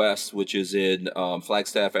Expo West, which is in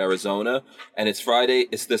Flagstaff, Arizona, and it's Friday.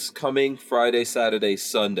 It's this coming Friday, Saturday,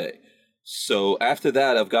 Sunday. So after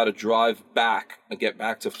that, I've got to drive back and get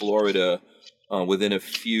back to Florida within a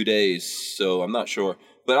few days. So I'm not sure,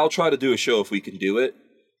 but I'll try to do a show if we can do it.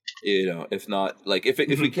 If not,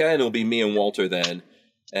 if we can, it'll be me and Walter then.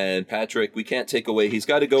 And Patrick, we can't take away. He's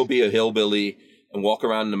got to go be a hillbilly and walk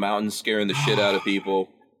around in the mountains scaring the shit out of people.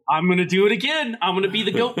 I'm going to do it again. I'm going to be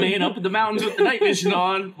the goat man up in the mountains with the night vision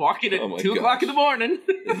on, walking at 2 o'clock in the morning.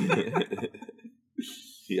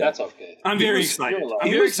 Yeah. That's okay. I'm very excited.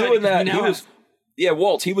 He was doing that.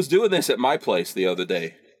 Walt, he was doing this at my place the other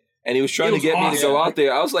day. And he was trying to get me to go out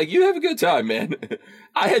there. I was like, you have a good time, man.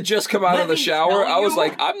 I had just come out of the shower. I was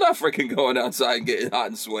like, I'm not freaking going outside and getting hot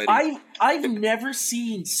and sweaty. I've never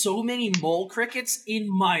seen so many mole crickets in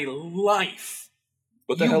my life.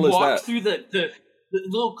 What the hell is that? You walk through the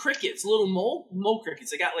little crickets, little mole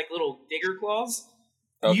crickets. They got like little digger claws.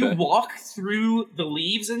 Okay. You walk through the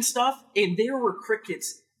leaves and stuff, and there were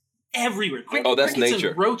crickets everywhere. That's crickets nature.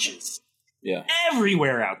 And roaches. Yeah.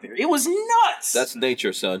 everywhere out there. It was nuts. That's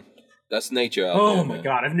nature, son. That's nature out there. oh my man.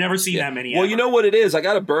 god, I've never seen that many. Well, ever. you know what it is? I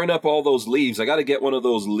got to burn up all those leaves. I got to get one of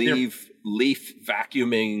those leaf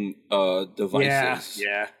vacuuming devices.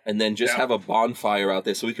 Yeah. And then just have a bonfire out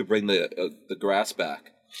there so we could bring the grass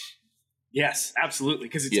back. Yes, absolutely.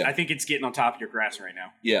 Because I think it's getting on top of your grass right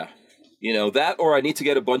now. Yeah. You know, that or I need to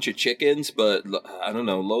get a bunch of chickens, but I don't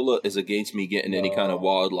know. Lola is against me getting any kind of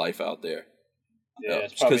wildlife out there. Yeah,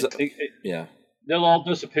 it's probably, yeah. They'll all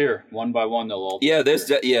disappear one by one. They'll all yeah,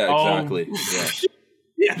 disappear. exactly.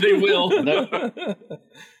 Yeah, they will.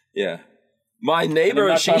 Yeah. My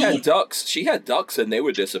neighbor, she had ducks. She had ducks, and they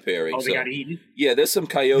were disappearing. Oh, they got eaten? Yeah, there's some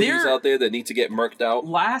coyotes out there that need to get murked out.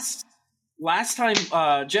 Last time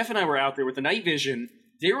Jeff and I were out there with the night vision,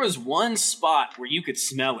 there was one spot where you could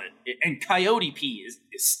smell it. And coyote pee is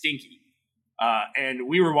stinky. And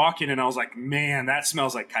we were walking, and I was like, man, that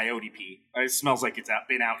smells like coyote pee. It smells like it's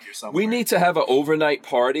been out here somewhere. We need to have an overnight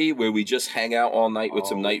party where we just hang out all night with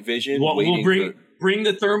some night vision. Well, we'll bring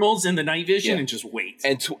the thermals and the night vision and just wait.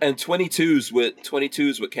 And 22s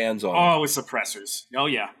with cans on. Oh, with suppressors. Oh,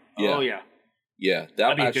 yeah. Oh, yeah. Yeah,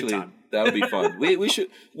 that'd be a good time. That would be fun. We should.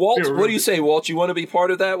 Walt, what do you say, Walt? You want to be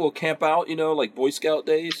part of that? We'll camp out, like Boy Scout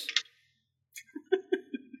days.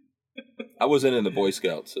 I wasn't in the Boy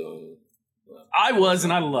Scouts, so. I was,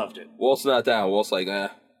 and I loved it. Walt's not down. Walt's like,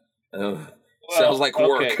 sounds like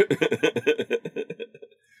work. Okay.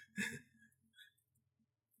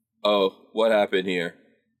 Oh, what happened here?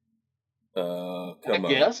 Come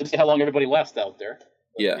on. Yes, see how long everybody lasts out there.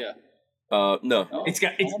 Yeah. No.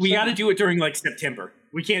 We got to do it during like September.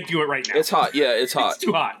 We can't do it right now. It's hot. Yeah, it's hot. It's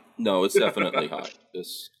too hot. No, it's definitely hot.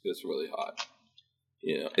 It's really hot.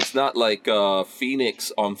 Yeah, it's not like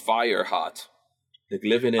Phoenix on fire hot. Like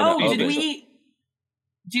living in an oven.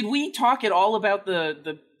 Did we talk at all about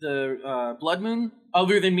the blood moon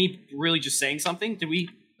other than me really just saying something? Did we?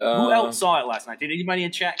 Who else saw it last night? Did anybody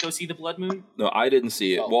in chat go see the blood moon? No, I didn't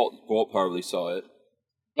see it. Walt probably saw it.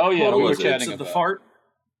 Oh yeah, we were chatting of about the fart.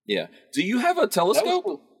 Yeah. Do you have a telescope?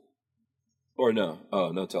 Cool. Or no? Oh,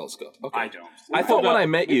 no telescope. Okay. I don't. I thought when I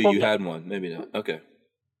met you had one. Maybe not. Okay.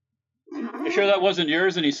 You sure that wasn't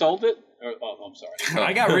yours and he sold it? I'm sorry.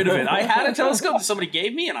 I got rid of it. I had a telescope that somebody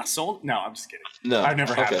gave me and I sold it. No, I'm just kidding. No. I've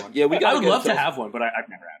never had one. Yeah, I would love to have one, but I've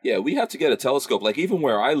never had one. Yeah, we have to get a telescope. Like even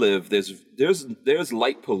where I live, there's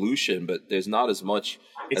light pollution, but there's not as much.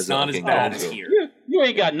 It's not as bad as here. You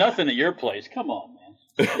ain't got nothing at your place. Come on, man.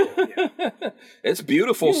 It's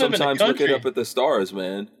beautiful sometimes looking up at the stars,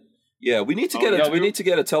 man. Yeah, we need to get we need to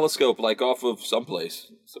get a telescope like off of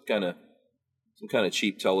someplace. Some kind of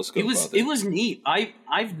cheap telescope. It was neat.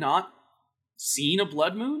 I've not seen a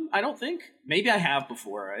blood moon, I don't think. Maybe I have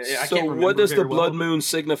before. I can't remember. What does the blood moon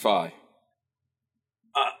signify?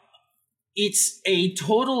 It's a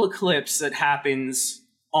total eclipse that happens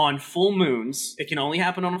on full moons. It can only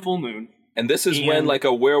happen on a full moon. And this is when like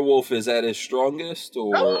a werewolf is at his strongest,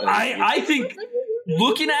 or I think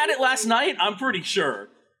looking at it last night, I'm pretty sure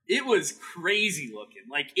it was crazy looking.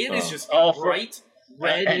 Like it is just a bright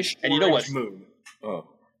reddish and you know what? moon. Oh,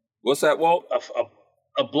 what's that, Walt?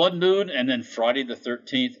 A blood moon, and then Friday the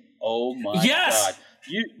 13th. Oh my God!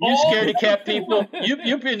 You scaredy cat people.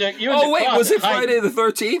 You've been there. Was it Friday the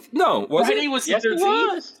 13th? No, Friday was the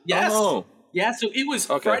 13th. Yes. Oh. Yeah, so it was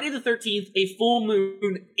Friday the 13th, a full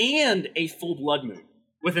moon and a full blood moon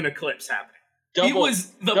with an eclipse happening. It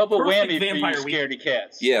was the double perfect whammy vampire for you scaredy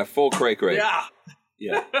cats. Yeah, full cray.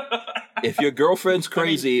 Yeah. If your girlfriend's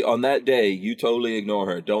crazy on that day, you totally ignore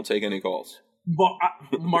her. Don't take any calls.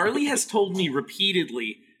 Marley has told me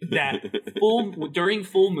repeatedly that during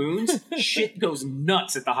full moons, shit goes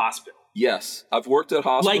nuts at the hospital. Yes, I've worked at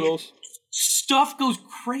hospitals. Like, stuff goes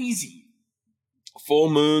crazy. Full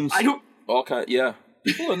moons.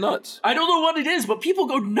 People are nuts. I don't know what it is, but people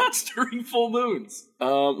go nuts during full moons.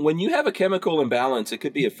 When you have a chemical imbalance, it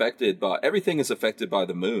could be affected by everything is affected by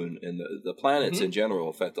the moon, and the planets in general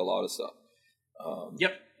affect a lot of stuff.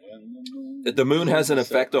 Yep. The moon has an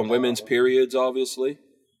effect on women's periods, obviously.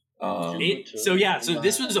 So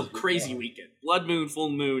this was a crazy weekend. Blood moon, full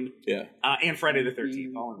moon, and Friday the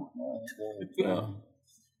 13th, all in one.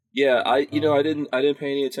 I didn't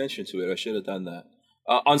pay any attention to it. I should have done that.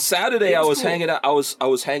 On Saturday, I was hanging out. I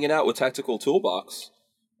was hanging out with Tactical Toolbox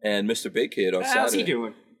and Mr. Big Kid on Saturday. How's he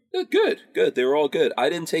doing? Good. They were all good. I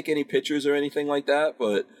didn't take any pictures or anything like that,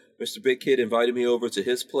 but Mr. Big Kid invited me over to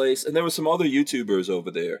his place, and there were some other YouTubers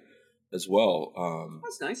over there as well.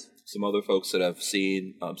 That's nice. Some other folks that I've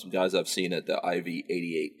seen, some guys I've seen at the Ivy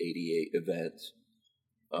 8888 event.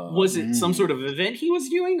 Was it some sort of event he was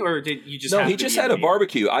doing, or did you just? No, he just had a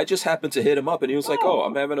barbecue. I just happened to hit him up, and he was like, "Oh,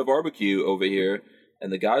 I'm having a barbecue over here.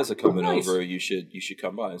 and the guys are coming Nice. over. You should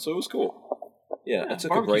come by. And so it was cool. Yeah, I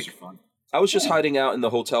took a barbecues break. are fun. I was just hiding out in the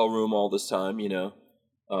hotel room all this time,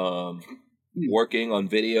 working on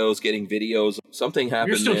videos, getting videos. Something happened.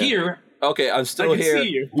 You're still there. here. Okay, I'm still I can here. see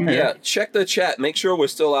you. Yeah, check the chat. Make sure we're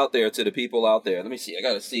still out there to the people out there. Let me see. I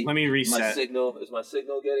gotta see. Let me My reset. signal, is my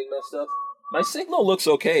signal getting messed up? My signal looks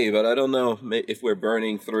okay, but I don't know if we're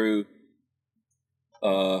burning through.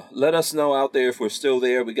 Let us know out there if we're still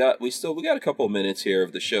there. We got a couple of minutes here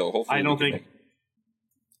of the show. Hopefully, I don't think.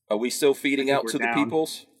 Are we still feeding out we're to the down.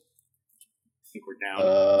 peoples? I think we're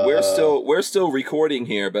down. We're still recording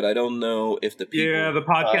here, but I don't know if the people. Yeah, the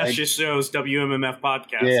podcast just shows WMMF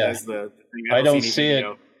podcast as the thing. I don't any see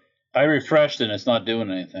video. it. I refreshed and it's not doing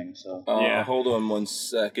anything. So Yeah. Hold on 1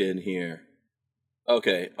 second here.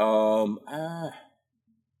 Okay.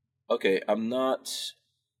 Okay. I'm not.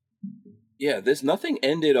 Yeah, there's nothing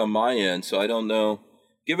ended on my end, so I don't know.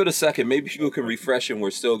 Give it a second. Maybe people can refresh, and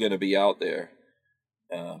we're still going to be out there.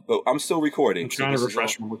 But I'm still recording. I'm trying to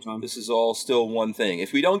refresh one more time. This is all still one thing.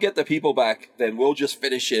 If we don't get the people back, then we'll just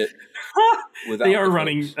finish it without. They are the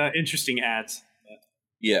running folks. interesting ads.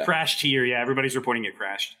 Yeah. Crashed here. Yeah, everybody's reporting it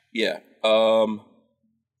crashed. Yeah.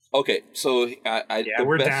 Okay. So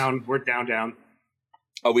We're down. We're down.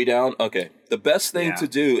 Are we down? Okay. The best thing Yeah. to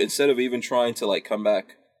do, instead of even trying to come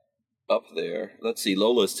back up there. Let's see.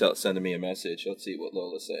 Lola's sending me a message. Let's see what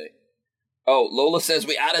Lola say. Oh, Lola says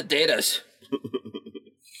we out of datas.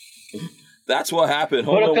 That's what happened.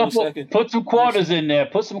 Hold on 1 second. Put some quarters in there.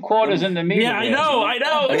 Put some quarters in the meeting. Yeah, I know.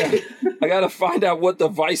 I gotta find out what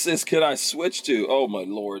devices can I switch to. Oh my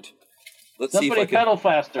lord! Let's see if Somebody pedal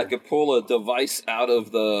faster. I could pull a device out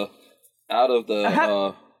of the.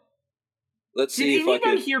 Let's see Did if I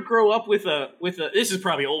anybody can. here grow up with a? This is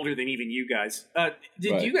probably older than even you guys.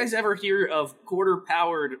 Did Right. you guys ever hear of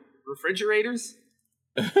quarter-powered refrigerators?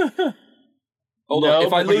 Hold No, on.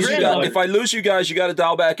 If I but lose you grandmother- guys, you got to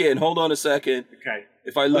dial back in. Hold on a second. Okay.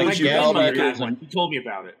 If I Like lose you, gas dial back grandmother in. had one. He told me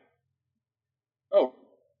about it. Oh,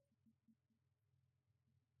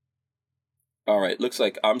 All right. Looks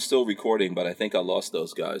like I'm still recording, but I think I lost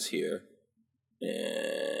those guys here,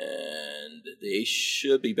 and they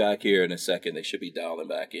should be back here in a second. They should be dialing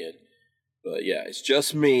back in. But yeah, it's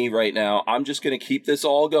just me right now. I'm just gonna keep this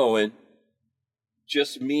all going.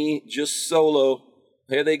 Just me, just solo.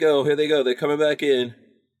 Here they go. They're coming back in.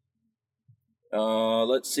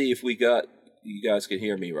 Let's see if we got. You guys can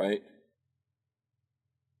hear me, right?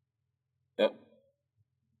 Yep.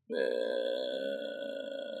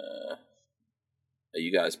 Are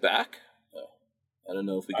you guys back? I don't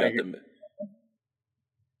know if we got them.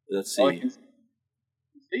 Let's see. I can see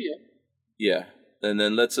you. Yeah. And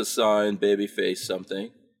then let's assign Babyface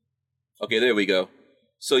something. Okay, there we go.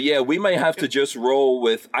 So yeah, we may have to just roll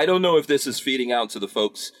with. I don't know if this is feeding out to the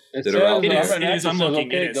folks It that are out says there. It is. I'm looking.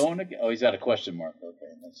 Okay, It is. going again. Oh, he's got a question mark. Okay.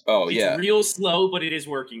 That's Oh It's yeah, real slow, but it is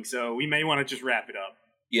working. So we may want to just wrap it up.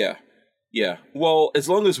 yeah. Well, as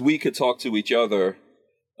long as we could talk to each other,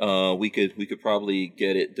 we could probably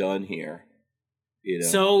get it done here. You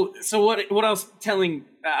know. So what I was telling,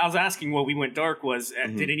 I was asking what we went dark was,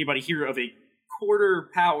 did anybody hear of a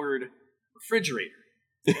quarter-powered refrigerator?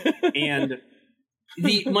 And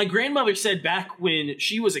my grandmother said back when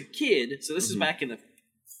she was a kid, so this is back in the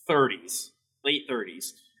 30s, late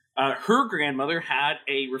 30s, her grandmother had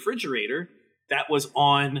a refrigerator that was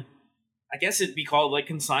on, I guess it'd be called like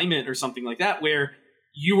consignment or something like that, where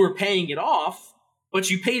you were paying it off, but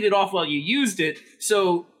you paid it off while you used it.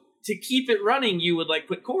 So to keep it running, you would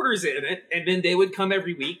put quarters in it, and then they would come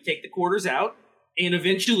every week, take the quarters out, and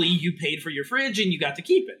eventually you paid for your fridge and you got to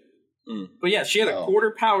keep it. But yeah, she had a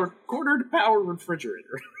quarter to power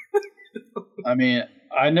refrigerator. I mean,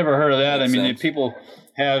 I never heard of that. Makes I mean, sense. people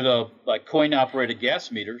have coin operated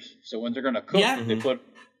gas meters, so when they're going to cook, Yeah. they put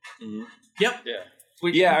Yep. yeah.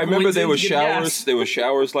 Yeah, I remember Coins there in were to get showers. gas. There were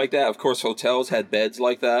showers like that. Of course, hotels had beds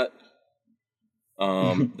like that.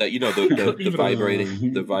 That the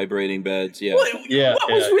vibrating beds. Yeah, What Yeah,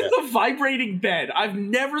 was yeah, with the vibrating bed? I've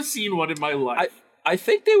never seen one in my life. I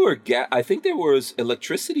think they were. I think there was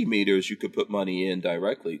electricity meters you could put money in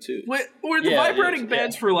directly too. Were the Yeah, vibrating yeah.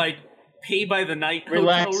 beds for pay by the night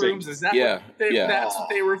Relaxing. hotel rooms? Is that Yeah, yeah. that's what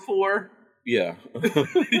they were for? Yeah.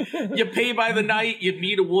 You pay by the night, you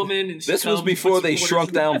meet a woman, and she This was comes, before puts they quarters shrunk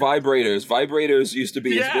in down the bed. vibrators. Vibrators used to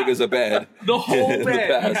be as Yeah. big as a bed. The whole in the bed.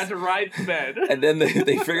 You past. had to ride the bed. And then they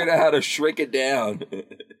figured out how to shrink it down.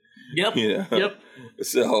 Yep. Yeah. Yep.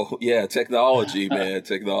 So yeah, technology, man,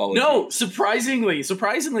 technology. No, surprisingly,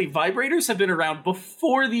 vibrators have been around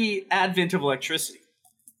before the advent of electricity.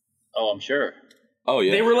 Oh, I'm sure. Oh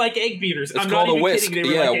yeah, They were like egg beaters. it's I'm called not a even whisk. kidding. They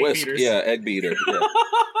were Yeah, like egg whisk. beaters. Yeah, egg beater. Yeah.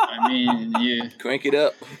 I mean, you Crank it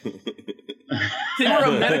up. They were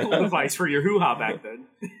a medical device for your hoo-ha back then.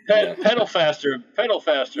 pedal faster, pedal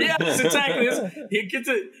faster. Yes, exactly. He gets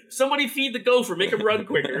somebody feed the gopher, make him run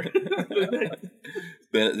quicker.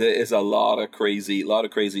 There is a lot of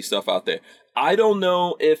crazy stuff out there. I don't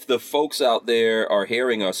know if the folks out there are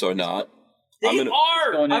hearing us or not. They I'm gonna-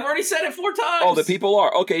 are. going in. I've already said it 4 times. Oh, the people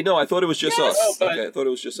are. Okay, no, I thought it was just Yes. us. Oh, but- Okay, I thought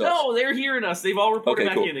it was just us. No, they're hearing us. They've all reported Okay,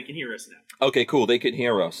 back cool. in. They can hear us now. Okay, cool. They can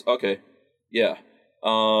hear us. Okay, yeah.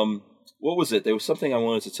 What was it? There was something I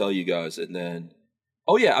wanted to tell you guys, and then.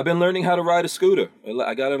 Oh yeah, I've been learning how to ride a scooter.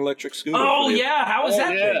 I got an electric scooter. Oh for the- yeah, how is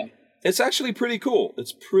that yeah. thing? It's actually pretty cool.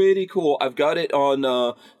 It's pretty cool. I've got it on.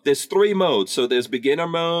 There's 3 modes. So there's beginner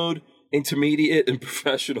mode, intermediate, and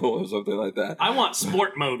professional, or something like that. I want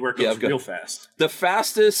sport mode where it goes Yeah, I've got- real fast. The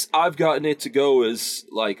fastest I've gotten it to go is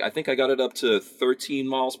I think I got it up to 13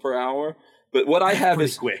 miles per hour. But what I have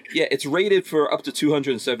pretty is quick. Yeah, it's rated for up to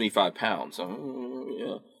 275 pounds. So,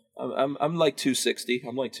 yeah, I'm like 260.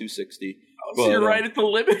 I'm like 260. So you're right at the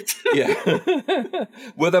limit. Yeah,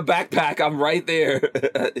 with a backpack, I'm right there.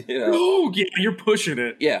 Oh yeah, you're pushing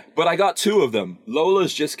it. Yeah, but I got 2 of them.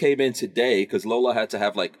 Lola's just came in today because Lola had to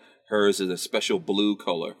have hers is a special blue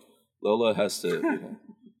color. Lola has to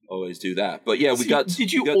always do that. But yeah, we got.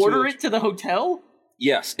 Did you we got order 2 it to the hotel?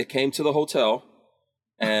 Yes, it came to the hotel,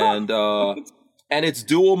 and and it's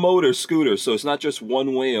dual motor scooter, so it's not just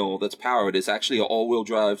one wheel that's powered. It's actually an all-wheel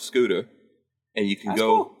drive scooter, and you can That's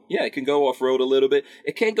go. cool. Yeah, it can go off road a little bit.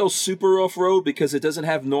 It can't go super off road because it doesn't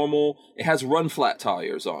have normal. It has run flat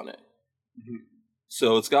tires on it,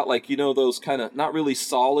 so it's got those kind of not really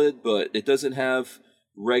solid, but it doesn't have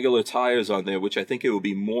regular tires on there, which I think it would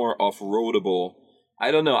be more off-roadable.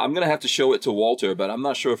 I don't know. I'm gonna have to show it to Walter, but I'm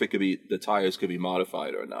not sure if the tires could be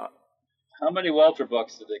modified or not. How many Walter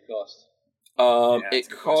Bucks did they cost? It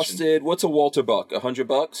costed what's a Walter Buck? $100?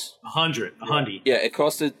 100. Yeah, it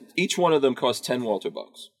costed each one of them cost 10 Walter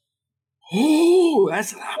Bucks. Oh,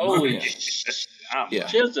 that's a lot of Holy money. Yeah,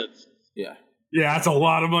 Jesus. yeah. Yeah, that's a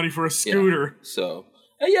lot of money for a scooter. So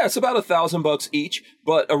yeah, it's about $1,000 each.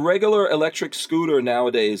 But a regular electric scooter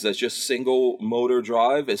nowadays that's just single motor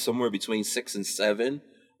drive is somewhere between $600 and $700,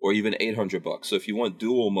 or even $800. So if you want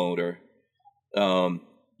dual motor,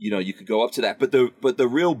 you could go up to that. But the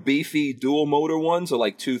real beefy dual motor ones are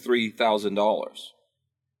like $2,000-$3,000.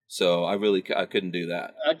 So I couldn't do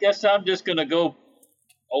that. I guess I'm just going to go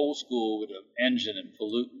old school with an engine and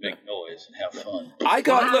pollute and make noise and have fun. I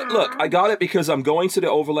got it because I'm going to the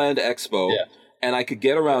Overland Expo, and I could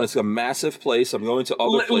get around. It's a massive place. I'm going to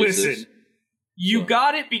other places. Listen, you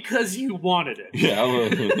got it because you wanted it. Yeah,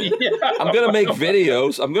 I'm gonna make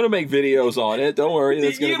videos. I'm gonna make videos on it. Don't worry.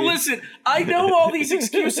 That's gonna be... Listen, I know all these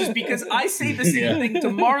excuses because I say the same thing to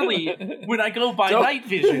Marley when I go by night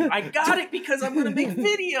vision. I got it because I'm gonna make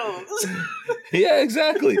videos. Yeah,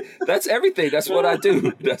 exactly. That's everything. That's what I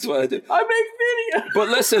do. That's what I do. I make videos. But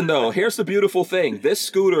listen, though, here's the beautiful thing. This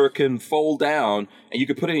scooter can fold down, and you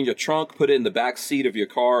can put it in your trunk, put it in the back seat of your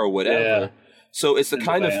car or whatever. Yeah. So it's the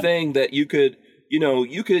kind of thing that you could, you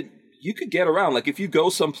could get around. Like if you go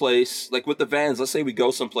someplace, like with the vans, let's say we go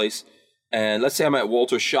someplace, and let's say I'm at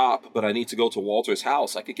Walter's shop, but I need to go to Walter's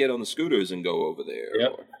house. I could get on the scooters and go over there.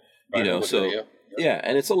 Yep. Or, yeah,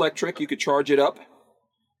 and it's electric. You could charge it up.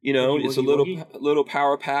 It's a little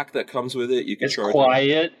power pack that comes with it. You can charge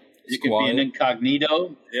quiet. it. You can be an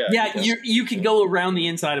incognito. Yeah, you can go around the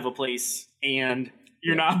inside of a place and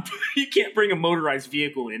you can't bring a motorized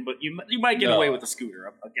vehicle in, but you might get away with a scooter,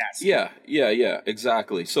 a gas. Yeah,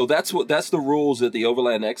 exactly. So that's the rules at the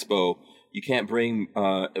Overland Expo. You can't bring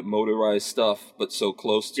motorized stuff, but so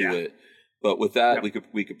close to it. But with that, we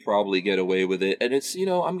could probably get away with it. And it's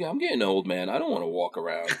I'm getting old, man. I don't want to walk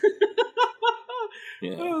around.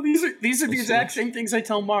 Oh, these are the exact same things I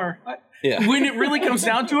tell Mar. Yeah. When it really comes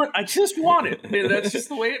down to it, I just want it. That's just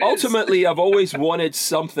the way it is. Ultimately, I've always wanted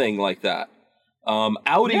something like that.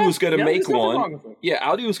 Audi was going to make one. Yeah,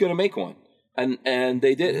 Audi was going to make one, and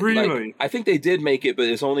they did. Really? I think they did make it, but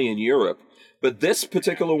it's only in Europe. But this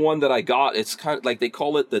particular one that I got, it's kind of like they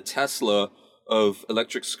call it the Tesla of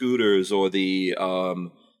electric scooters, or the iPhone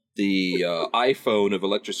of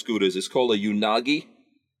electric scooters. It's called a Unagi.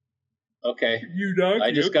 Okay. Unagi.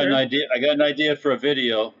 I just got an idea. I got an idea for a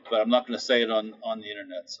video, but I'm not going to say it on the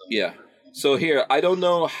internet. So. Yeah. So here, I don't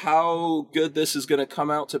know how good this is going to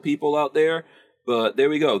come out to people out there, but there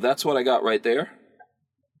we go. That's what I got right there.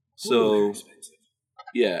 So,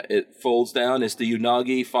 yeah, it folds down. It's the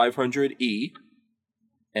Unagi 500E.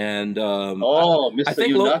 And Mr. I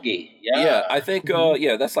think Unagi. Yeah. I think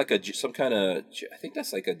that's like some kind of. I think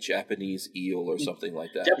that's like a Japanese eel or something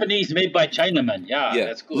like that. Japanese made by Chinamen. Yeah,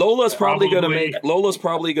 that's cool. Lola's probably gonna Probably. make. Lola's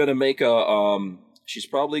probably gonna make a. She's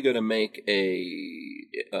probably gonna make a.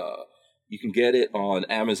 You can get it on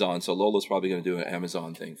Amazon, so Lola's probably gonna do an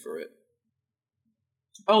Amazon thing for it.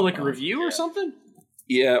 Oh, like a review or something?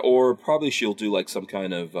 Yeah, or probably she'll do like some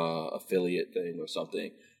kind of affiliate thing or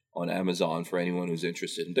something on Amazon for anyone who's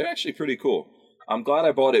interested. And they're actually pretty cool. I'm glad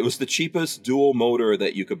I bought it. It was the cheapest dual motor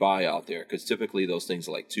that you could buy out there, because typically those things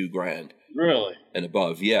are like $2,000 Really? and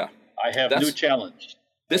above. Yeah. I have new challenge.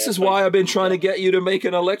 This is why I've been trying to get you to make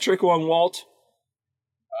an electric one, Walt.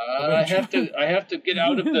 I have to get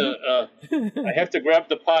out of the. I have to grab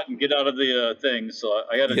the pot and get out of the thing. So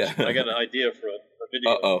I got an idea for a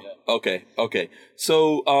video. Okay.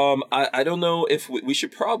 So I don't know if we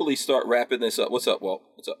should probably start wrapping this up. What's up, Walt?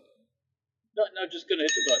 What's up? No, just gonna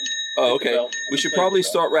hit the button. Oh, okay. We should probably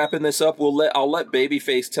start wrapping this up. I'll let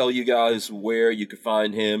Babyface tell you guys where you can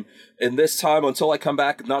find him. And this time, until I come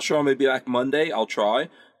back, not sure I'm gonna be back Monday. I'll try.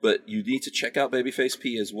 But you need to check out Babyface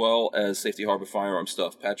P as well as Safety Harbor Firearm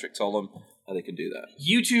stuff. Patrick, tell them how they can do that.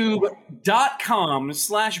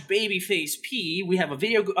 YouTube.com/babyfaceP. We have a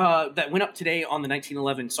video that went up today on the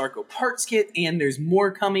 1911 Sarco parts kit, and there's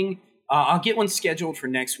more coming. I'll get one scheduled for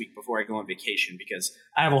next week before I go on vacation, because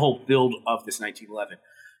I have a whole build of this 1911.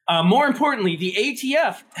 More importantly, the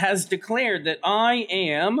ATF has declared that I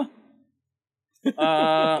am...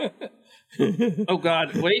 oh,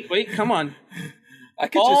 God. Wait, come on.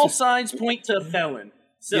 All signs point to felon.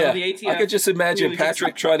 So yeah, the ATF... I could just imagine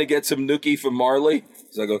Patrick trying to get some nookie from Marley.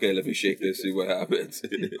 He's like, okay, let me shake this, see what happens.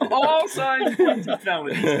 All signs point to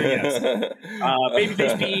felon. Yes.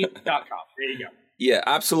 BabyfaceP.com. There you go. Yeah,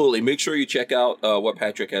 absolutely. Make sure you check out what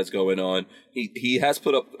Patrick has going on. He has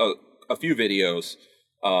put up a few videos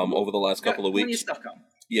over the last couple of weeks. Plenty of stuff coming.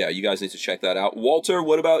 Yeah, you guys need to check that out. Walter,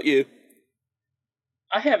 what about you?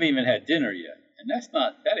 I haven't even had dinner yet, and that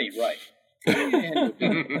ain't right.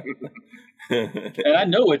 And I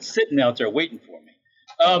know it's sitting out there waiting for me.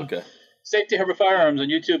 Okay. Safety Harbor Firearms on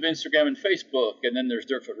YouTube, Instagram, and Facebook. And then there's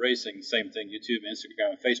Dirtfoot Racing, same thing, YouTube, Instagram,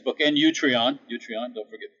 and Facebook, and Utreon. Don't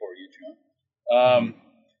forget for Utreon.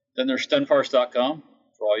 Then there's stenparts.com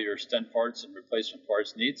for all your stent parts and replacement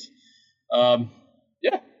parts needs. That's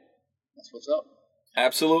what's up.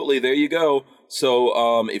 Absolutely. There you go.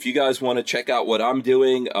 So if you guys want to check out what I'm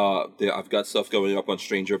doing, I've got stuff going up on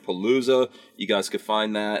Stranger Palooza. You guys can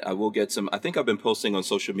find that. I will get some. I think I've been posting on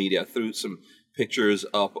social media. I threw some pictures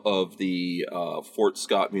up of the Fort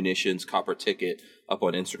Scott Munitions copper ticket up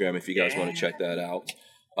on Instagram if you guys want to check that out.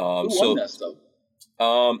 Who won that stuff?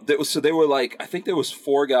 They were like, I think there was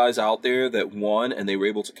 4 guys out there that won, and they were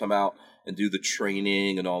able to come out and do the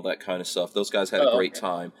training and all that kind of stuff. Those guys had a great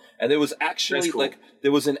time. And there was actually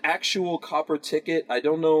there was an actual copper ticket. I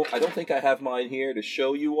don't think I have mine here to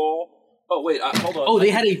show you all. Oh, wait, hold on. Oh,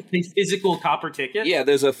 they had a physical copper ticket? Yeah,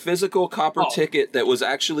 there's a physical copper ticket that was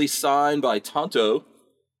actually signed by Tonto.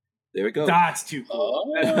 There we go. That's too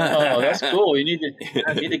cool. Oh, that's cool. You need to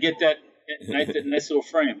get that nice little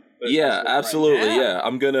frame. Yeah, absolutely. Yeah,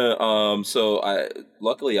 I'm gonna.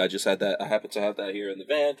 Luckily I just had that. I happen to have that here in the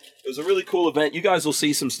van. It was a really cool event. You guys will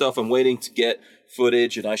see some stuff. I'm waiting to get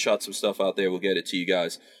footage, and I shot some stuff out there. We'll get it to you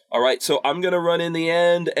guys. All right, so I'm gonna run in the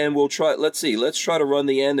end, and we'll try. Let's try to run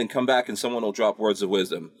the end and come back, and someone will drop words of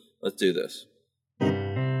wisdom. Let's do this.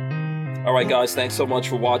 All right, guys, thanks so much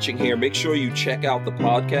for watching here. Make sure you check out the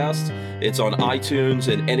podcast. It's on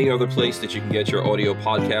iTunes and any other place that you can get your audio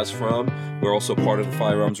podcast from. We're also part of the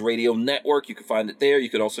Firearms Radio Network. You can find it there. You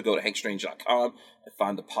can also go to hankstrange.com and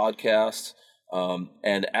find the podcast.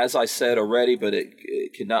 And as I said already, but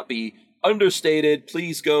it cannot be understated,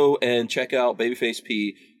 please go and check out Babyface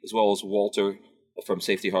P as well as Walter from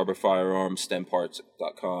Safety Harbor Firearms,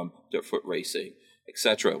 stenparts.com, Dirtfoot Racing,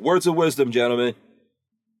 etc. Words of wisdom, gentlemen.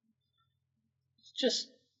 Just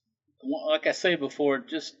like I say before,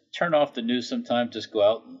 just turn off the news sometimes. Just go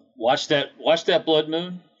out and watch that blood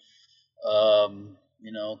moon.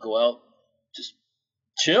 Go out, just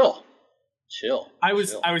chill. I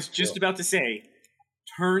was just about to say,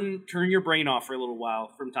 turn your brain off for a little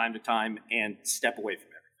while from time to time and step away from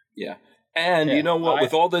everything. Yeah. And you know what?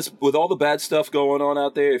 With all the bad stuff going on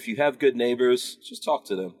out there, if you have good neighbors, just talk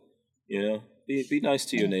to them. You know, be nice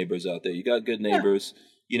to your neighbors out there. You got good neighbors.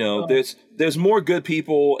 You know, there's more good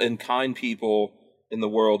people and kind people in the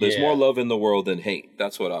world. There's more love in the world than hate.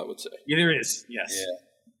 That's what I would say. Yeah, there is. Yes. Yeah.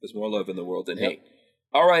 There's more love in the world than hate.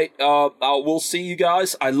 All right. We'll see you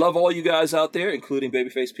guys. I love all you guys out there, including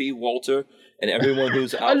Babyface P, Walter, and everyone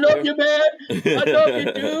who's out I there. love you, man. I love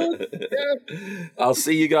you, dude. Yeah. I'll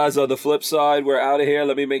see you guys on the flip side. We're out of here.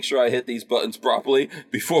 Let me make sure I hit these buttons properly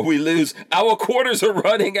before we lose. Our quarters are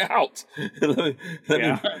running out. let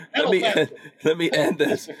me end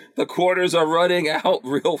this. The quarters are running out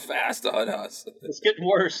real fast on us. It's getting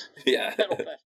worse. Yeah.